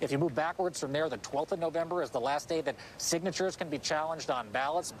date. If you move backwards from there, the 12th of November is the last day that signatures can be challenged on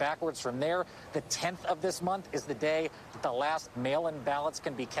ballots. Backwards from there, the 10th of this month is the day that the last mail-in ballots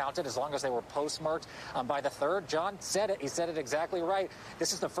can be counted, as long as they were postmarked by the 3rd. John said it. He said it exactly right.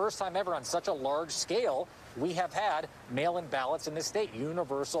 This is the first time ever on such a large scale we have had mail-in ballots in this state,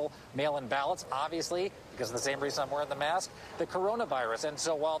 universal mail-in ballots, obviously, because of the same reason I'm wearing the mask, the coronavirus. And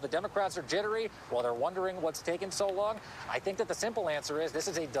so while the Democrats are jittery, while they're wondering what's taken so long, I think that the simple answer is this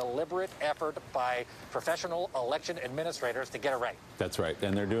is a deliberate effort by professional election administrators to get it right. That's right.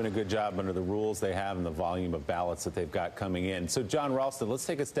 And they're doing a good job under the rules they have and the volume of ballots that they've got coming in. So, John Ralston, let's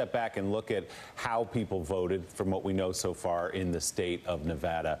take a step back and look at how people voted from what we know so far in the state of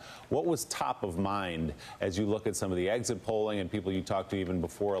Nevada. What was top of mind as you look at some of the exit polling and people you talked to even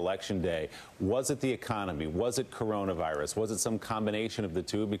before Election Day? Was it the economy? Was it coronavirus? Was it some combination of the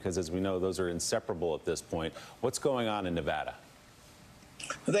two? Because as we know, those are inseparable at this point. What's going on in Nevada?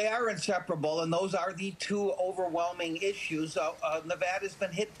 They are inseparable, and those are the two overwhelming issues. Nevada's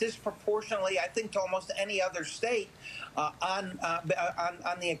been hit disproportionately, I think, to almost any other state on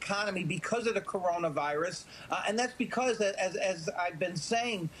the economy because of the coronavirus, and that's because, as I've been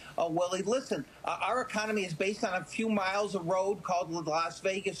saying, Willie, listen, our economy is based on a few miles of road called the Las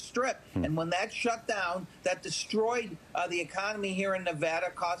Vegas Strip, and when that shut down, that destroyed the economy here in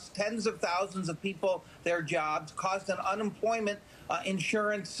Nevada, cost tens of thousands of people their jobs, caused an unemployment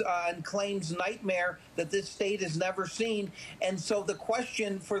insurance and claims nightmare that this state has never seen. And so the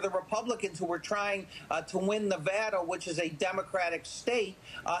question for the Republicans who were trying to win Nevada, which is a Democratic state,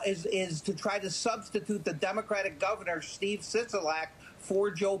 is to try to substitute the Democratic governor, Steve Sisolak,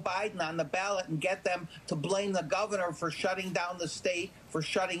 for Joe Biden on the ballot and get them to blame the governor for shutting down the state, for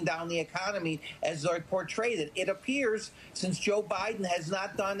shutting down the economy as they portrayed it. It appears, since Joe Biden has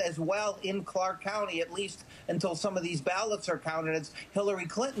not done as well in Clark County, at least until some of these ballots are counted, as Hillary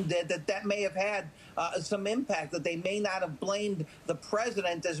Clinton did, that may have had some impact, that they may not have blamed the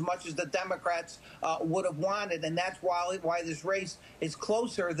president as much as the Democrats would have wanted. And that's why this race is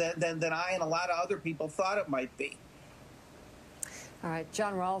closer than I and a lot of other people thought it might be. All right,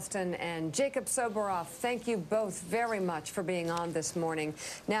 John Ralston and Jacob Soboroff, thank you both very much for being on this morning.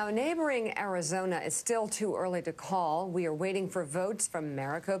 Now, neighboring Arizona is still too early to call. We are waiting for votes from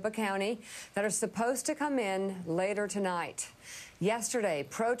Maricopa County that are supposed to come in later tonight. Yesterday,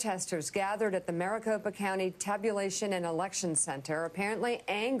 protesters gathered at the Maricopa County Tabulation and Election Center, apparently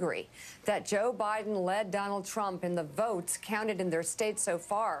angry that Joe Biden led Donald Trump in the votes counted in their state so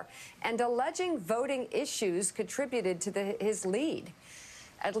far, and alleging voting issues contributed to his lead.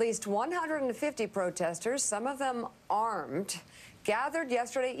 At least 150 protesters, some of them armed, gathered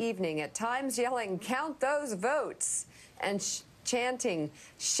yesterday evening, at times yelling, "Count those votes," and chanting,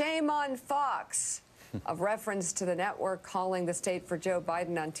 "Shame on Fox," of reference to the network calling the state for Joe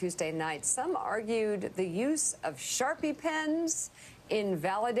Biden on Tuesday night. Some argued the use of Sharpie pens in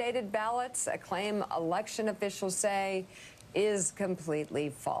validated ballots, a claim election officials say is completely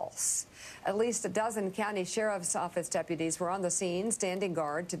false. At least a dozen county sheriff's office deputies were on the scene, standing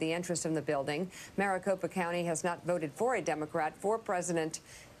guard to the entrance of the building. Maricopa County has not voted for a Democrat for president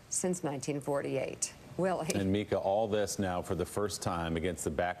since 1948. Willie. And Mika, all this now for the first time against the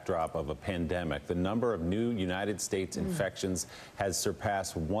backdrop of a pandemic. The number of new United States infections has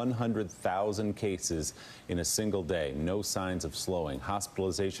surpassed 100,000 cases in a single day. No signs of slowing.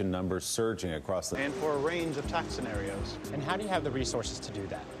 Hospitalization numbers surging across the... And for a range of tax scenarios. And how do you have the resources to do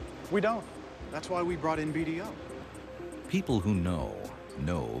that? We don't. That's why we brought in BDO. People who know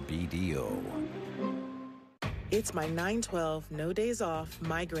BDO. It's my 912 no days off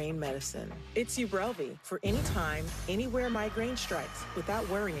migraine medicine. It's Ubrelvy for anytime, anywhere migraine strikes without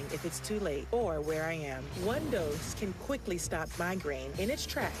worrying if it's too late or where I am. One dose can quickly stop migraine in its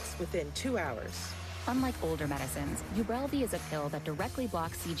tracks within 2 hours. Unlike older medicines, Ubrelvy is a pill that directly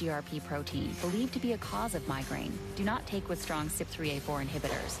blocks CGRP protein, believed to be a cause of migraine. Do not take with strong CYP3A4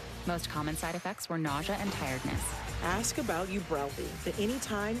 inhibitors. Most common side effects were nausea and tiredness. Ask about Ubrelvy, the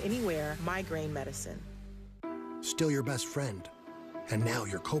anytime, anywhere migraine medicine. Still your best friend, and now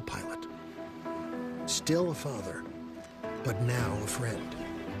your co-pilot. Still a father, but now a friend.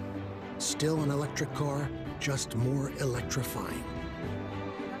 Still an electric car, just more electrifying.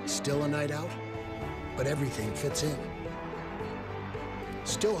 Still a night out, but everything fits in.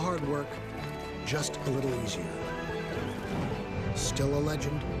 Still hard work, just a little easier. Still a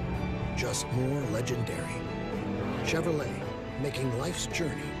legend, just more legendary. Chevrolet, making life's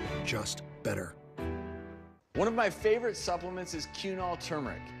journey just better. One of my favorite supplements is Cunol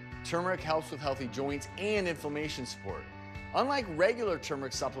Turmeric. Turmeric helps with healthy joints and inflammation support. Unlike regular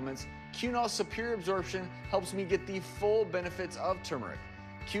turmeric supplements, Cunol's superior absorption helps me get the full benefits of turmeric.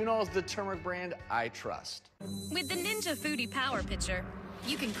 Cunol is the turmeric brand I trust. With the Ninja Foodie Power Pitcher,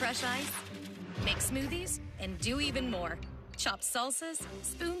 you can crush ice, make smoothies, and do even more. Chopped salsas,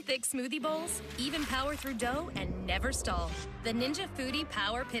 spoon-thick smoothie bowls, even power through dough and never stall. The Ninja Foodie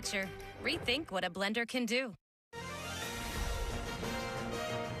Power Pitcher. Rethink what a blender can do.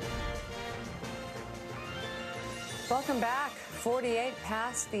 Welcome back. 48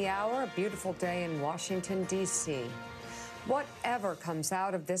 past the hour. A beautiful day in Washington, D.C. Whatever comes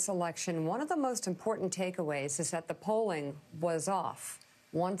out of this election, one of the most important takeaways is that the polling was off,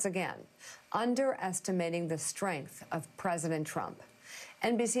 once again, underestimating the strength of President Trump.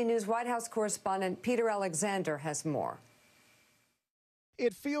 NBC News White House correspondent Peter Alexander has more.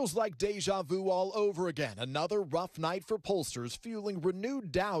 It feels like deja vu all over again. Another rough night for pollsters, fueling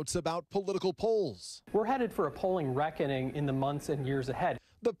renewed doubts about political polls. We're headed for a polling reckoning in the months and years ahead.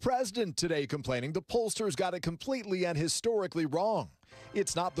 The president today complaining the pollsters got it completely and historically wrong.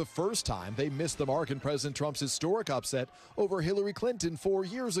 It's not the first time they missed the mark in President Trump's historic upset over Hillary Clinton 4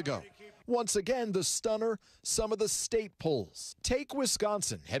 years ago. Once again, the stunner, some of the state polls. Take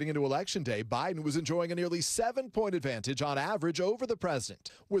Wisconsin. Heading into Election Day, Biden was enjoying a nearly 7-point advantage on average over the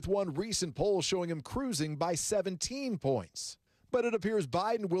president, with one recent poll showing him cruising by 17 points. But it appears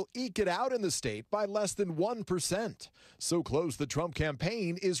Biden will eke it out in the state by less than 1%. So close the Trump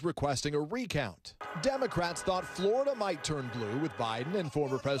campaign is requesting a recount. Democrats thought Florida might turn blue with Biden and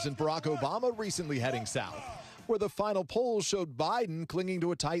former President Barack Obama recently heading south, where the final polls showed Biden clinging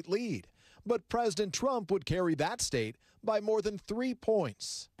to a tight lead. But President Trump would carry that state by more than 3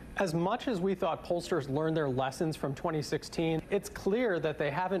 points. As much as we thought pollsters learned their lessons from 2016, it's clear that they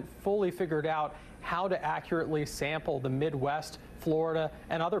haven't fully figured out how to accurately sample the Midwest, Florida,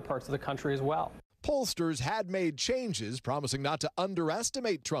 and other parts of the country as well. Pollsters had made changes, promising not to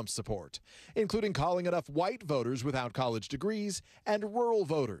underestimate Trump's support, including calling enough white voters without college degrees and rural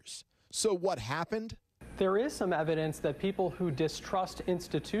voters. So what happened? There is some evidence that people who distrust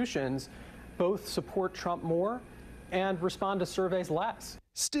institutions both support Trump more and respond to surveys less.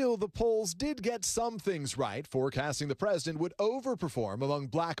 Still, the polls did get some things right, forecasting the president would overperform among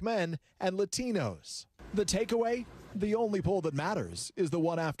black men and Latinos. The takeaway? The only poll that matters is the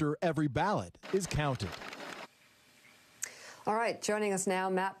one after every ballot is counted. All right, joining us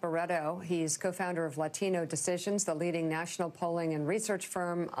now, Matt Barreto. He's co-founder of Latino Decisions, the leading national polling and research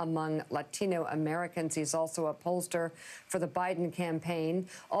firm among Latino Americans. He's also a pollster for the Biden campaign.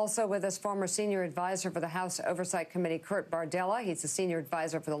 Also with us, former senior advisor for the House Oversight Committee, Kurt Bardella. He's the senior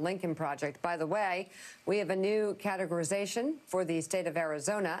advisor for the Lincoln Project. By the way, we have a new categorization for the state of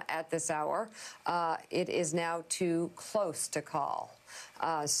Arizona at this hour. It is now too close to call.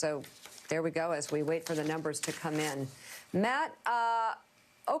 So there we go as we wait for the numbers to come in. Matt,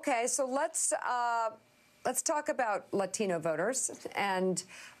 okay, so let's talk about Latino voters and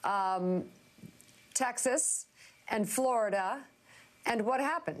Texas and Florida and what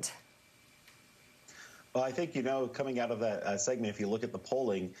happened. Well, I think, coming out of that segment, if you look at the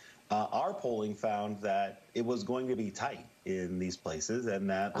polling, our polling found that it was going to be tight in these places and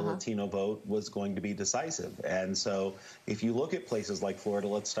that the Latino vote was going to be decisive. And so if you look at places like Florida,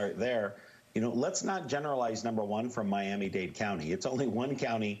 let's start there. Let's not generalize, number one, from Miami-Dade County. It's only one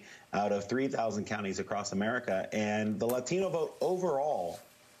county out of 3,000 counties across America. And the Latino vote overall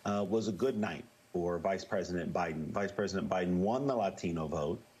was a good night for Vice President Biden. Vice President Biden won the Latino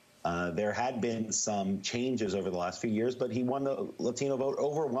vote. There had been some changes over the last few years, but he won the Latino vote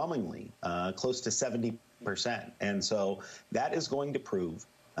overwhelmingly, close to 70%. And so that is going to prove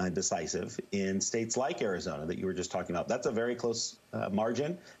decisive in states like Arizona that you were just talking about. That's a very close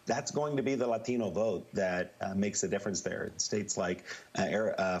margin. That's going to be the Latino vote that makes a difference there. In states like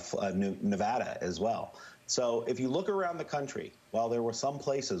Nevada as well. So if you look around the country, while there were some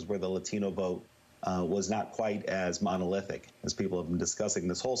places where the Latino vote was not quite as monolithic as people have been discussing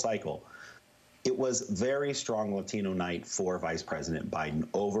this whole cycle. It was very strong Latino night for Vice President Biden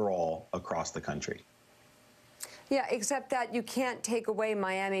overall across the country. Yeah, except that you can't take away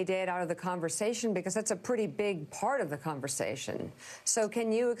Miami-Dade out of the conversation because that's a pretty big part of the conversation. So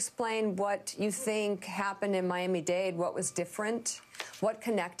can you explain what you think happened in Miami-Dade? What was different? What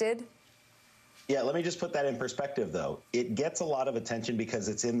connected? Yeah, let me just put that in perspective, though. It gets a lot of attention because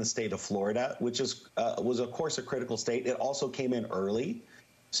it's in the state of Florida, which was, of course, a critical state. It also came in early.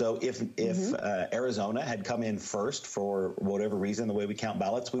 So if Arizona had come in first for whatever reason, the way we count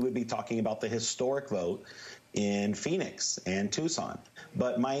ballots, we would be talking about the historic vote in Phoenix and Tucson.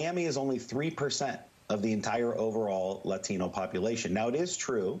 But Miami is only 3% of the entire overall Latino population. Now, it is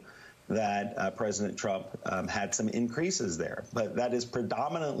true that President Trump had some increases there, but that is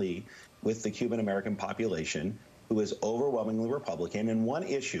predominantly with the Cuban-American population, who is overwhelmingly Republican. And one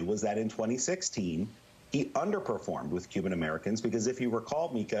issue was that in 2016, he underperformed with Cuban Americans because if you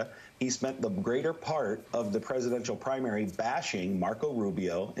recall, Mika, he spent the greater part of the presidential primary bashing Marco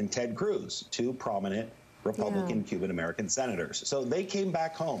Rubio and Ted Cruz, two prominent Republican Cuban American senators. So they came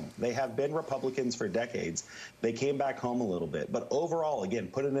back home. They have been Republicans for decades. They came back home a little bit. But overall, again,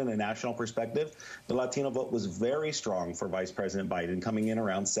 put it in a national perspective, the Latino vote was very strong for Vice President Biden, coming in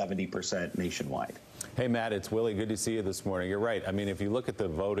around 70% nationwide. Hey, Matt, it's Willie. Good to see you this morning. You're right. I mean, if you look at the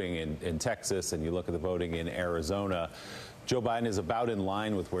voting in Texas and you look at the voting in Arizona, Joe Biden is about in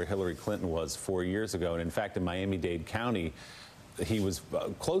line with where Hillary Clinton was 4 years ago. And in fact, in Miami-Dade County, he was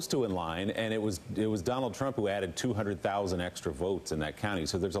close to in line, and it was Donald Trump who added 200,000 extra votes in that county.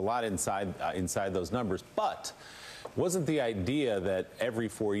 So there's a lot inside those numbers. But wasn't the idea that every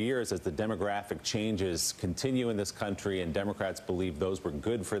 4 years, as the demographic changes continue in this country and Democrats believe those were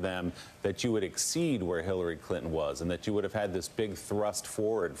good for them, that you would exceed where Hillary Clinton was and that you would have had this big thrust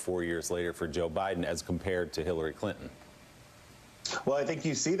forward 4 years later for Joe Biden as compared to Hillary Clinton? Well, I think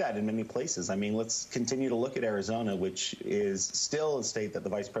you see that in many places. I mean, let's continue to look at Arizona, which is still a state that the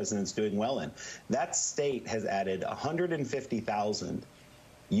vice president's doing well in. That state has added 150,000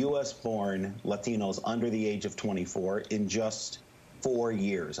 U.S.-born Latinos under the age of 24 in just 4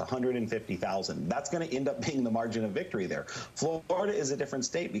 years, 150,000. That's going to end up being the margin of victory there. Florida is a different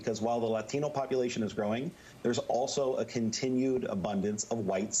state because while the Latino population is growing, there's also a continued abundance of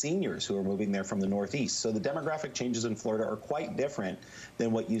white seniors who are moving there from the Northeast. So the demographic changes in Florida are quite different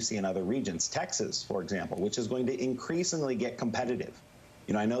than what you see in other regions. Texas, for example, which is going to increasingly get competitive.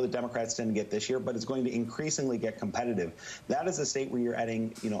 You know, I know the Democrats didn't get this year, but it's going to increasingly get competitive. That is a state where you're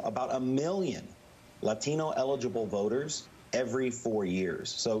adding, about 1 million Latino eligible voters every 4 years.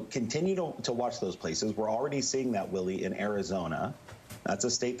 So continue to watch those places. We're already seeing that, Willie, in Arizona. That's a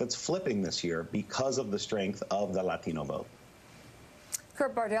state that's flipping this year because of the strength of the Latino vote.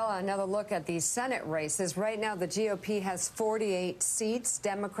 Kurt Bardella, another look at these Senate races. Right now, the GOP has 48 seats.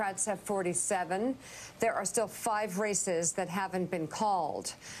 Democrats have 47. There are still 5 races that haven't been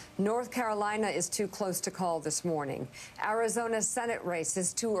called. North Carolina is too close to call this morning. Arizona's Senate race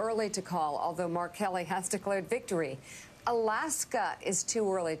is too early to call, although Mark Kelly has declared victory. Alaska is too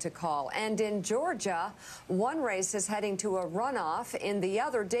early to call. And in Georgia, one race is heading to a runoff. In the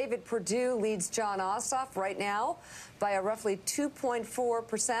other, David Perdue leads Jon Ossoff right now by a roughly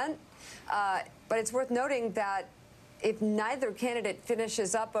 2.4%. But it's worth noting that if neither candidate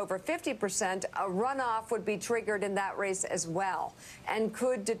finishes up over 50%, a runoff would be triggered in that race as well and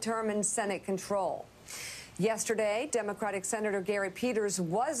could determine Senate control. Yesterday, Democratic Senator Gary Peters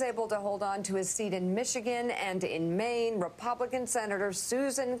was able to hold on to his seat in Michigan, and in Maine, Republican Senator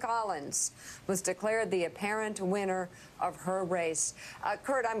Susan Collins was declared the apparent winner of her race.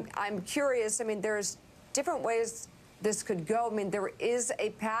 Kurt, I'm curious. I mean, there's different ways this could go. I mean, there is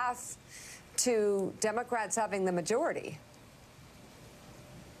a path to Democrats having the majority.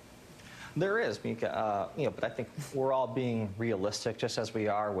 There is, Mika, but I think we're all being realistic, just as we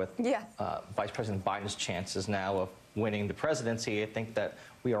are with Vice President Biden's chances now of winning the presidency. I think that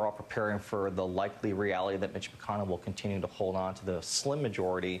we are all preparing for the likely reality that Mitch McConnell will continue to hold on to the slim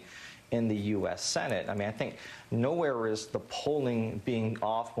majority in the U.S. Senate. I mean, I think nowhere is the polling being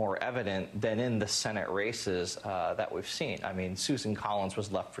off more evident than in the Senate races that we've seen. I mean, Susan Collins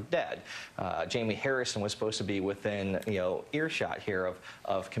was left for dead. Jamie Harrison was supposed to be within, earshot here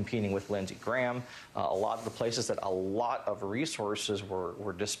of competing with Lindsey Graham. A lot of the places that a lot of resources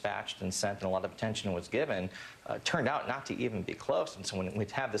were dispatched and sent and a lot of attention was given turned out not to even be close. And so when we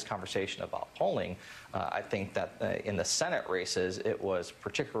have this conversation about polling, I think that in the Senate races, it was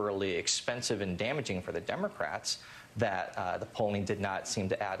particularly expensive and damaging for the Democrats that the polling did not seem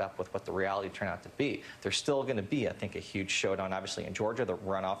to add up with what the reality turned out to be. There's still going to be, I think, a huge showdown, obviously, in Georgia. The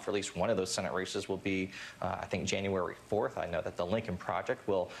runoff for at least one of those Senate races will be, I think, January 4th. I know that the Lincoln Project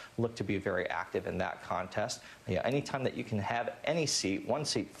will look to be very active in that contest. Anytime that you can have any seat, one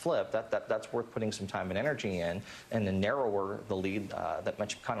seat flip, that's worth putting some time and energy in. And the narrower the lead that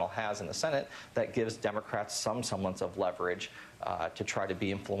Mitch McConnell has in the Senate, that gives Democrats some semblance of leverage to try to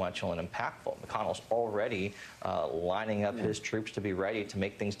be influential and impactful. McConnell's already lining up his troops to be ready to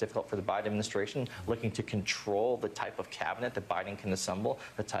make things difficult for the Biden administration, looking to control the type of cabinet that Biden can assemble,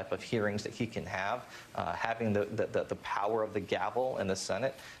 the type of hearings that he can have, having the power of the gavel in the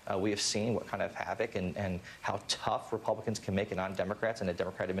Senate. We have seen what kind of havoc and how tough Republicans can make it on Democrats and a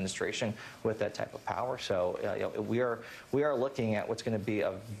Democrat administration with that type of power. So we are looking at what's going to be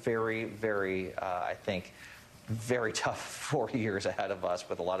a very, very, I think, very tough 4 years ahead of us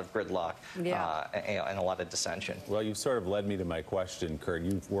with a lot of gridlock and a lot of dissension. Well, you've sort of led me to my question, Kurt.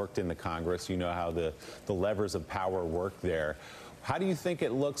 You've worked in the Congress. You know how the levers of power work there. How do you think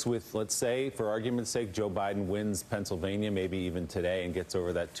it looks with, let's say, for argument's sake, Joe Biden wins Pennsylvania, maybe even today, and gets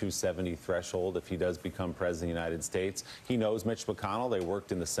over that 270 threshold if he does become president of the United States? He knows Mitch McConnell. They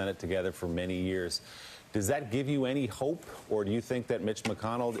worked in the Senate together for many years. Does that give you any hope, or do you think that Mitch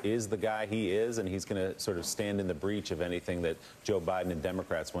McConnell is the guy he is and he's going to sort of stand in the breach of anything that Joe Biden and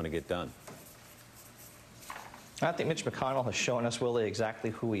Democrats want to get done? I think Mitch McConnell has shown us, Willie, exactly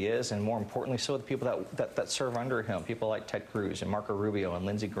who he is, and more importantly, so the people that serve under him, people like Ted Cruz and Marco Rubio and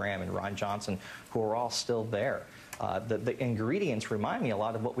Lindsey Graham and Ron Johnson, who are all still there. The ingredients remind me a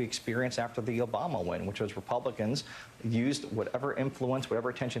lot of what we experienced after the Obama win, which was Republicans used whatever influence, whatever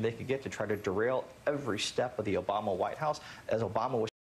attention they could get to try to derail every step of the Obama White House as Obama was